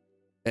efficient.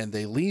 And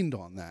they leaned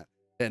on that.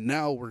 And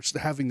now we're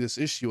having this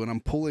issue and I'm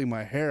pulling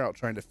my hair out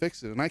trying to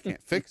fix it and I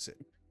can't fix it.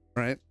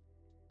 Right.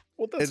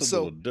 Well, that's a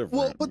little different.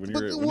 Well, when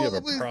you have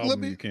a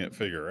problem you can't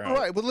figure out.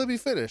 Right. But let me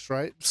finish.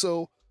 Right.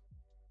 So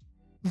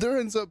there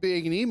ends up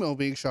being an email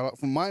being shot out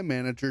from my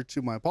manager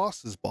to my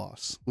boss's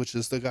boss, which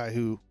is the guy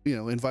who, you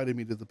know, invited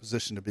me to the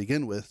position to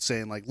begin with,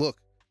 saying like, look,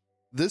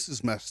 this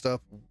is messed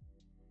up.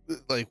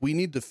 Like, we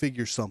need to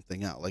figure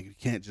something out. Like, you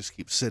can't just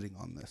keep sitting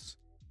on this.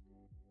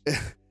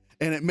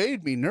 And it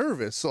made me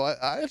nervous. So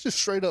I just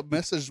straight up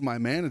messaged my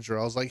manager.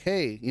 I was like,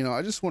 hey, you know,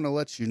 I just want to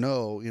let you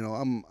know,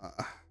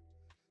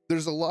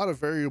 there's a lot of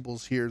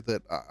variables here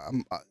that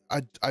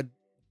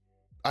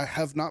I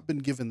have not been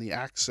given the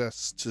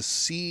access to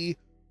see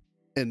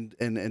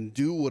and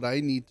do what I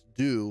need to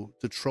do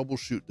to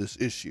troubleshoot this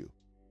issue.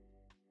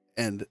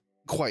 And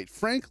quite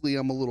frankly,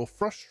 I'm a little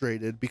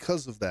frustrated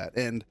because of that.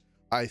 And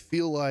I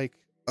feel like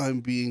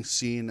I'm being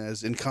seen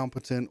as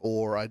incompetent,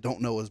 or I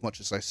don't know as much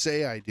as I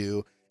say I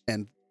do.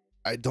 And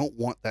I don't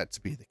want that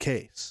to be the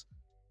case,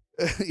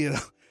 you know?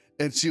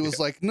 And she was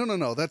like,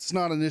 no, that's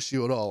not an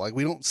issue at all. Like,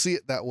 we don't see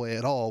it that way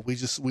at all.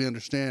 We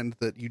understand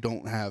that you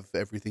don't have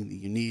everything that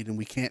you need, and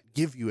we can't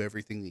give you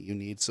everything that you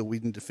need. So we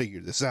need to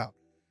figure this out.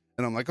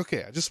 And I'm like,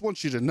 okay, I just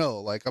want you to know,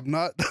 like, I'm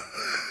not,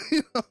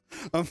 you know,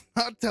 I'm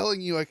not telling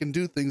you I can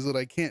do things that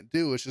I can't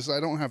do. It's just, I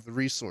don't have the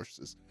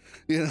resources,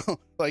 you know,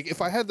 like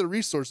if I had the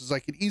resources, I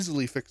could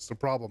easily fix the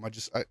problem. I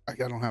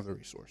don't have the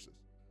resources.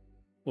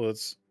 Well,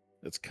 it's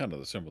kind of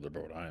the similar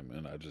boat I'm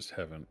in. I just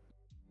haven't.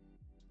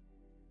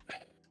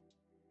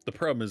 The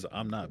problem is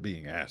I'm not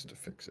being asked to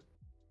fix it.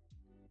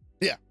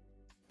 Yeah.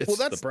 Well,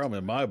 that's the problem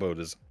in my boat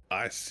is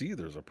I see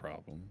there's a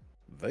problem.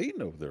 They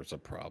know there's a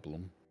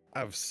problem.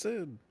 I've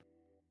said,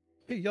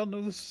 hey, y'all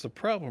know this is a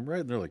problem,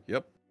 right? And they're like,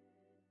 yep.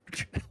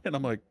 And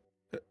I'm like,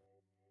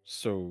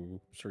 so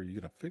are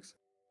you gonna fix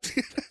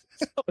it?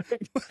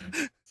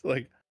 It's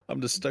like I'm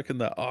just stuck in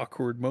that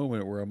awkward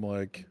moment where I'm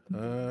like,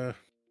 this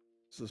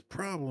is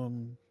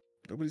problem.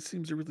 Nobody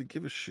seems to really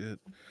give a shit.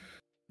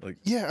 Like,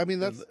 yeah, I mean,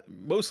 that's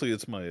mostly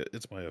it's my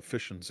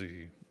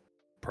efficiency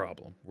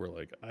problem where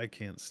like I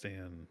can't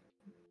stand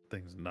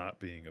things not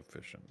being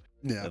efficient.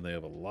 Yeah. And they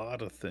have a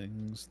lot of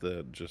things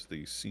that just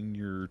the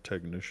senior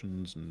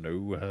technicians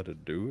know how to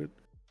do it.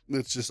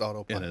 It's just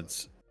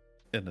autopilot.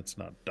 And it's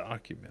not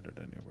documented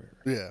anywhere.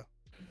 Yeah.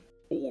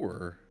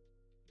 Or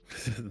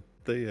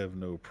they have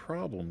no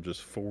problem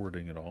just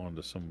forwarding it on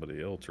to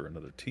somebody else or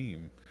another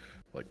team,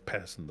 like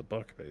passing the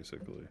buck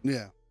basically.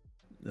 Yeah.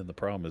 And the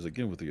problem is,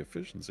 again, with the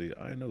efficiency,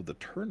 I know the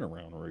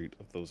turnaround rate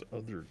of those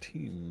other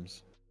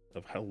teams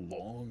of how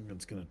long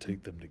it's going to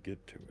take them to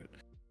get to it.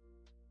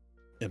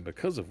 And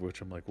because of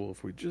which, I'm like, well,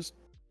 if we just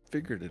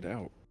figured it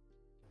out,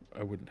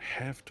 I wouldn't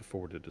have to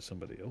forward it to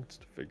somebody else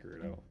to figure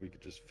it out. We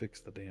could just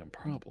fix the damn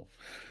problem.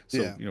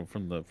 So, yeah. You know,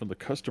 from the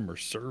customer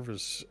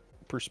service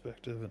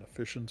perspective and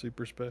efficiency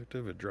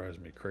perspective, it drives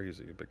me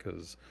crazy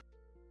because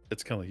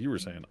it's kind of like you were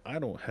saying, I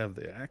don't have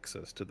the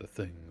access to the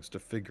things to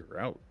figure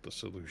out the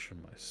solution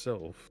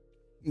myself.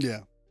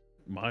 Yeah.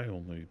 My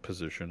only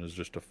position is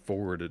just to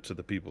forward it to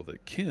the people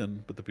that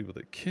can, but the people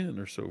that can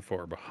are so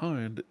far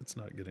behind, it's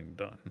not getting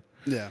done.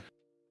 Yeah.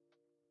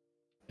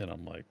 And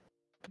I'm like,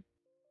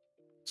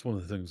 it's one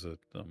of the things that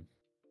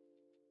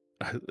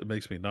it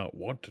makes me not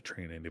want to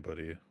train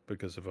anybody,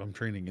 because if I'm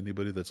training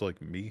anybody that's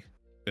like me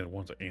and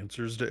wants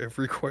answers to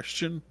every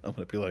question, I'm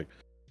going to be like,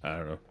 I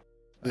don't know.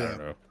 I don't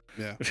know.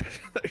 Yeah.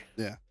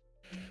 Yeah.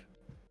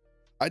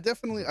 I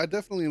definitely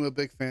am a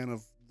big fan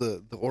of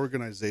the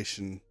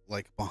organization,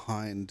 like,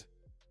 behind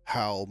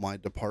how my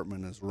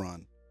department is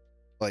run.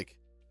 Like,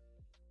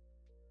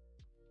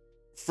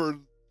 for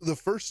the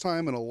first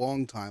time in a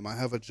long time, I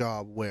have a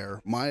job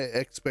where my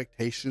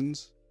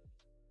expectations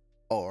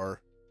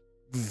are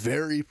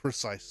very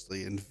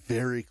precisely and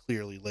very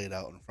clearly laid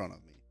out in front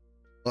of me.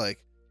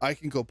 Like, I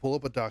can go pull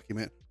up a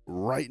document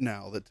right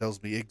now that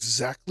tells me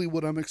exactly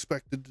what I'm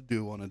expected to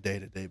do on a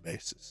day-to-day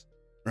basis,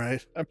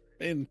 right? I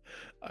mean,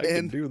 I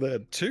can do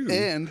that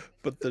too,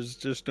 but there's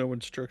just no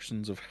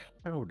instructions of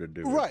how to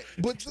do it. Right,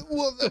 but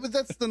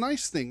that's the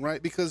nice thing,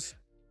 right? Because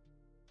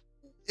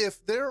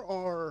if there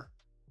are,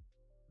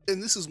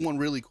 and this is one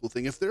really cool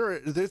thing, if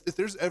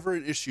there's ever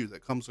an issue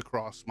that comes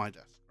across my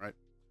desk, right,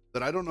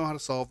 that I don't know how to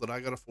solve, that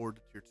I got to forward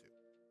to tier 2,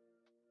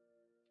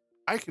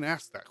 I can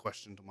ask that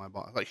question to my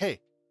boss, like, hey,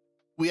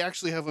 we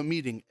actually have a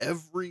meeting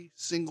every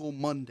single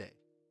Monday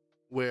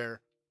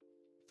where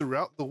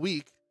throughout the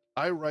week,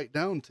 I write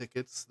down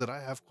tickets that I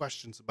have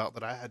questions about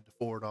that I had to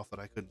forward off that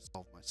I couldn't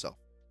solve myself.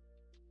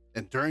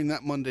 And during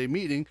that Monday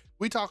meeting,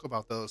 we talk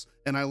about those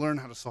and I learn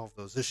how to solve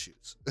those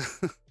issues.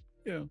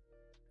 Yeah.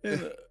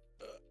 And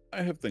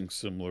I have things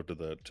similar to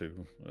that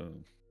too.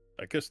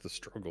 I guess the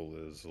struggle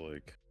is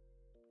like,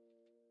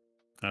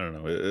 I don't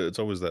know. It's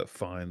always that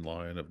fine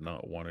line of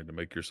not wanting to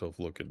make yourself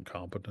look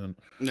incompetent.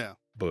 Yeah.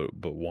 But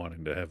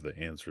wanting to have the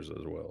answers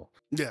as well.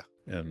 Yeah.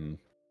 And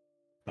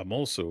I'm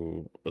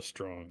also a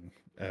strong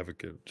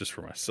advocate just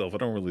for myself. I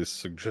don't really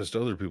suggest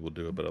other people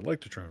do it, but I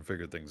like to try and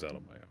figure things out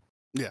on my own.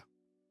 Yeah.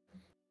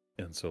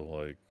 And so,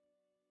 like,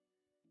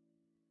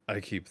 I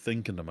keep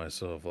thinking to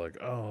myself,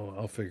 like, oh,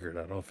 I'll figure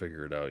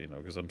it out, you know,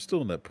 because I'm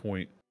still in that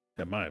point,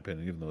 in my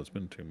opinion, even though it's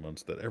been 2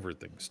 months, that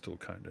everything's still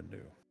kind of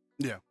new.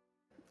 Yeah.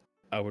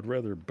 I would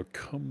rather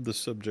become the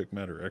subject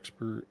matter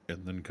expert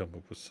and then come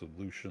up with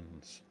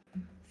solutions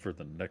for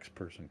the next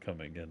person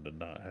coming in to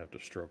not have to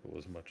struggle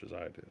as much as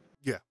I did.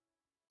 Yeah.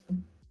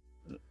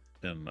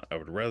 And I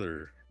would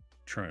rather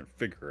try and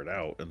figure it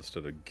out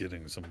instead of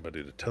getting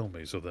somebody to tell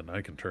me so then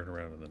I can turn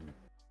around and then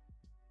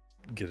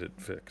get it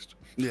fixed.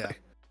 Yeah.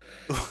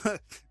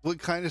 What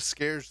kind of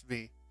scares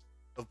me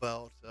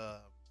about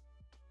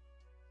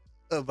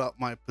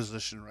my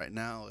position right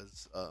now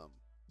is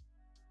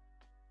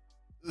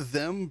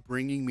them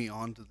bringing me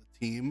onto the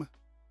team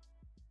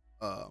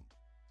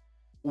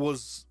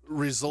was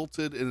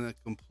resulted in a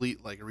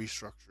complete like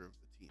restructure of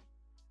the team.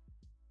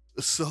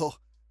 So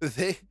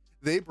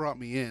they brought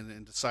me in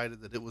and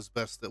decided that it was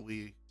best that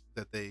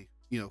they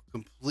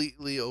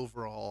completely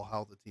overhaul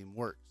how the team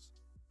works.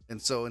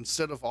 And so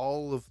instead of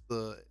all of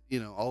the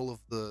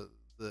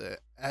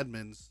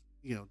admins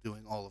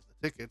doing all of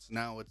the tickets,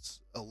 now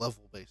it's a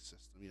level based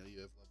system. You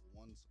have level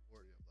 1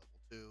 support, you have level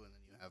 2, and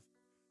then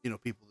you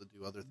have people that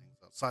do other things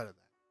outside of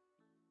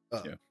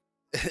that. Yeah.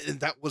 And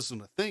that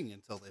wasn't a thing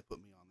until they put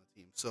me on the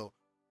team. So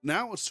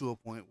now it's to a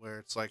point where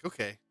it's like,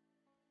 okay,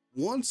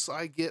 once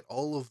I get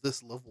all of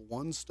this level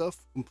 1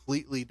 stuff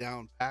completely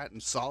down pat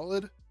and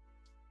solid,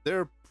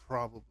 they're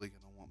probably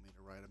going to want me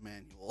to write a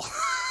manual.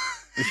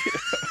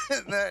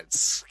 And that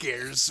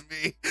scares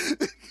me.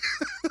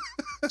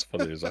 It's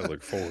funny as I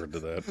look forward to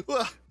that.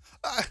 Well,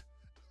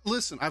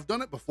 listen, I've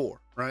done it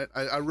before, right?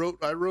 I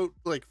wrote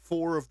like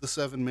 4 of the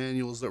 7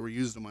 manuals that were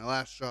used in my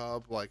last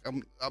job. Like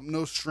I'm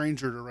no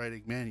stranger to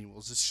writing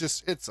manuals.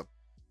 It's a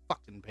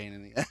fucking pain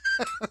in the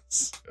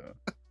ass.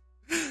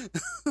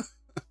 Yeah.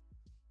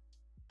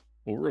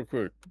 Well, real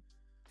quick,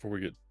 before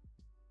we get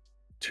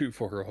too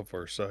far off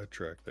our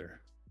sidetrack there,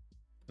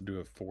 I do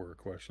have 4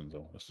 questions I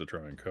want us to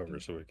try and cover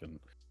so we can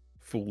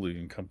fully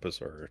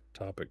encompass our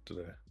topic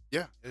today.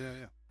 Yeah.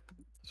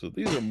 So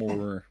these are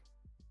more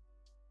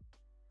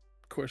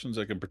questions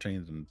that can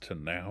pertain to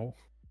now,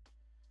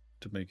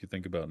 to make you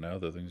think about now,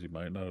 the things you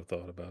might not have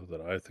thought about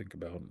that I think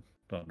about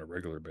on a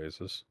regular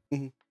basis.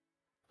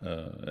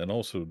 Mm-hmm. And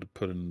also to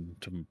put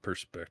into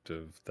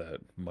perspective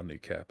that money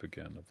cap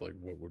again of like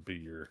what would be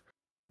your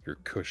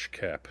cush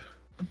cap.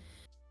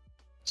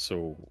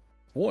 So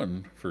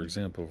one, for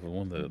example, the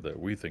one that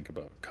we think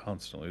about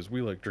constantly is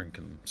we like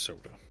drinking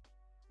soda.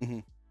 Mm-hmm.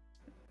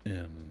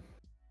 And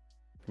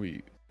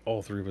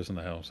all 3 of us in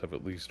the house have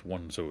at least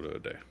 1 soda a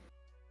day.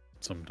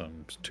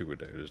 Sometimes 2 a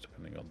day, just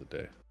depending on the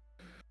day.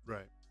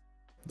 Right.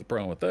 The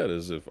problem with that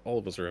is if all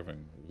of us are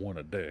having 1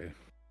 a day,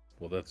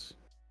 well, that's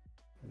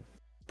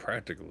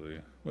practically,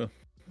 well,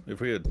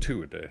 if we had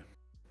 2 a day,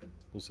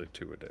 we'll say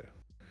 2 a day.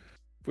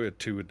 If we had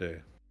 2 a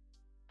day,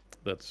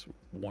 that's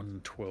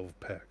 1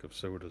 12-pack of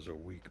sodas a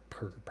week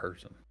per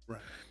person.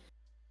 Right.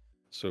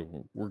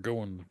 So we're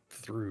going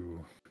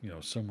through,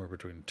 somewhere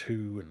between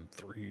 2 and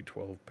 3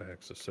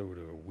 12-packs of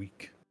soda a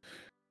week.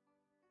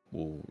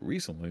 Well,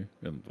 recently,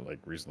 in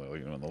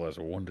the last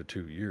 1 to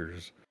 2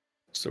 years,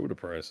 soda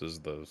prices,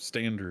 the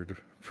standard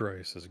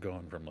price has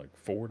gone from like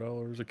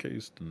 $4 a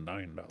case to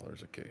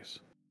 $9 a case.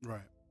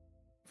 Right.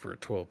 For a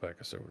 12-pack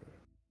of soda.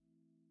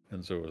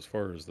 And so as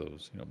far as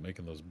those,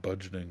 making those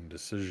budgeting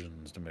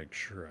decisions to make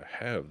sure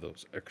I have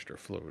those extra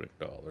floating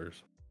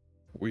dollars,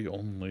 we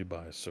only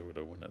buy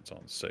soda when it's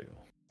on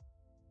sale.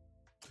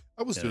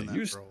 I was doing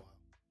that for a while.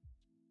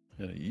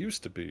 And it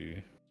used to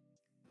be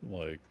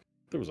like,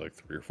 there was like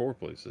 3 or 4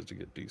 places to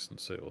get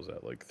decent sales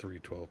at, like 3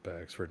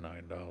 12-packs for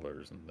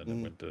 $9, and then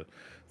it went to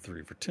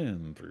 3 for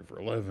 10, 3 for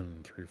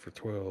 11, 3 for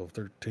 12,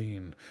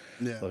 13.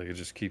 Yeah. Like it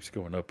just keeps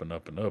going up and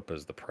up and up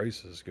as the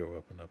prices go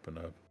up and up and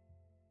up.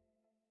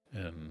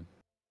 And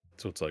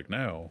so it's like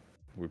now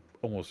we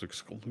almost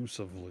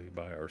exclusively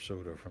buy our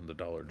soda from the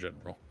Dollar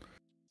General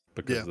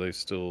because they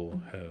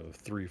still have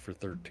 3 for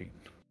 13.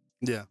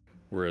 Yeah.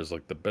 Whereas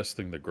like the best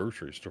thing the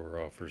grocery store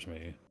offers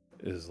me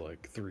is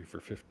like 3 for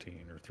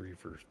 15 or 3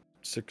 for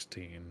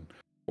 16,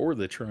 or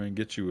they try and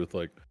get you with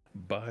like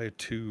buy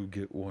 2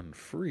 get 1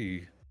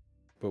 free,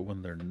 but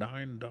when they're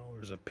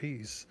 $9 a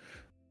piece,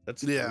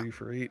 that's 3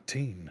 for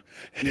 18.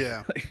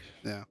 Yeah.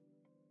 Yeah.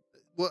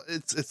 Well,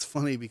 it's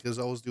funny because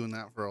I was doing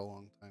that for a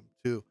long time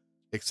too.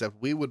 Except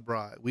we would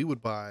buy.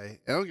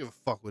 I don't give a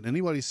fuck what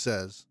anybody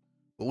says,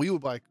 but we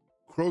would buy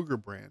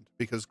Kroger brand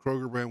because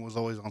Kroger brand was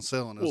always on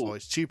sale and it was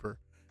always cheaper.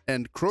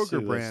 And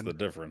Kroger brand the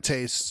difference.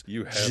 Tastes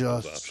you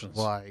have just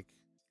like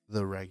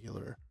the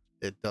regular.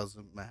 It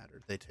doesn't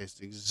matter. They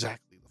taste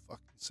exactly the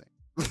fucking same.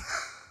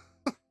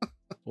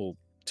 Well,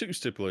 2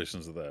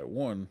 stipulations of that.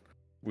 One,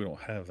 we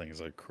don't have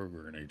things like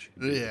Kroger and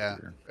H-E-B. Yeah,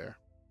 fair.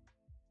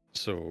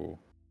 So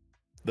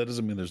that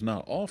doesn't mean there's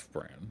not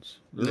off-brands.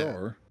 There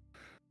are.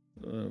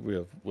 We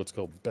have what's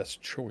called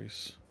Best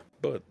Choice,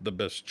 but the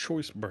Best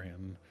Choice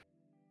brand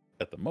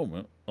at the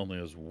moment only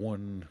has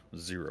 1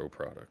 zero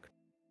product.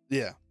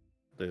 Yeah.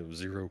 They have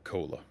 0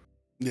 cola.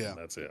 Yeah.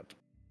 That's it.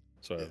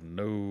 So I have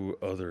no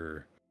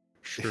other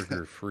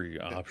sugar-free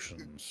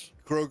options.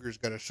 Kroger's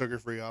got a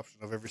sugar-free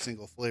option of every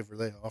single flavor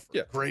they offer.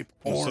 Yeah. Grape,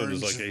 Well, orange,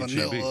 so does, like,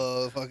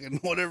 vanilla, fucking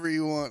whatever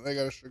you want. They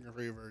got a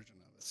sugar-free version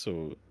of it.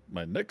 So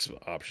my next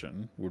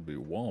option would be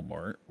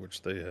Walmart,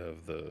 which they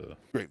have the.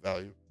 Great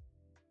value.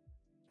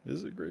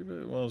 Is it great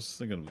value? Well, I was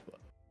thinking.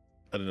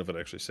 I don't know if it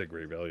actually said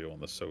great value on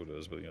the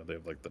sodas, but they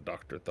have like the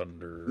Dr.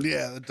 Thunder.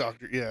 Yeah, the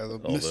doctor. Yeah, the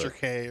all Mr. that.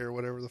 K or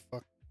whatever the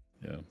fuck.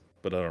 Yeah,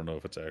 but I don't know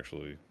if it's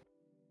actually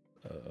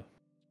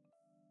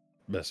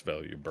best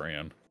value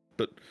brand,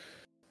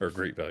 or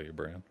great value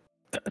brand.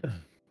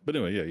 But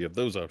anyway, yeah, you have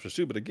those options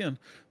too. But again,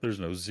 there's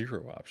no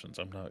zero options.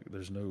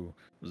 There's no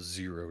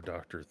zero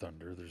Dr.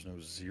 Thunder. There's no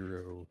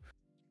zero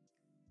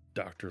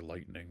Dr.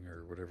 Lightning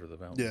or whatever the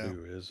Mountain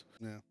Dew is.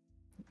 Yeah.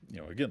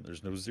 Again,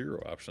 there's no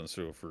zero options.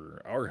 So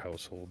for our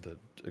household that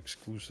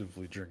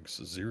exclusively drinks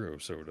zero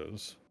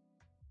sodas,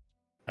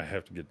 I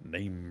have to get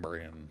name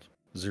brand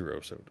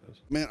zero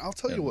sodas. Man, I'll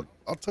tell you what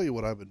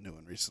I've been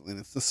doing recently, and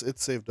it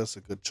saved us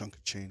a good chunk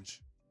of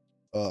change.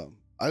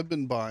 I've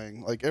been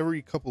buying, like,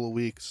 every couple of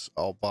weeks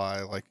I'll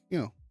buy, like,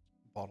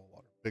 bottled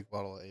water, big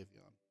bottle of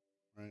Avion,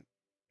 right?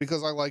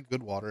 Because I like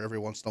good water. Every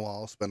once in a while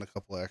I'll spend a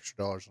couple of extra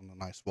dollars on the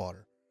nice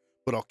water,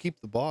 but I'll keep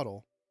the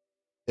bottle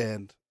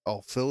and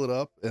I'll fill it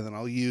up, and then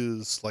I'll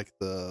use like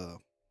the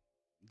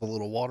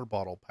little water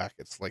bottle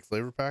packets, like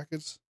flavor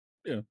packets.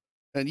 Yeah.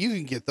 And you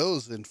can get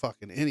those in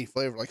fucking any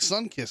flavor. Like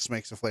Sunkist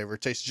makes a flavor.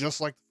 It tastes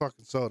just like the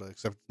fucking soda,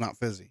 except it's not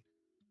fizzy.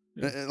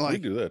 Yeah, and like, we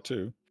do that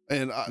too.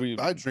 And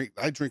I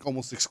drink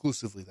almost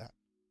exclusively that.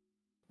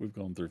 We've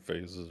gone through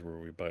phases where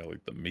we buy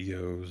like the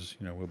Mios.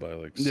 We'll buy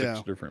like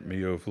 6 different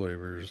Mio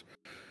flavors.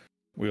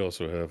 We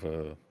also have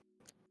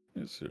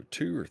is there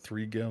 2 or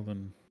 3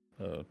 gallon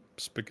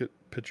spigot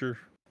pitcher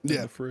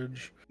in the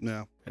fridge.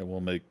 Yeah. And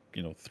we'll make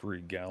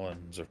 3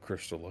 gallons of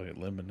Crystal Light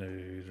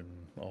lemonade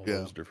and all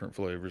those different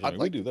flavors. I mean,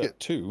 we do that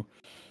too,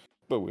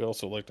 but we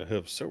also like to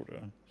have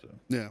soda. So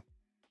yeah.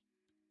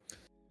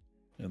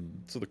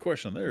 And so the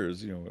question there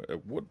is,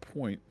 at what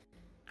point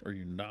are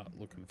you not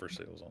looking for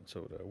sales on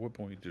soda? At what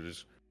point do you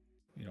just,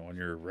 on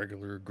your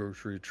regular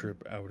grocery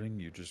trip outing,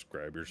 you just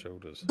grab your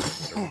sodas,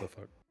 whatever the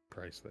fuck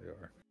price they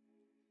are?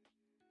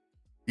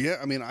 Yeah,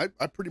 I mean, I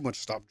pretty much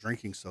stopped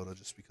drinking soda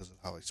just because of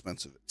how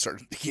expensive it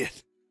started to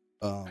get.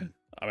 I mean,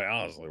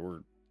 honestly,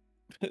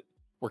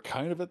 we're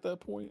kind of at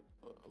that point.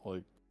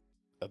 Like,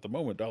 at the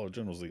moment, Dollar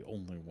General's the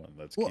only one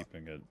that's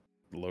keeping it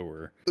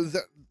lower.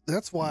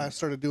 That's why I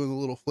started doing the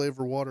little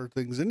flavor water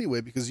things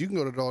anyway, because you can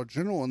go to Dollar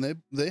General and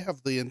they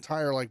have the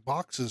entire like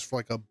boxes for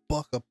like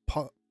 $1 a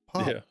pop.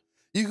 Yeah.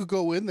 You could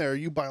go in there,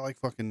 you buy like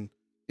fucking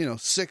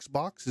 6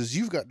 boxes.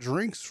 You've got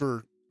drinks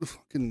for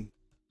fucking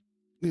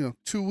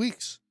 2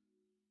 weeks.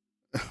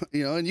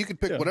 And you can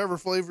pick whatever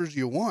flavors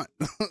you want.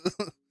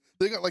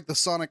 They got like the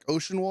Sonic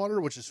Ocean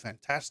water, which is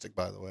fantastic,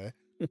 by the way.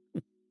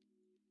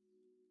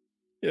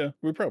 Yeah,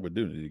 we probably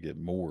do need to get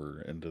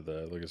more into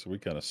that. Like I said, we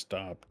kind of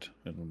stopped,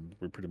 and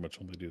we pretty much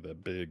only do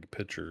that big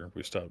pitcher.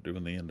 We stopped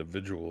doing the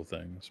individual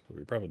things, but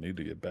we probably need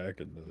to get back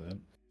into that.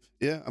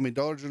 Yeah, I mean,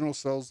 Dollar General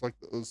sells like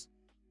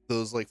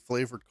those like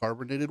flavored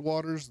carbonated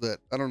waters that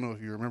I don't know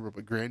if you remember,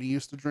 but Granny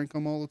used to drink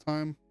them all the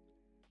time.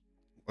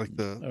 Like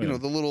the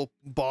the little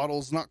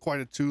bottles, not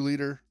quite a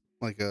 2-liter,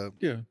 like a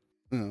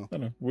I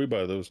know we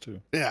buy those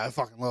too. Yeah, I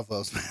fucking love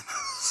those, man.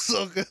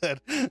 So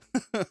good.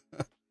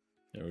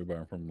 Yeah, we buy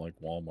them from like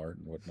Walmart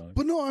and whatnot.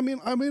 But no, I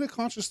mean, I made a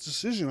conscious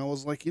decision. I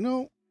was like,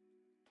 even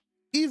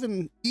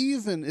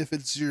if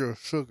it's 0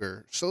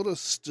 sugar, soda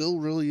still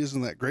really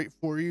isn't that great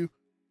for you,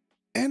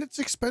 and it's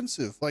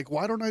expensive. Like,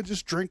 why don't I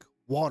just drink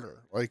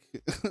water? Like,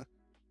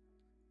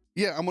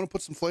 yeah, I'm gonna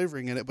put some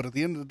flavoring in it, but at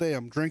the end of the day,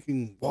 I'm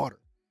drinking water.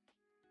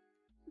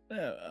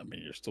 Yeah, I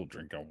mean, you're still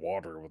drinking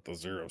water with the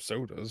 0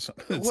 sodas.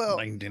 It's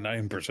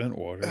 99%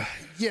 water.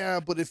 Yeah,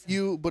 but if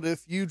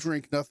you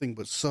drink nothing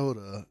but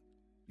soda,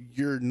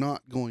 you're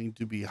not going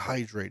to be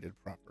hydrated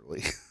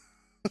properly.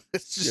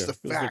 It's just a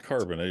fact. The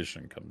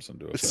carbonation comes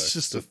into effect. It's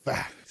just a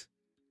fact.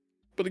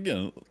 But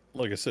again,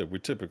 like I said, we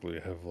typically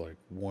have like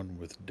 1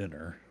 with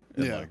dinner.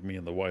 And like me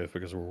and the wife,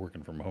 because we're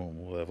working from home,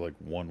 we'll have like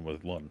 1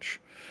 with lunch.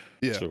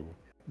 Yeah. So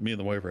me and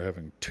the wife are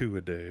having 2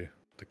 a day.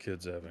 The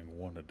kids having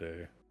 1 a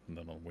day. And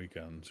then on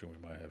weekends, we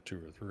might have 2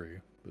 or 3.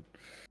 But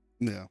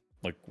yeah,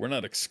 like we're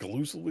not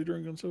exclusively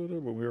drinking soda,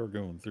 but we are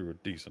going through a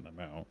decent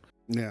amount.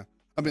 Yeah.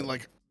 I mean,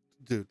 like,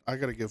 dude, I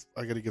gotta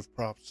give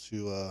props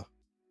to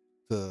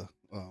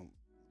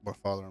my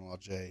father-in-law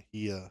Jay.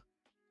 He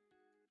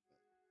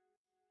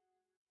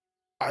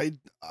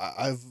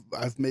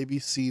I've maybe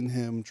seen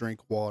him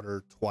drink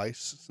water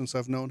twice since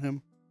I've known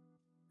him.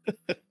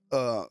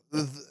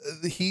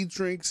 He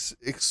drinks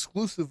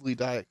exclusively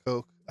Diet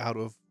Coke out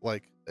of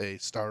like a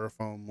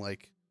styrofoam,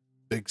 like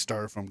big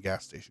styrofoam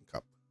gas station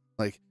cup.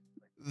 Like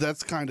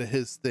that's kind of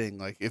his thing.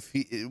 Like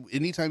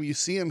anytime you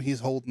see him, he's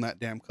holding that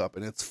damn cup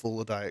and it's full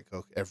of Diet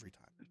Coke every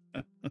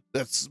time.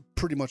 That's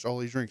pretty much all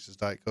he drinks is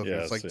Diet Coke.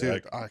 Yeah, it's like,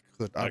 dude,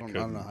 I don't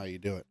know how you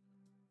do it.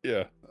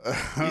 Yeah.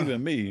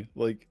 Even me,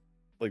 like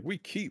we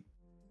keep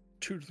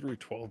 2 to 3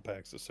 12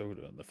 packs of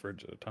soda in the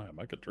fridge at a time.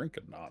 I could drink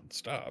it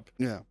nonstop.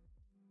 Yeah.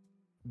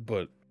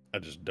 But I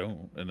just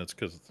don't. And it's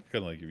because it's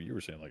kind of like you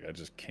were saying, like, I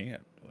just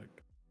can't.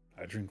 Like,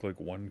 I drink like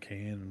 1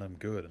 can and I'm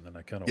good. And then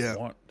I kind of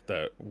want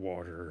that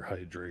water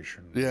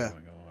hydration going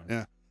on.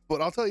 Yeah.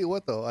 But I'll tell you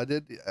what, though, I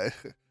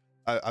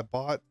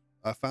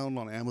found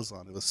on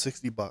Amazon, it was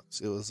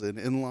 $60. It was an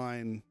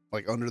inline,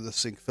 like under the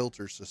sink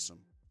filter system.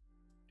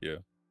 Yeah.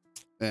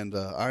 And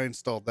I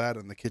installed that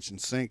in the kitchen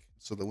sink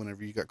so that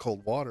whenever you got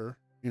cold water,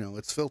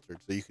 it's filtered.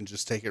 So you can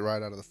just take it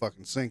right out of the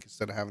fucking sink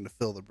instead of having to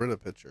fill the Brita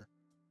pitcher.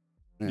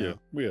 Yeah,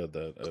 we had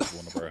that at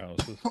one of our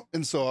houses.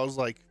 And so I was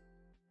like,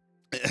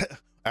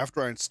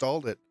 after I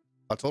installed it,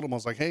 I told him, I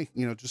was like, hey,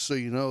 just so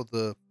you know,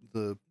 the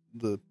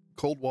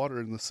cold water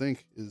in the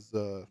sink is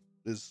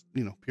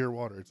pure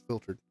water. It's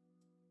filtered.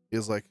 He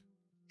was like,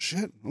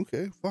 shit,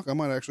 okay, fuck, I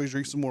might actually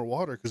drink some more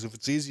water, because if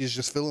it's easy as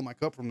just filling my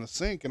cup from the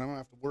sink and I don't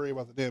have to worry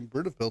about the damn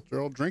Brita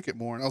filter, I'll drink it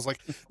more. And I was like,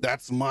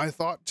 that's my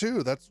thought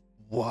too. That's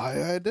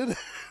why I did it.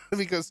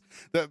 Because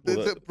that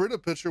Brita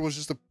pitcher was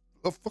just a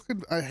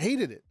fucking, I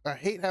hated it. I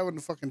hate having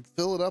to fucking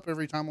fill it up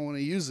every time I want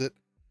to use it,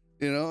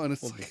 and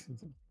it's like...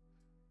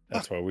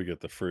 That's why we get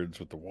the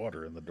fridge with the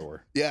water in the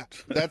door. Yeah,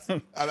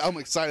 I'm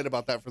excited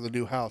about that for the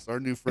new house.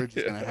 Our new fridge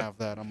is going to have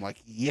that. I'm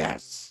like,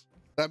 yes.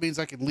 That means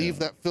I can leave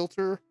that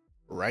filter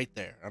right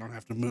there. I don't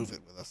have to move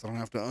it with us. I don't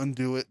have to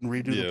undo it and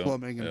redo the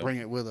plumbing and bring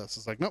it with us.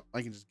 It's like, nope,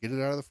 I can just get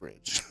it out of the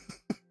fridge.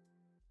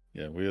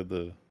 Yeah,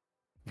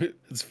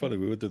 it's funny,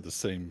 we went through the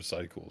same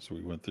cycles.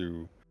 We went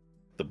through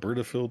the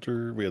Brita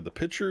filter, we had the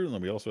pitcher, and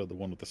then we also had the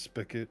one with the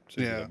spigot,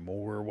 so you had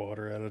more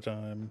water at a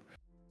time.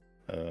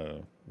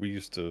 We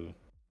used to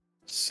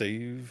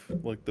save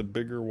like the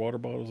bigger water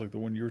bottles, like the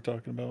one you were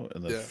talking about,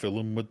 and then fill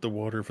them with the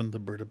water from the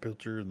Brita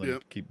pitcher, and then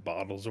keep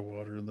bottles of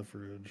water in the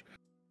fridge.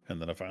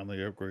 And then I finally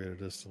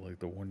upgraded us to like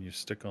the one you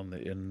stick on the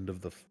end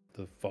of the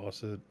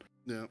faucet.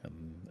 Yeah.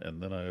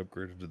 And then I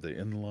upgraded to the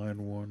inline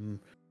one.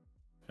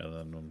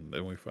 And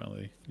then we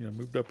finally,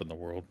 moved up in the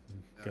world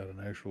and got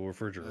an actual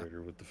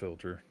refrigerator with the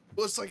filter.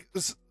 Well, it's like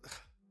this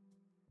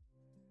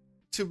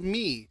to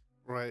me,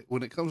 right?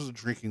 When it comes to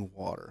drinking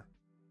water,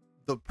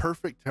 the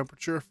perfect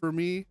temperature for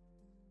me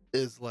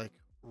is like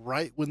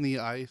right when the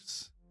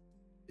ice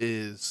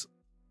is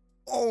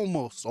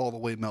almost all the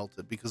way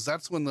melted, because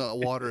that's when the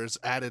water is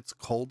at its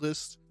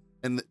coldest.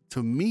 And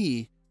to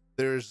me,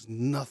 there's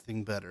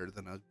nothing better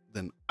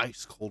than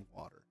ice cold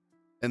water.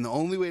 And the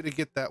only way to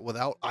get that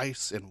without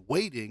ice and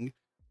waiting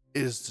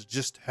is to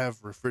just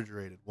have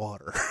refrigerated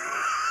water.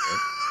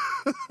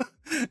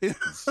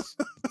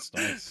 It's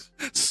nice.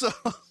 So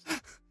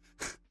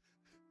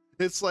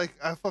it's like,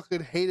 I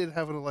fucking hated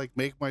having to like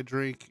make my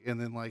drink and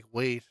then like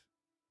wait.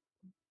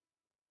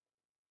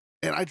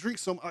 And I drink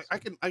so much, I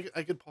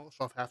could polish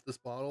off half this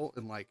bottle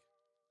and like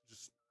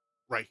just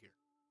right here.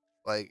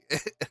 Like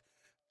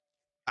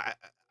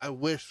I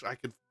wish I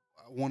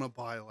want to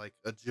buy like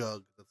a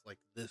jug that's like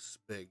this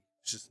big.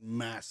 It's just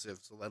massive,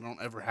 so I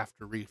don't ever have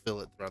to refill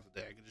it throughout the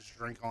day. I can just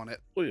drink on it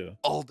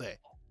all day.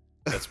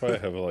 That's why I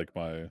have like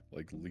my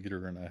like 1.5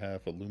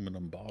 liter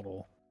aluminum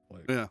bottle.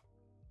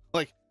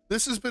 Like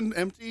this has been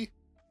empty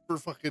for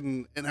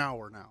fucking an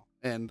hour now,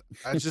 and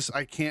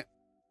I can't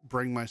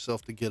bring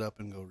myself to get up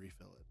and go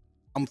refill it.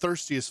 I'm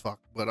thirsty as fuck,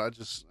 but I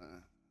just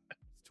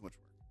it's too much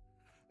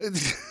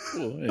work.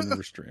 Well, and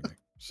we're streaming,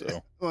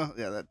 so well,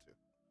 yeah, that too.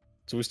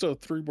 So we still have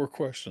 3 more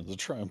questions to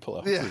try and pull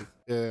out.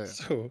 Yeah.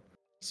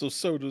 So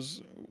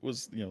sodas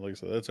was, like I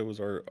said, that was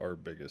our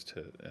biggest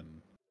hit,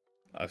 and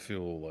I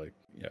feel like,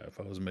 if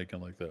I was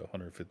making like that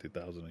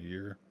 150,000 a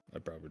year,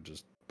 I'd probably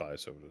just buy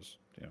sodas.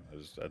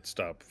 I'd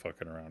stop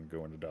fucking around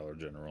going to Dollar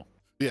General.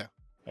 Yeah.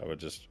 I would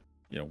just,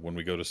 when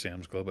we go to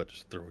Sam's Club, I'd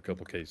just throw a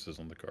couple cases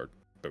on the cart.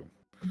 Boom.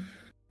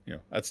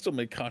 I'd still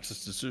make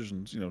conscious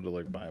decisions, to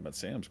like buy them at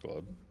Sam's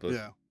Club, but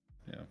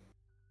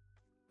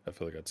I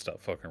feel like I'd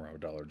stop fucking around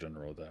with Dollar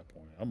General at that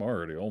point. I'm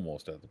already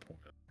almost at the point,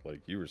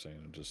 like you were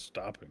saying, of just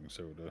stopping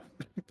soda.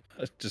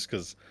 Just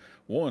because,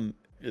 one,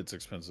 it's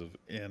expensive,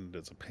 and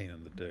it's a pain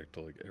in the dick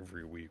to like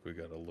every week we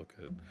got to look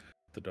at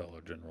the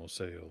Dollar General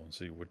sale and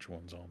see which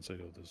one's on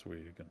sale this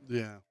week.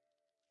 And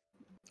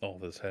all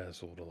this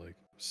hassle to like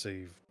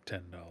save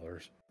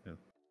 $10.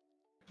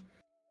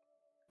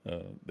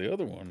 The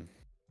other one,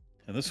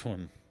 and this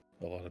one,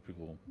 a lot of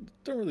people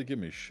don't really give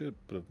me shit,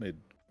 but have made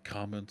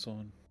comments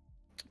on,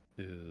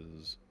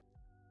 is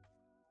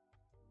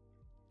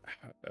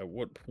at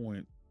what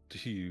point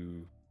do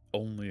you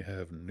only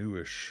have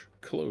newish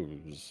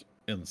clothes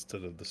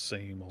instead of the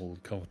same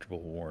old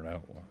comfortable worn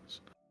out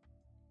ones?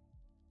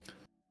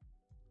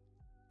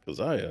 Because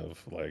I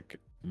have like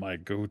my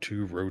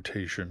go-to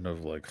rotation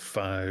of like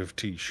 5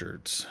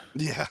 t-shirts.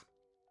 Yeah.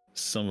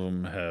 Some of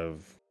them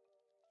have,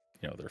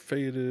 they're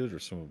faded, or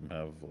some of them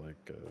have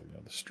like,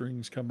 the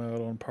strings come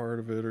out on part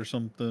of it or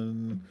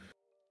something.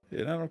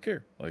 And I don't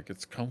care. Like,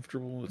 it's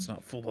comfortable. It's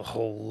not full of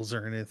holes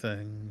or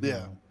anything.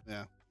 Yeah.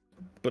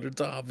 But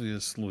it's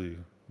obviously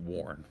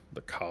worn.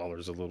 The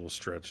collar's a little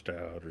stretched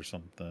out or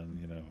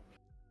something,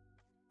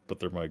 But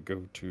they're my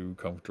go-to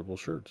comfortable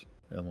shirts.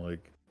 And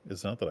like,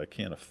 it's not that I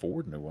can't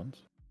afford new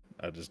ones.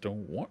 I just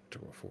don't want to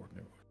afford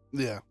new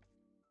ones. Yeah.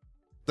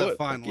 That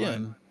fine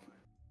line.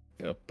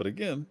 Yeah, but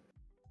again,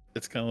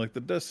 it's kind of like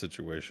the desk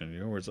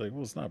situation, where it's like,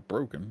 well, it's not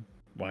broken.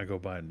 Why go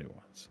buy new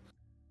ones?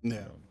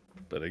 Yeah.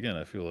 But again,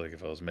 I feel like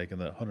if I was making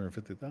that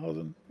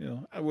 150,000, you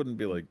know, I wouldn't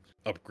be like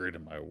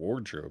upgrading my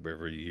wardrobe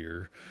every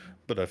year.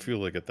 But I feel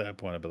like at that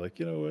point, I'd be like,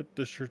 you know what,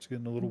 this shirt's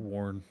getting a little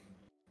worn.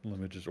 Let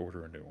me just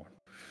order a new one.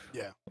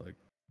 Yeah. Like,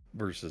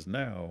 versus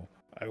now,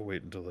 I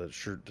wait until that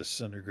shirt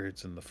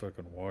disintegrates in the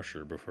fucking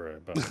washer before I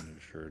buy a new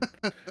shirt.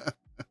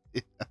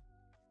 Yeah.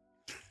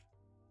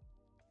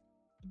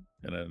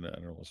 And I don't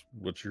know,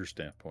 what's your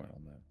standpoint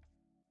on that?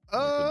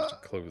 When it comes to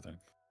clothing.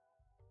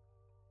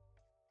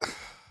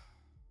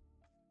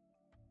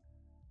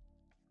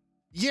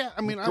 Yeah,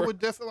 I mean, I would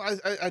definitely,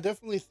 I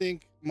definitely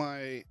think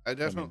I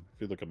definitely. I mean,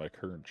 if you look at my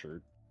current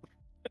shirt.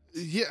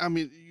 Yeah, I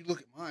mean, you look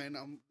at mine.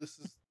 This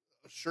is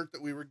a shirt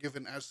that we were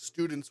given as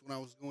students when I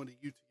was going to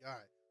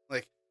UTI.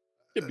 Like,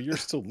 yeah, but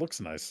yours still looks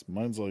nice.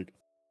 Mine's like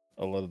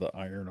a lot of the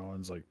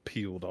iron-ons like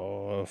peeled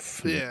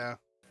off. Yeah.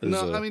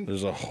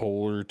 There's a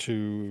hole or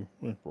two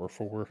or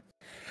four,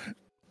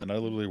 and I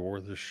literally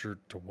wore this shirt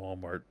to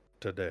Walmart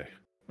today.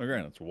 Well,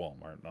 granted, it's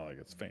Walmart, not like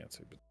it's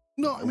fancy, but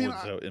no, I mean,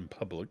 out in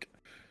public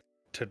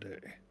today.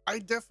 I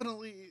would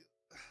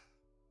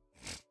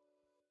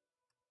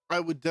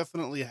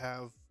definitely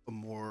have a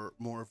more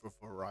of a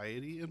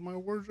variety in my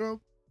wardrobe.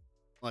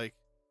 Like,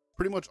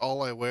 pretty much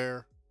all I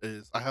wear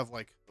is I have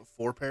like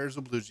 4 pairs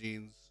of blue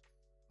jeans,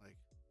 like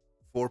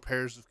 4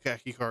 pairs of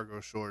khaki cargo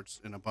shorts,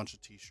 and a bunch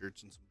of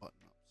t-shirts and some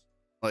button-ups.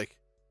 Like,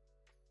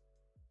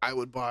 I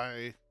would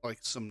buy like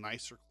some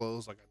nicer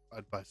clothes. Like,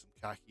 I'd buy some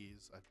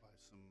khakis. I'd buy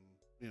some,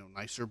 you know,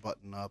 nicer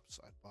button-ups.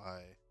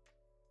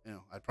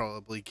 I'd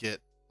probably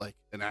get like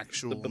an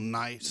actual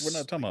nice. We're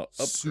not talking about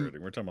upgrading.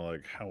 We're talking about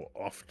like how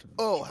often.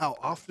 Oh, how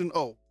often?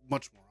 Oh,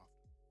 much more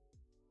often.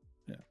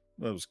 Yeah,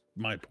 that was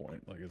my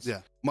point. Like, it's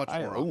much I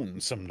more.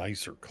 own some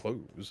nicer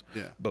clothes.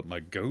 Yeah, but my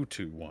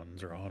go-to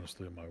ones are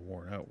honestly my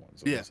worn-out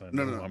ones. Yeah, I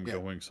know I'm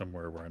going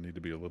somewhere where I need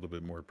to be a little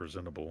bit more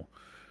presentable.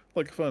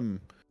 Like if I'm,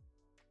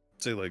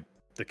 say, like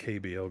the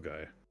KBL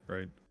guy,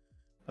 right?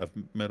 I've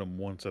met him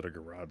once at a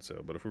garage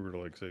sale, but if we were to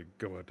like say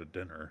go out to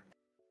dinner,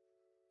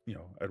 you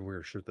know, I'd wear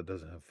a shirt that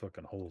doesn't have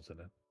fucking holes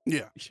in it.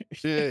 Yeah.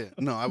 Yeah.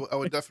 No, I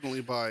would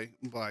definitely buy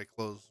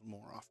clothes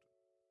more often.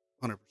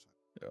 100%.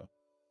 Yeah.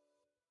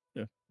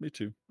 Yeah, me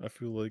too. I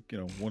feel like, you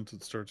know, once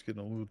it starts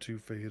getting a little too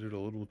faded, a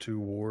little too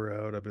wore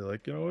out, I'd be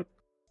like, you know what?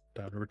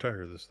 Time to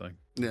retire this thing.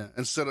 Yeah.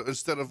 Instead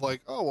of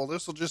like, oh well,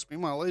 this will just be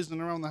my lazing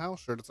around the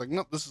house shirt. It's like,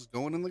 nope, this is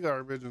going in the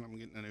garbage, and I'm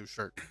getting a new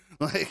shirt.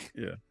 Like,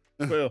 yeah.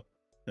 Well,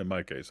 in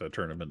my case, I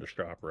turn them into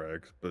shop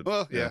rags. But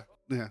well, yeah.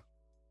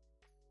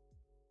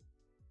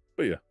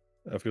 But yeah,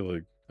 I feel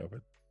like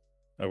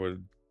I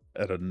would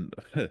at a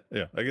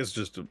yeah, I guess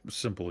just to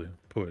simply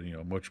put, you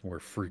know, much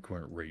more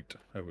frequent rate,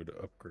 I would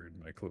upgrade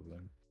my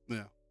clothing.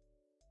 Yeah.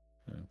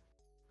 Yeah.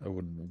 I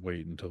wouldn't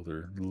wait until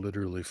they're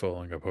literally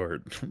falling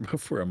apart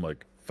before I'm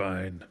like,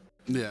 fine.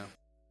 Yeah.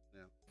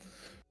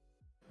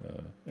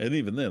 And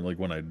even then, like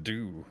when I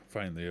do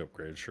find the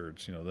upgrade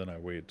shirts, you know, then I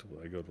wait till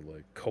I go to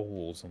like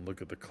Kohl's and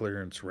look at the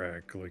clearance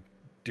rack like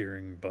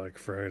during Black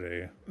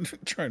Friday,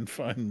 try and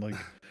find like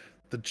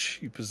the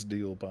cheapest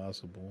deal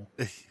possible.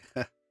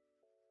 Yeah.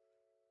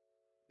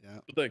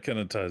 But that kind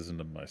of ties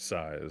into my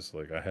size.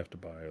 Like I have to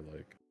buy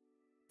like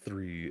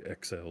 3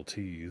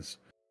 XLTs.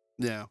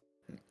 Yeah.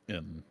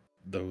 And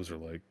those are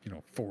like, you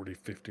know,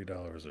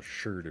 $40-$50 a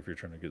shirt if you're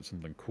trying to get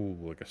something cool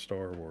like a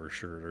Star Wars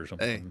shirt or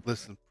something. Hey,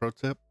 listen, pro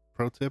tip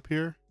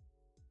here.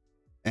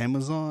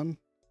 Amazon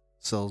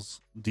sells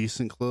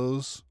decent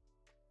clothes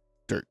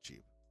dirt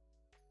cheap.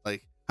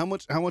 Like, how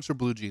much are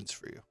blue jeans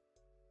for you?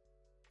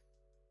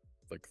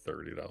 Like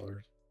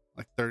 $30.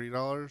 Like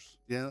 $30?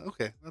 Yeah,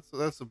 okay.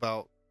 That's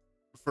about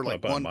for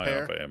like one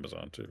pair. Off of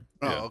Amazon too.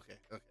 Oh, yeah. Okay.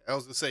 I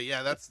was gonna say,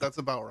 yeah, that's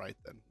about right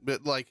then.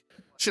 But like,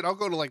 shit, I'll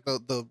go to like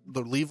the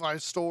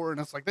Levi's store,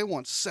 and it's like they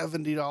want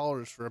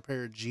 $70 for a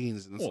pair of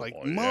jeans, and it's like,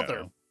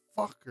 motherfucker,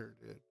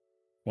 dude.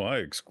 Well, I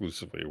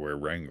exclusively wear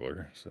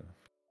Wrangler, so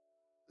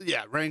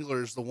yeah,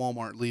 Wrangler is the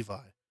Walmart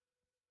Levi.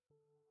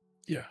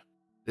 Yeah.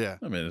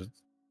 I mean,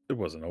 it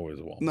wasn't always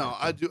a Walmart. No,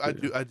 I do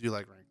like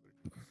Wrangler.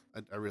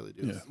 I really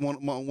do. Yeah. It's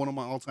one of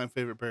my all-time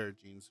favorite pair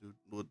of jeans.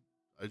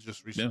 I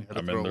just recently had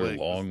to throw they're away.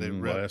 long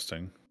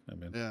lasting. I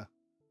mean,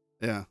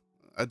 yeah.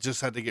 I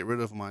just had to get rid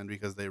of mine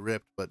because they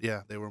ripped. But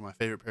yeah, they were my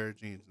favorite pair of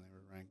jeans, and they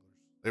were Wranglers.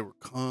 They were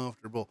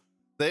comfortable.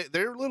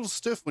 They're a little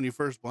stiff when you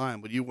first buy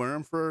them, but you wear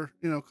them for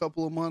a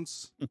couple of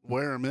months.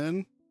 Wear them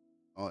in.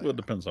 Oh, well, it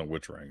depends on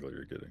which Wrangler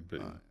you're getting.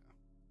 But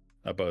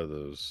I buy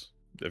those.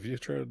 Have you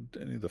tried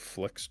any of the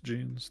Flex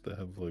jeans that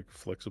have like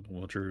flexible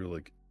material,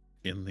 like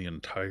in the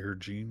entire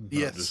jean,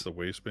 not just the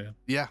waistband?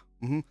 Yeah,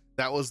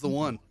 that was the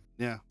one.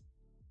 Yeah.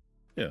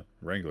 Yeah,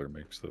 Wrangler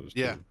makes those.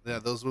 Yeah, too. yeah,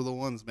 those were the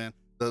ones, man.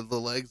 The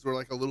legs were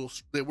like a little.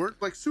 They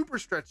weren't like super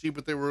stretchy,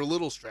 but they were a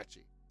little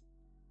stretchy.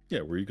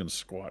 Yeah, where you can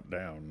squat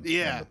down.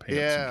 Yeah, and the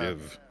pants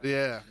give.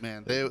 Yeah,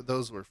 man.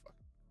 Those were fucking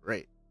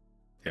great.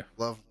 Yeah,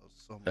 love those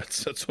so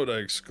much. That's what I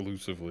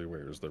exclusively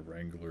wear is the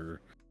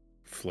Wrangler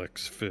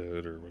Flex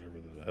Fit or whatever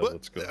the hell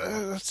it's called.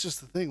 That's just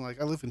the thing. Like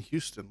I live in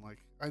Houston. Like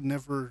I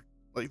never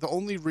the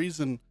only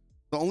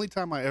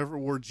time I ever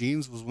wore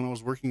jeans was when I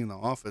was working in the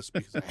office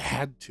because I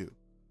had to.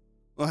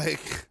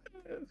 Like,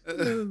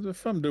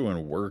 If I'm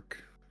doing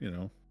work, you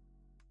know,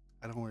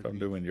 I don't wear if I'm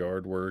jeans. doing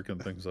yard work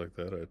and things like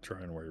that, I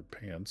try and wear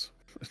pants.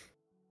 I'm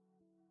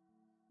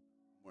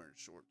wearing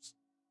shorts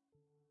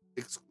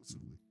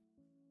exclusively.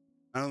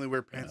 I only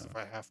wear pants if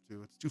I have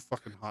to. It's too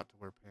fucking hot to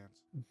wear pants.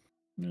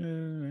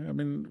 Yeah, I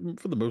mean,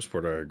 for the most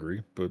part, I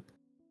agree. But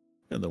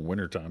in the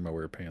wintertime, I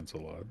wear pants a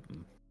lot.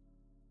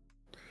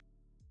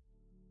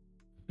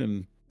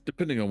 And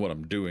depending on what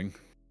I'm doing.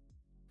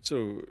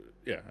 So,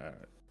 yeah,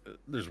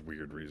 there's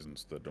weird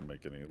reasons that don't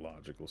make any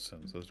logical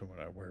sense as to when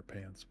I wear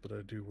pants, but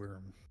I do wear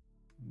them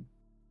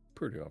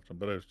pretty often.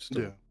 But I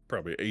still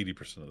probably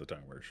 80% of the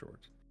time wear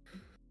shorts.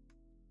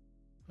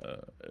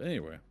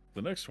 Anyway,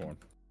 the next one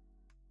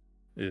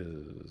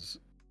is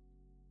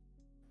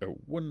at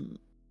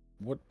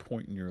what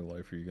point in your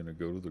life are you going to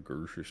go to the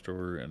grocery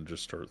store and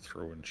just start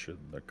throwing shit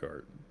in the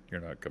cart?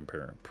 You're not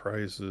comparing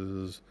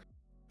prices.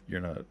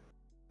 You're not,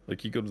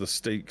 like, you go to the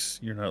steaks,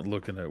 you're not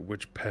looking at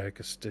which pack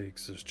of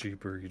steaks is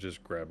cheaper. You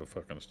just grab a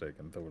fucking steak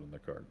and throw it in the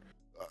cart.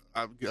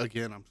 I'm still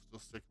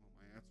sticking with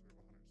my answer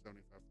of $175,000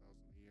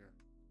 a year.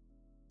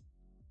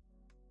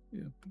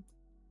 Yeah.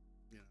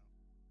 You know,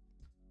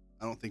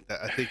 I don't think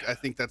that. I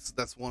think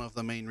that's one of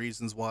the main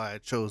reasons why I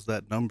chose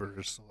that number,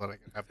 is so that I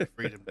can have the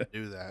freedom to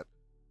do that.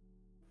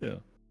 Yeah.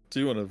 So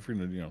you want to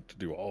freedom, to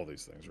do all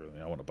these things,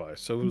 really. I want to buy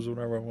sodas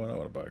whenever I want. I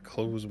want to buy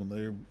clothes when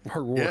they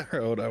are worn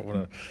out. I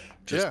want to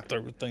just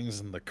throw things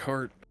in the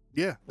cart.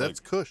 Yeah,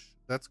 that's cush.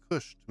 That's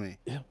cush to me.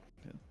 Yeah.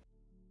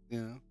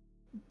 You know.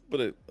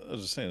 But I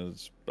was just saying,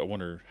 I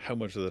wonder how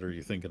much of that are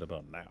you thinking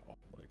about now?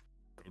 Like,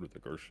 go to the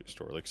grocery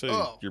store. Like, say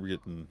you're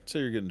getting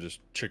just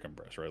chicken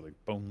breast, right? Like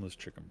boneless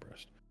chicken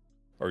breast.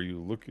 Are you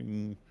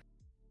looking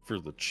for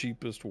the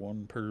cheapest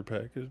one per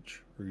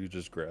package, or are you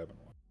just grabbing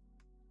one?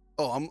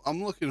 Oh,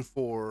 I'm looking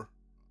for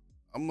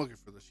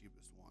the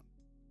cheapest one.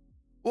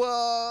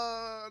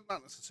 Well,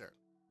 not necessarily.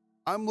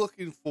 I'm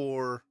looking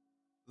for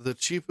the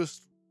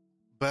cheapest,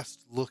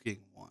 best looking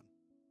one.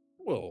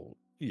 Well,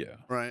 yeah.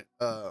 Right.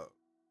 I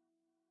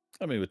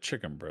mean, with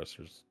chicken breast,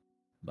 there's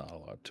not a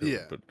lot to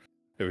it, but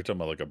if you're talking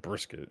about like a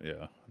brisket,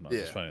 I'm not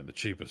just finding the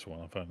cheapest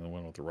one. I'm finding the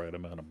one with the right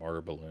amount of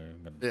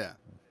marbling. And,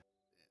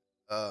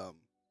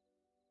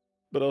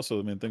 but also,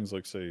 I mean, things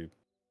like, say,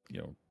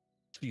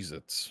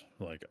 Cheez-Its.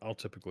 Like, I'll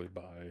typically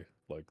buy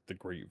like the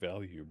Great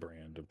Value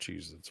brand of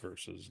Cheez-Its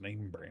versus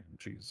name brand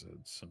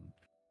Cheez-Its,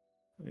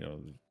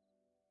 and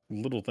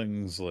little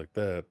things like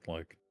that.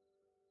 Like,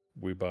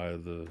 we buy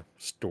the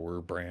store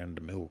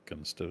brand milk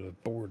instead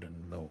of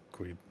Borden milk.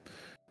 We,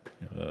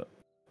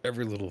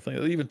 every little thing.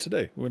 Even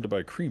today, we went to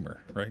buy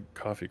creamer, right?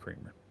 Coffee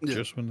creamer. Yeah.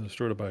 Just went to the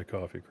store to buy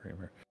coffee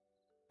creamer,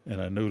 and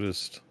I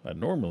noticed I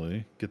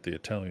normally get the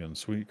Italian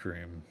sweet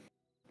cream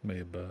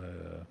made by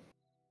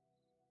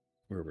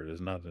wherever it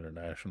is, not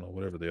International,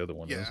 whatever the other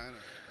one is. Yeah,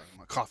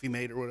 Coffee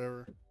Mate or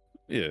whatever.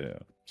 Yeah.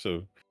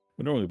 So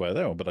we normally buy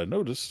that one, but I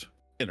noticed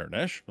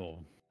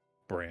International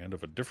brand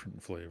of a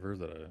different flavor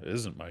that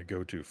isn't my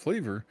go-to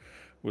flavor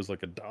was like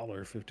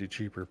 $1.50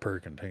 cheaper per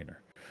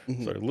container.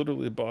 Mm-hmm. So I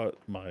literally bought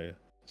my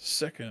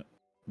second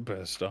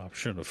best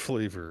option of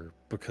flavor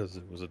because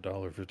it was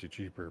 $1.50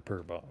 cheaper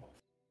per bottle.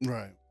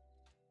 Right.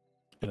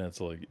 And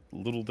it's like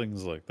little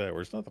things like that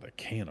where it's not that I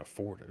can't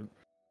afford it.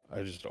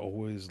 I just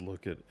always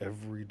look at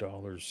every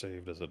dollar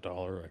saved as a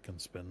dollar I can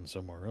spend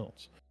somewhere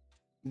else.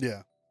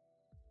 Yeah.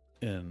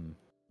 And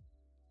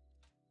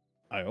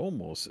I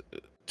almost,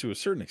 to a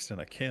certain extent,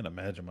 I can't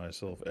imagine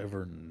myself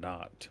ever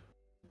not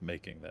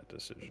making that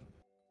decision.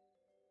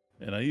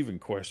 And I even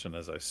question,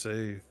 as I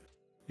say,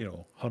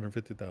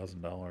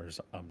 $150,000,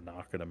 I'm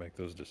not going to make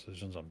those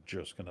decisions. I'm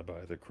just going to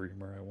buy the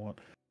creamer I want.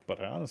 But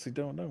I honestly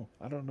don't know.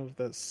 I don't know if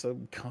that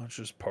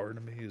subconscious part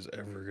of me is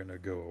ever going to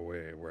go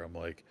away, where I'm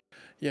like,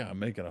 yeah, I'm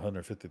making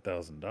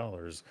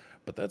 $150,000,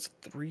 but that's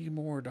 $3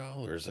 more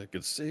I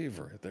could save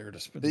right there to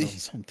spend on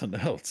something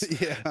else.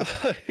 Yeah.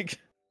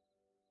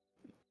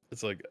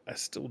 It's like, I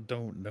still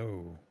don't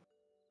know.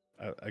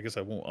 I guess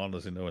I won't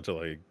honestly know until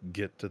I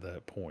get to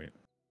that point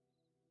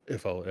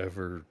if I'll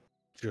ever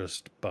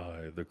just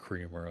buy the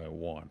creamer I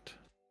want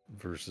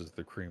versus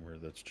the creamer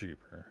that's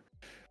cheaper.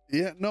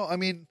 Yeah, no, I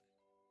mean,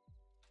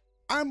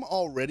 I'm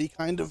already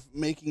kind of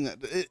making that.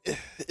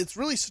 It's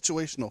really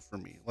situational for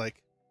me.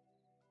 Like,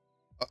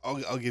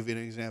 I'll give you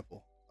an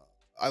example.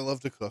 I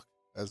love to cook,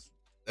 as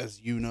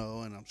you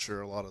know, and I'm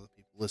sure a lot of the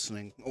people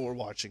listening or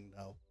watching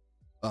know.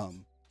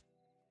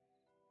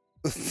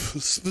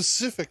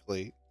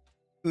 Specifically,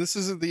 this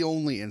isn't the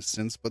only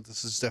instance, but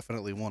this is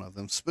definitely one of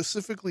them.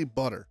 Specifically,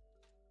 butter.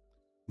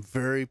 I'm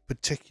very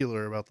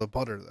particular about the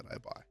butter that I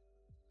buy.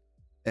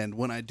 And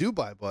when I do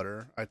buy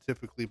butter, I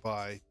typically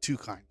buy two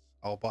kinds.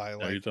 I'll buy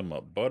like. Are you talking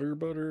about butter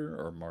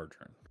or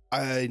margarine?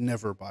 I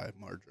never buy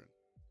margarine,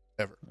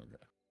 ever.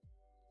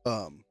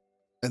 Okay.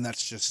 And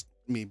that's just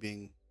me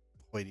being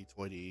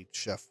hoity-toity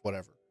chef,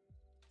 whatever.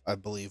 I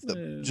believe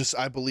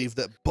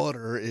that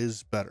butter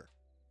is better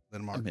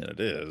than margarine. I mean,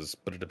 it is,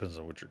 but it depends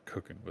on what you're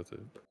cooking with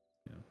it.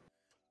 Yeah.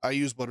 I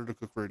use butter to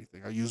cook for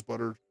anything. I use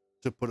butter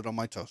to put it on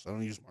my toast. I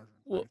don't use margarine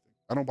for anything.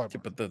 I don't buy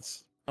margarine.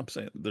 But I'm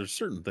saying there's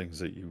certain things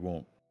that you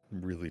won't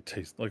really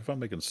taste. Like if I'm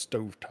making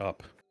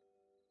stovetop,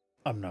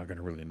 I'm not going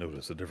to really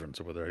notice the difference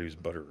of whether I use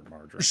butter or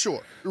margarine.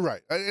 Sure,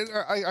 right.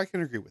 I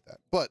can agree with that.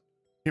 But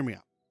hear me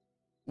out.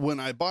 When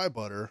I buy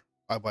butter,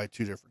 I buy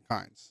two different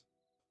kinds.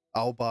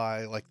 I'll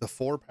buy like the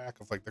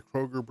 4-pack of like the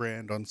Kroger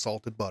brand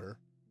unsalted butter,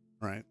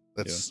 right?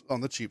 That's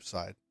on the cheap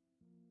side.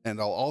 And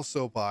I'll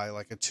also buy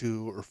like a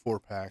 2 or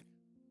 4-pack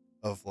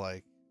of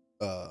like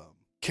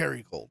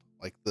Kerrygold,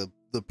 like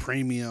the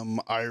premium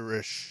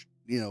Irish,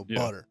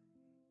 butter.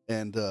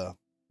 And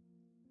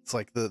it's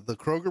like the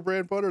Kroger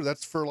brand butter,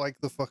 that's for like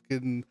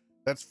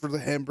that's for the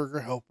hamburger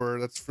helper,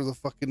 that's for the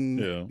fucking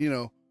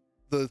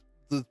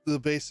the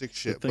basic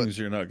shit. The things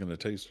you're not going to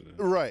taste it.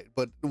 Right.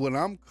 But when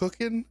I'm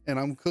cooking and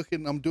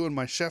I'm doing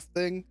my chef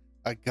thing,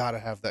 I gotta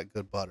have that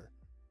good butter.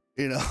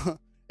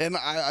 And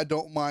I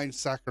don't mind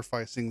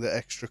sacrificing the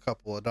extra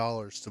couple of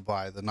dollars to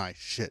buy the nice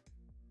shit.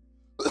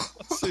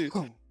 See,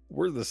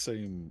 we're the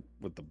same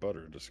with the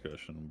butter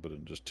discussion, but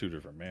in just two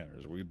different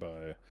manners. We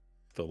buy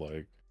the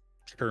like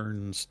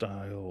churn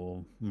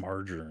style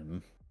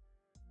margarine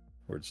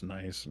where it's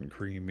nice and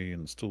creamy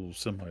and still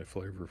semi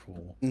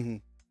flavorful. Mm-hmm.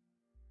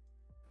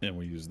 And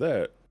we use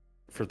that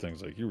for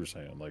things like you were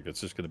saying, like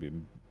it's just going to be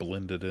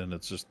blended in.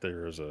 It's just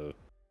there as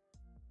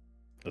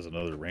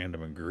another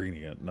random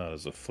ingredient, not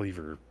as a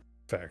flavor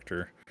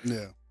factor.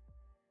 Yeah.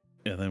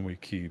 And then we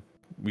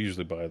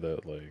usually buy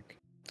that like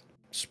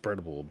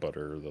spreadable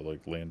butter that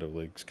like Land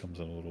O'Lakes comes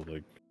in a little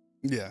like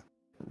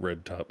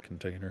red top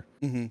container.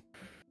 Mm-hmm.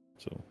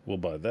 So we'll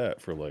buy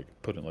that for like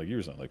putting, like you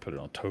were saying, like put it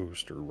on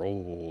toast or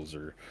rolls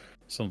or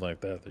something like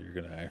that you're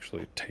going to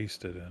actually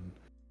taste it in.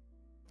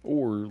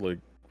 Or like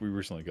we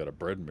recently got a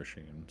bread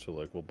machine, so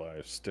like we'll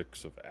buy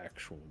sticks of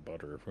actual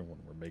butter when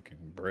we're making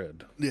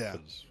bread. Yeah,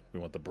 because we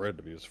want the bread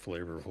to be as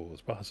flavorful as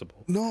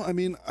possible. No, I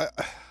mean,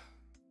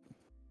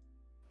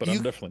 but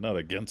I'm definitely not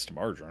against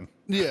margarine.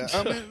 Yeah,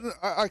 I mean,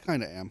 I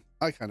kind of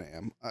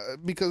am.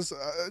 Because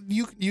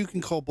you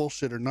can call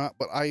bullshit or not,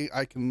 but I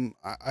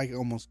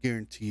almost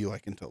guarantee you I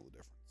can tell the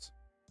difference.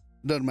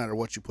 Doesn't matter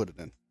what you put it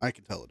in, I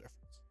can tell the difference.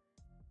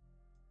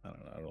 I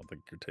don't know. I don't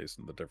think you're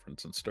tasting the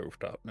difference in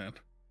stovetop, man.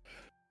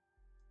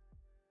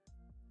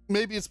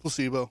 Maybe it's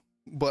placebo,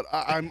 but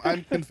I'm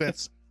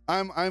convinced.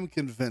 I'm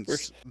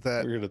convinced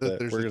that we're there's gonna a have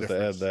to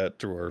difference. add that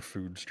to our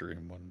food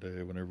stream one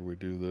day whenever we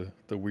do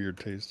the weird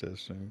taste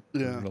testing.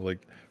 Yeah,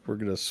 we're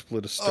gonna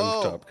split a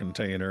stovetop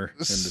container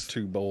into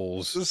 2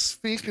 bowls.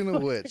 Speaking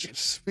of which,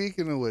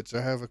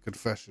 I have a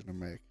confession to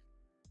make.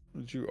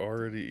 Did you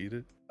already eat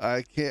it?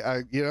 I can't.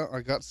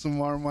 I got some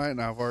Marmite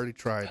and I've already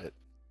tried it.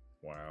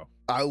 Wow.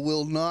 I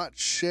will not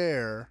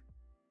share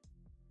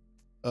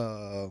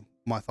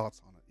my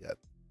thoughts on it yet,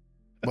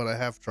 but I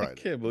have tried it.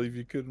 I can't believe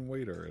you couldn't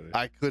wait already.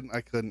 I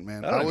couldn't,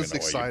 man. I was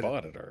excited. Why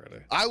you bought it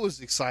already. I was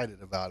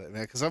excited about it,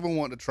 man, because I've been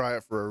wanting to try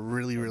it for a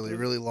really, really,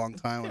 really long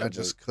time, and I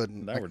just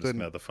couldn't. Now we're just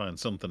gonna have to find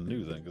something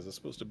new then, because it's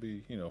supposed to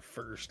be,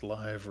 first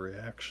live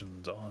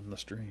reactions on the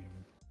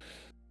stream.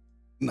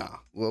 Nah,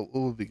 well,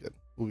 we'll be good.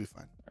 We'll be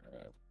fine. All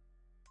right.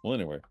 Well,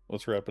 anyway,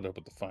 let's wrap it up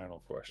with the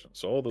final question.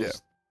 So all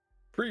those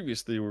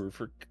previously were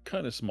for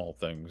kind of small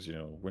things,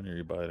 when are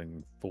you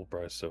buying full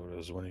price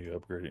sodas? When are you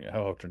upgrading?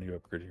 How often are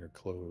you upgrading your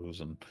clothes?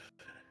 And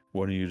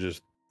when are you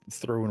just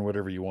throwing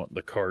whatever you want in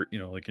the cart?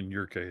 Like in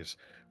your case,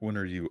 when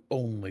are you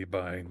only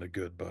buying the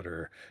good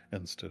butter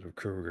instead of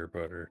Kroger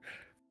butter?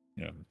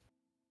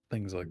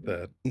 Things like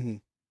that. Mm-hmm.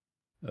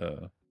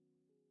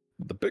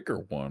 The bigger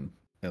one,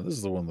 and this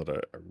is the one that I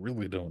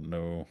really don't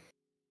know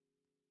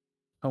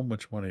how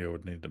much money I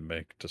would need to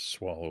make to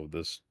swallow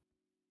this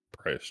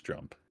price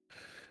jump,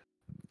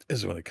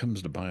 is when it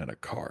comes to buying a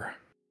car.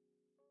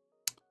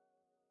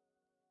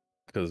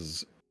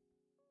 Because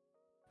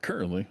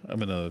currently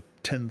I'm in a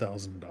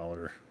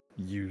 $10,000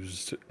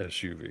 used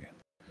SUV.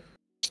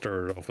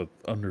 Started off with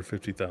under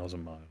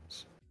 50,000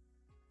 miles.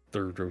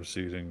 3rd row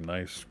seating,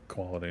 nice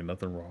quality,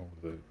 nothing wrong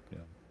with it.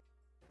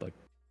 Like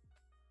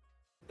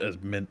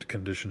as mint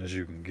condition as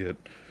you can get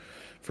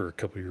for a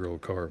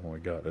couple-year-old car when we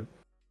got it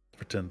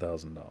for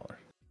 $10,000.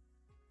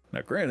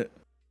 Now, granted,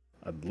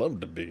 I'd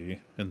love to be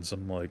in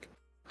some like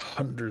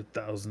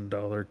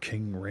 $100,000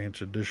 King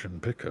Ranch Edition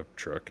pickup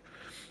truck.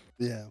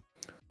 Yeah.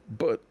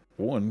 But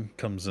one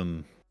comes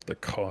in the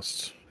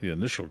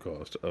initial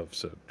cost of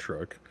said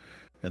truck.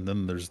 And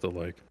then there's the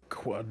like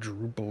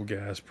quadruple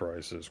gas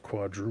prices,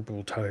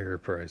 quadruple tire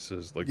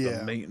prices. Like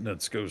the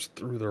maintenance goes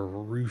through the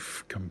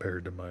roof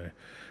compared to my,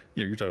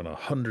 you're talking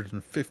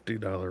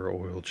 $150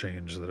 oil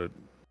change that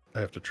I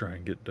have to try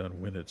and get done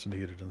when it's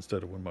needed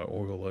instead of when my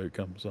oil light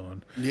comes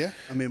on. Yeah.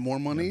 I mean, more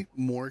money,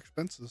 more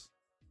expenses.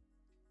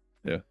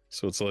 Yeah.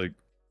 So it's like,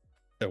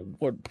 at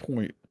what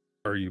point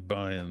are you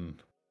buying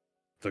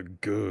the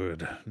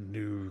good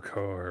new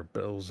car,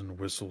 bells and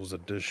whistles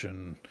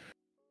edition,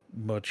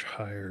 much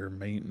higher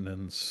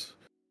maintenance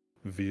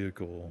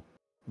vehicle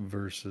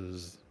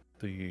versus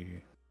the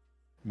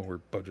more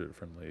budget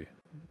friendly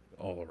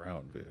all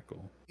around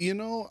vehicle?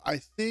 I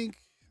think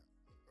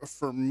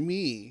for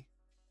me,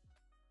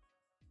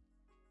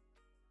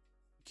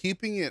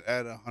 keeping it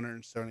at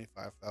 $175,000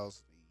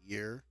 a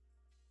year,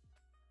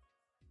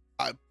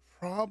 I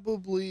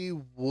probably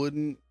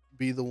wouldn't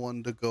be the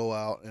one to go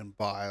out and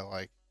buy,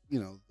 like,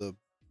 the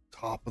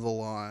top of the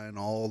line,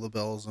 all the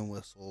bells and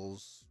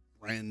whistles,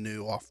 brand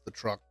new off the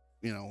truck,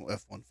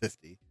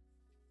 F-150.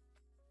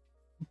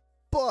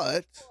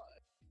 But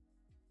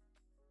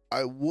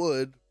I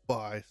would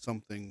buy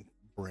something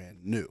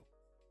brand new.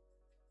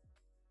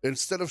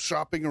 Instead of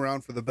shopping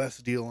around for the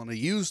best deal on a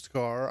used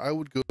car, I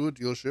would go to a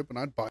dealership and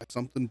I'd buy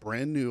something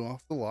brand new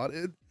off the lot.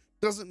 It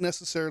doesn't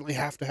necessarily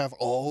have to have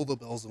all the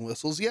bells and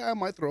whistles. Yeah, I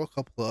might throw a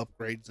couple of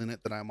upgrades in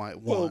it that I might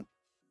want.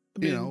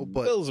 But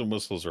bells and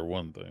whistles are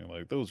one thing.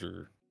 Like those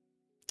are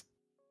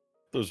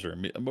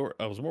more.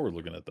 I was more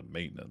looking at the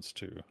maintenance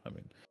too. I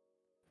mean,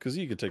 because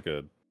you could take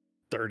a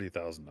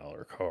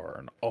 $30,000 car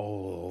and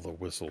all the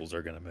whistles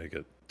are going to make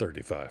it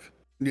 35.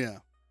 Yeah.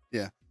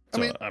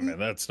 So, I mean,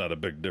 that's not a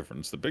big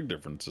difference. The big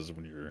difference is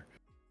when you're,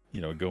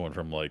 going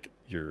from like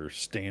your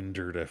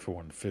standard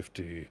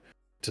F-150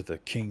 to the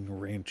King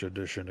Ranch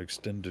Edition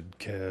extended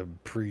cab,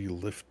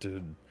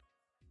 pre-lifted,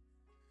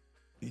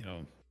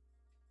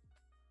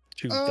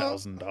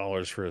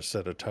 $2,000 for a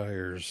set of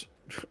tires,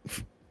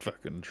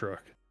 fucking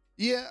truck.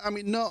 Yeah, I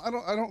mean, no, I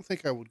don't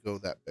think I would go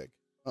that big.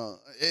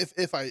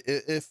 If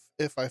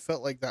I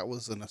felt like that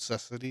was a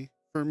necessity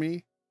for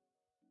me,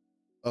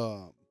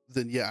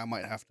 then yeah, I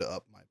might have to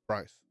up my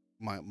price,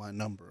 my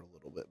number a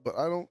little bit. But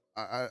I don't.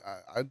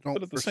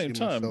 But at the same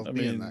time, I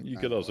mean, you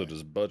could also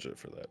just budget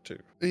for that too.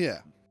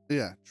 Yeah,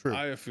 true.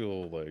 I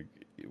feel like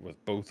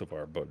with both of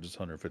our budgets,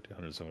 150,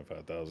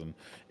 175,000,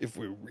 if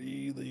we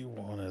really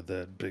wanted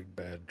that big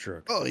bad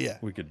truck, oh yeah,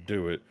 we could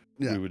do it.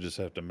 Yeah. We would just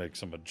have to make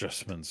some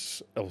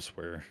adjustments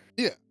elsewhere.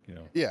 Yeah.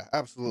 Yeah,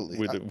 absolutely.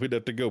 We'd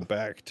have to go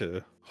back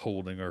to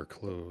holding our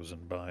clothes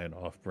and buying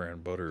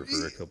off-brand butter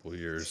for a couple of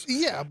years.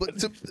 Yeah,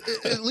 but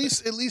at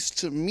least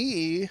to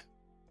me,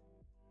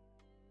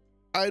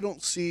 I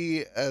don't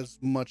see as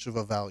much of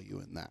a value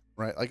in that,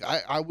 right? Like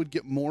I would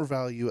get more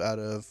value out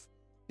of,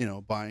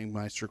 buying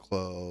nicer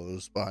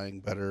clothes,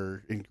 buying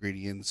better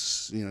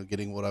ingredients,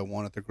 getting what I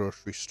want at the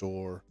grocery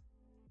store,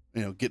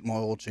 getting my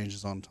oil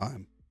changes on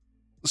time.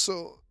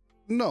 So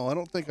no, I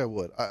don't think I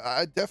would.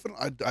 I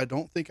definitely, I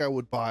don't think I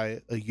would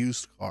buy a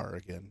used car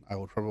again. I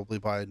would probably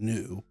buy a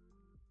new.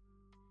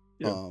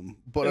 Yeah.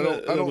 But I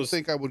don't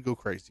think I would go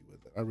crazy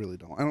with it. I really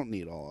don't. I don't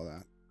need all of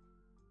that.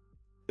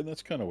 And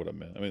that's kind of what I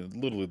meant. I mean,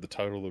 literally the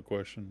title of the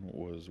question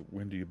was,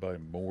 when do you buy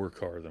more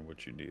car than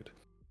what you need?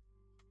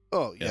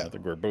 Oh, yeah. And I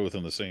think we're both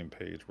on the same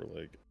page. We're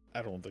like,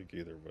 I don't think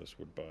either of us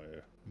would buy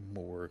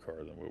more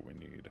car than what we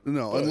need.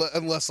 No, but,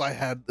 unless I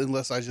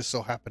just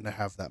so happen to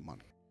have that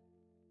money.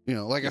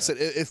 Like I said,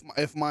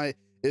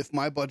 if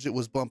my budget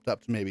was bumped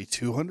up to maybe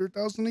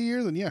 200,000 a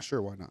year, then yeah,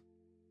 sure, why not?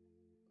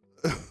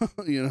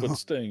 But again,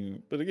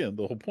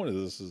 the whole point of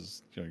this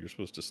is, you're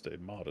supposed to stay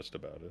modest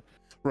about it.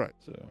 Right.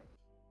 So,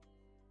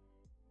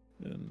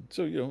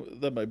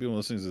 that might be one of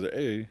those things that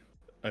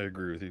I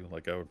agree with you.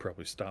 Like, I would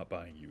probably stop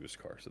buying used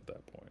cars at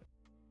that point.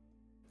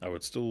 I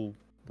would still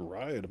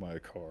ride my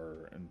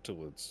car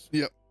until it's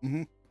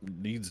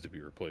needs to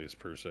be replaced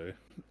per se,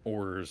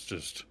 or it's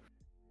just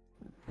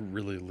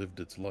really lived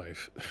its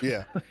life.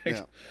 Yeah.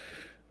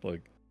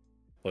 Like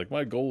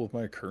my goal with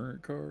my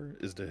current car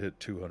is to hit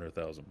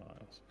 200,000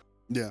 miles.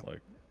 Yeah. Like,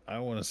 I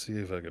want to see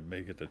if I could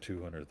make it to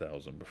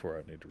 200,000 before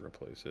I need to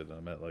replace it.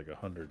 I'm at like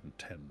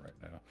 110 right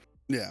now.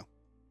 Yeah.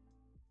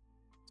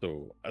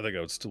 So I think I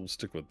would still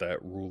stick with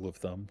that rule of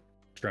thumb,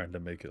 trying to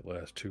make it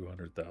last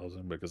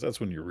 200,000, because that's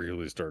when you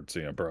really start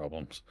seeing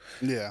problems.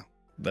 Yeah.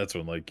 That's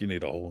when, like, you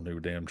need a whole new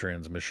damn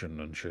transmission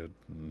and shit,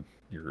 and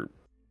you're,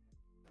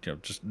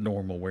 just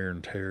normal wear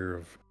and tear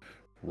of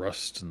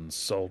rust and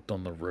salt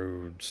on the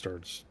road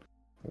starts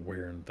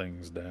wearing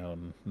things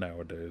down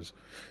nowadays.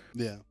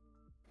 Yeah.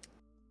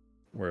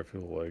 Where I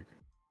feel like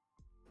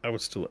I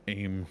would still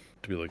aim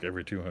to be like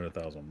every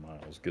 200,000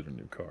 miles, get a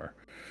new car.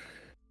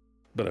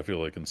 But I feel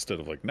like instead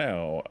of like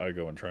now, I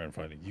go and try and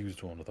find a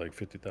used one with like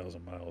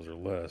 50,000 miles or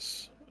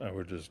less. I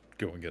would just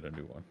go and get a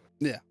new one.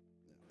 Yeah.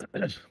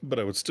 But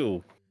I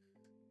feel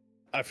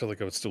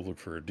like I would still look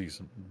for a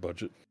decent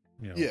budget.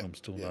 I'm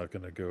still not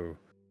going to go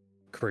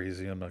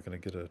crazy. I'm not going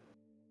to get a,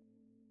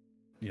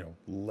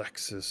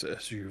 Lexus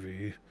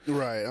SUV.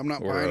 Right. I'm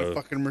not buying a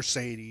fucking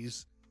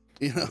Mercedes.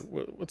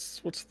 What's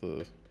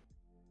the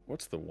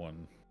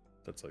one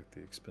that's like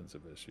the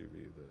expensive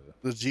SUV?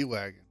 The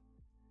G-Wagon.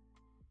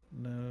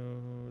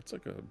 No, it's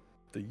like the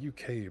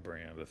UK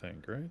brand, I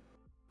think, right?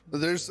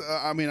 There's,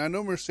 I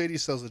know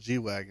Mercedes sells a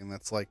G-Wagon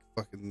that's like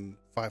fucking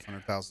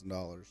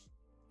 $500,000.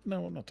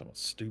 No, I'm not talking about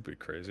stupid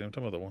crazy. I'm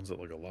talking about the ones that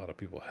like a lot of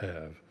people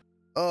have.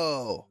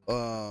 Oh,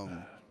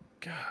 God,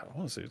 I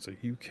want to say it's a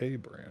UK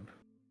brand.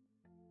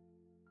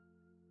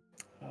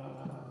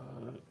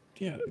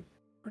 Yeah,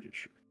 pretty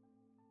sure.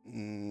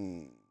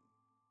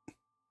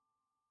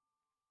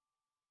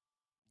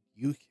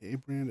 UK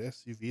brand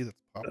SUV that's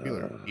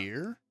popular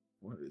here?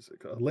 What is it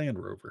called? Land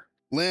Rover.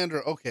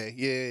 Okay,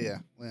 yeah.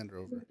 Land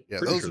Rover. Yeah,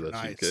 pretty those sure are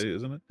that's nice. UK,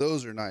 isn't it?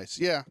 Those are nice.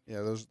 Yeah,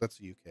 that's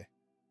UK.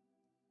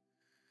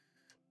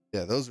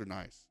 Yeah, those are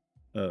nice.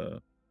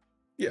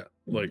 Yeah,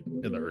 like,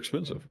 and they're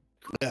expensive.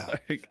 Yeah,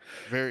 Like,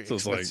 very so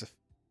it's like, expensive.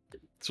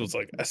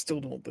 I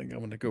still don't think I'm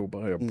gonna go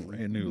buy a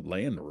brand new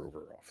Land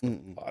Rover off the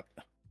lot,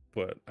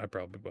 but I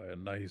probably buy a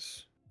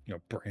nice,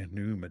 brand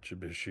new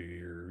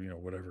Mitsubishi or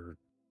whatever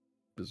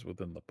is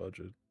within the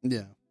budget.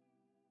 Yeah.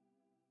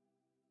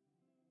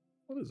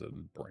 What does a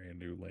brand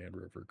new Land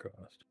Rover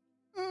cost?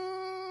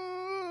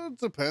 It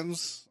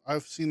depends.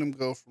 I've seen them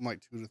go from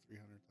like 200,000 to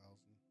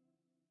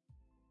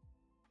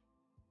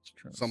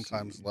 300,000.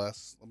 Sometimes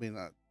less. I mean,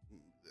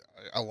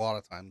 a lot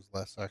of times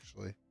less,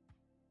 actually.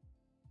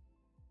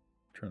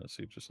 Trying to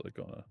see just like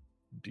on a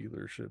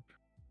dealership.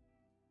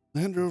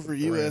 Land Rover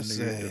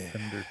USA.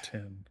 Defender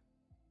 10.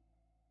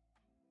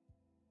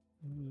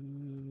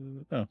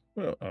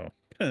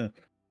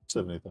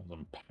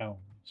 70,000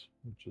 pounds,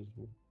 which is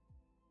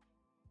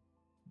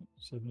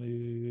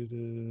 70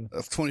 to...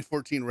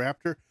 2014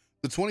 Raptor.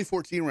 The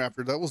 2014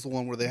 Raptor, that was the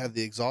one where they had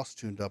the exhaust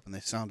tuned up and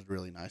they sounded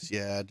really nice.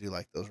 Yeah, I do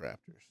like those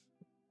Raptors.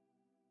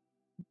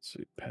 Let's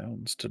see,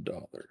 pounds to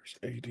dollars,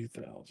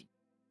 80,000.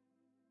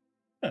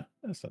 Yeah,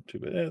 that's not too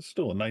bad. It's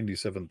still a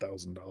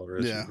 $97,000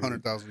 SUV. Yeah,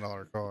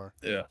 $100,000 car.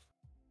 Yeah.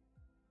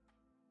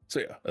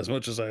 So yeah, as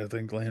much as I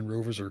think Land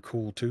Rovers are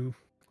cool too,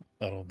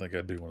 I don't think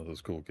I'd be one of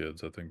those cool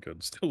kids. I think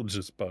I'd still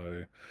just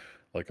buy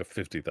like a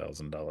 $50,000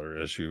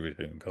 SUV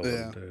and call it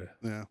a day.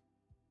 Yeah.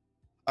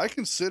 I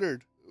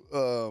considered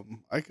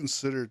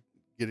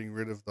getting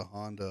rid of the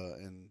Honda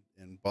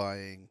and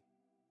buying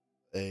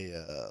a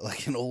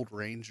like an old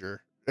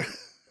Ranger.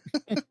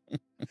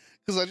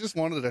 Because I just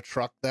wanted a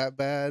truck that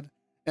bad.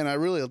 And I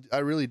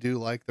really do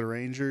like the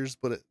Rangers,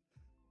 but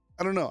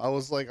I don't know. I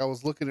was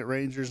looking at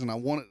Rangers and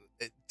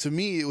to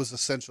me, it was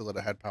essential that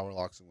it had power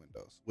locks and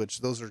windows, which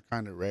those are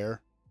kind of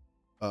rare.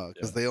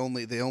 Because they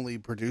only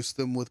produced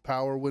them with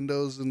power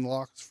windows and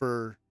locks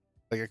for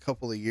like a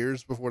couple of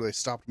years before they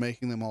stopped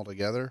making them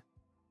altogether.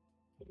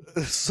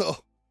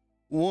 So,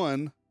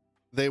 one,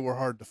 they were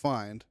hard to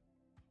find,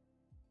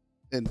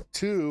 and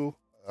two,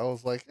 I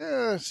was like,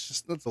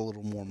 that's a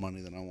little more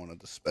money than I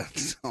wanted to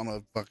spend on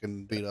a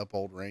fucking beat up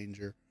old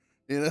Ranger,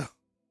 Yeah,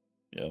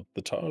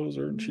 the Tahoes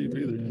aren't cheap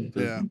either.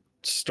 They're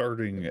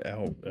starting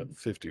out at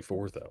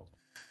 54,000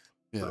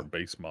 for a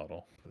base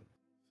model.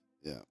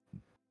 Yeah.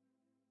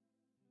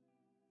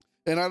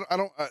 And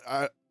I'll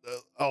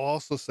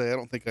also say I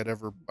don't think I'd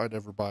ever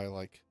buy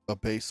like a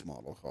base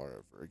model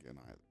car ever again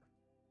either.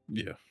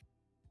 Yeah.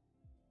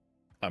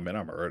 I mean,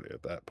 I'm already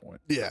at that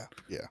point. Yeah.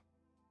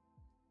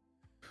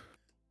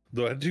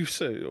 Though I do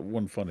say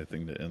one funny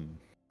thing to end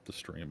the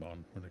stream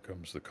on when it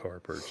comes to car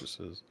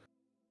purchases.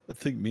 I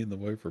think me and the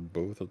wife are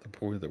both at the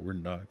point that we're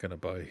not going to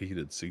buy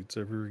heated seats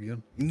ever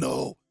again.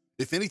 No.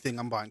 If anything,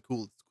 I'm buying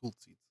cool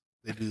seats.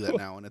 They do that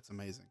now, and it's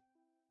amazing.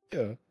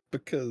 Yeah,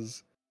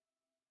 because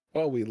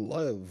while we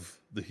love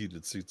the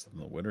heated seats in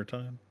the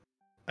wintertime,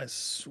 I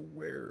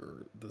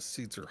swear the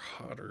seats are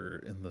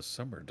hotter in the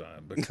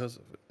summertime because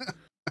of it.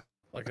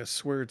 Like, I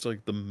swear it's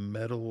like the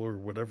metal or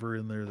whatever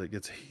in there that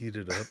gets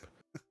heated up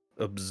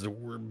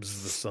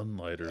absorbs the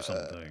sunlight or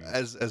something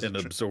and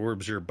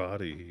absorbs your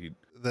body heat.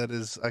 That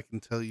is, I can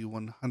tell you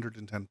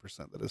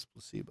 110% that is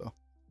placebo.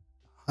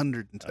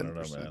 110%. I don't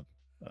know,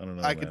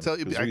 man. I can tell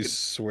you. I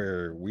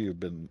swear we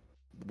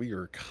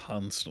are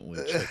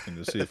constantly checking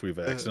to see if we've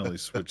accidentally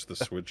switched the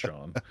switch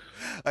on.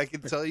 I can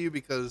tell you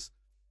because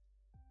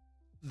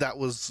that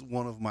was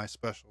one of my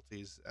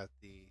specialties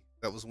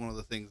that was one of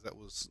the things that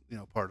was,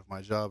 part of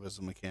my job as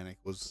a mechanic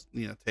was,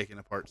 taking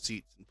apart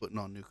seats and putting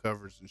on new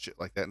covers and shit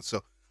like that. And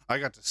so I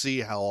got to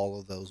see how all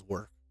of those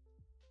work.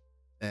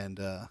 And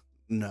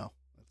no,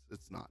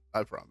 it's not.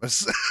 I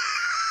promise.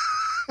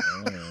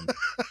 Man.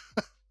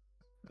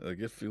 Like,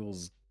 it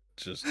feels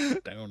just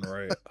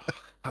downright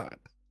hot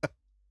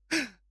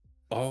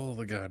all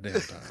the goddamn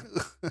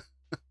time.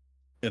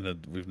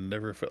 And we've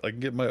never felt. I can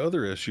get my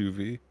other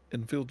SUV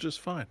and feel just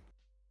fine.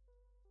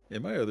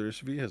 And my other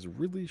SUV has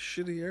really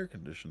shitty air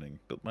conditioning,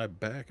 but my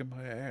back and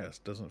my ass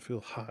doesn't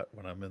feel hot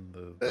when I'm in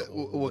the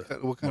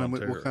what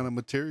kind of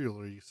material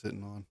are you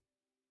sitting on?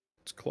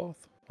 It's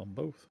cloth on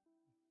both.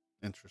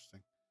 Interesting.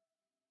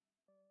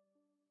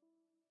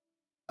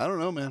 I don't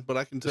know, man, but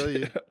I can tell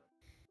you.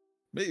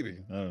 Maybe.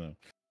 I don't know.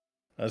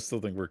 I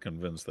still think we're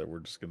convinced that we're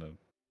just going to,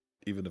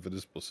 even if it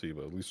is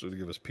placebo, at least it'll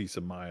give us peace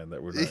of mind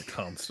that we're not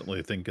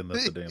constantly thinking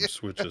that the damn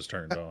switch is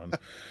turned on.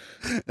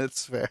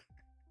 That's fair.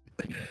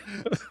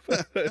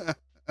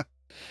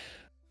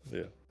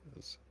 Yeah,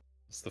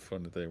 it's the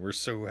funny thing. We're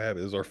so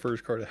happy. It was our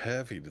first car to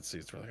have heated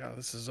seats. We're like, oh,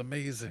 this is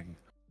amazing.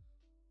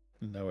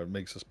 No, it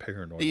makes us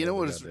paranoid. You know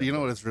what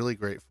it's really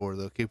great for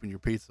though? Keeping your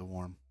pizza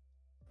warm.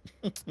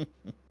 It's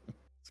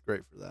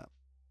great for that.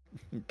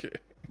 Okay.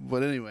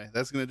 But anyway,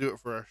 that's gonna do it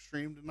for our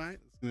stream tonight.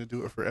 It's gonna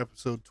do it for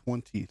episode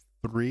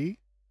 23.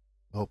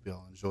 I hope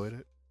y'all enjoyed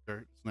it.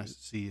 Kurt, it's nice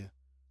to see you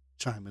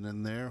chiming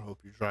in there. Hope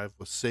your drive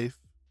was safe.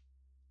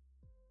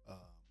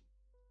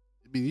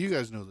 I mean, you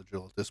guys know the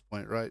drill at this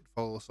point, right?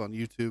 Follow us on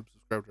YouTube,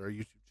 subscribe to our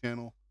YouTube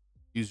channel,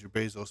 use your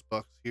Bezos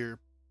bucks here,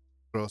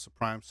 throw us a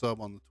Prime sub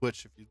on the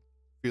Twitch if you're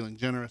feeling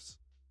generous.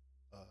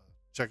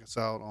 Check us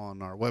out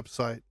on our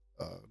website,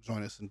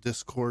 join us in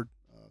Discord,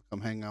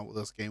 come hang out with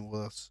us, game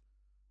with us.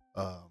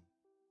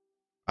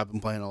 I've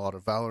been playing a lot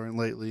of Valorant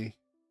lately.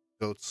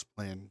 Goat's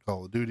playing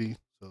Call of Duty.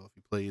 So if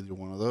you play either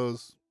one of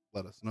those,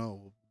 let us know.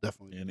 We'll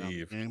definitely And be down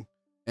Eve. the game.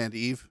 And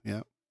Eve,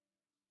 yeah.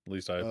 At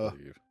least I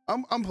believe.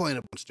 I'm playing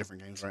a bunch of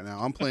different games right now.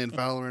 I'm playing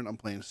Valorant. I'm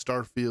playing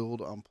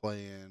Starfield. I'm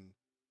playing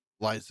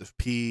Lies of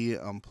P.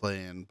 I'm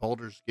playing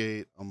Baldur's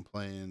Gate. I'm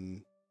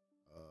playing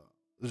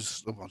there's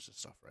just a bunch of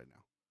stuff right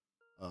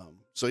now.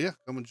 So yeah,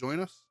 come and join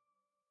us.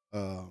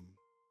 Other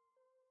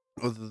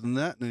than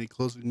that, any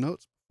closing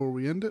notes before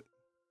we end it?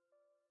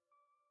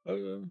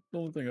 The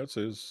only thing I'd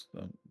say is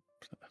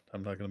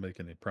I'm not going to make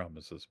any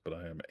promises, but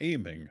I am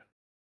aiming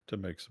to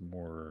make some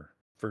more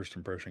first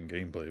impression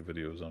gameplay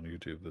videos on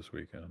YouTube this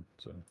weekend.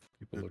 So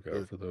keep a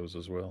lookout for those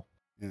as well.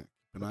 Yeah,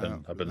 keep an eye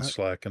out. I've been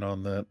slacking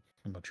on that.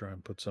 I'm gonna try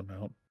and put some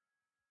out.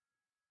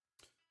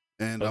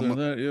 And other than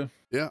that,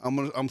 yeah, I'm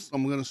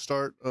gonna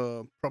start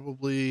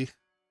probably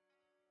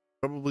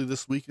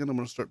this weekend. I'm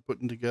gonna start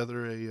putting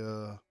together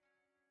a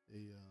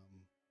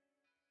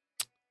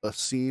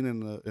scene in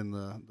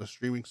the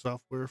streaming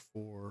software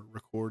for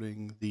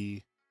recording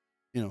the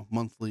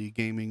monthly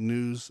gaming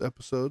news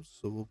episodes.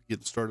 So we'll be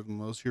getting started on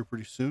those here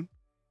pretty soon.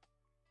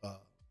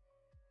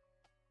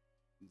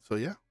 So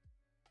yeah.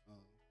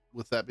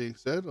 With that being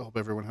said, I hope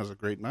everyone has a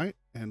great night,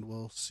 and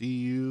we'll see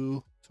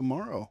you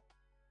tomorrow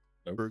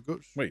for a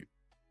Ghost. Wait,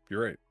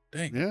 you're right.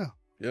 Dang. Yeah.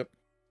 Yep.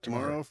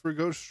 Tomorrow for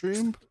Ghost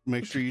Stream.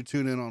 Make sure you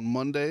tune in on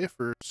Monday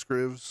for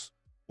Scriv's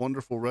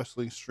wonderful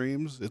wrestling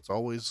streams. It's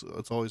always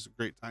a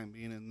great time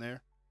being in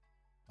there.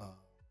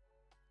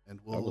 And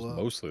we'll. I was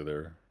mostly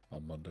there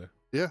on Monday.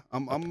 Yeah,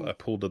 I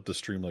pulled up the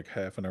stream like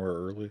half an hour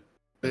early,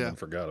 and then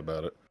forgot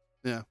about it.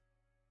 Yeah.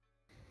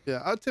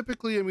 Yeah, I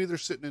typically am either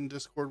sitting in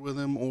Discord with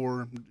him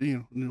or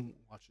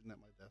watching at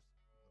my desk.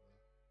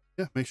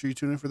 Yeah, make sure you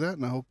tune in for that,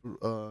 and I hope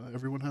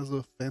everyone has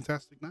a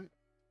fantastic night.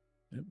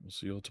 Yep, we'll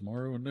see you all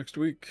tomorrow and next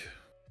week.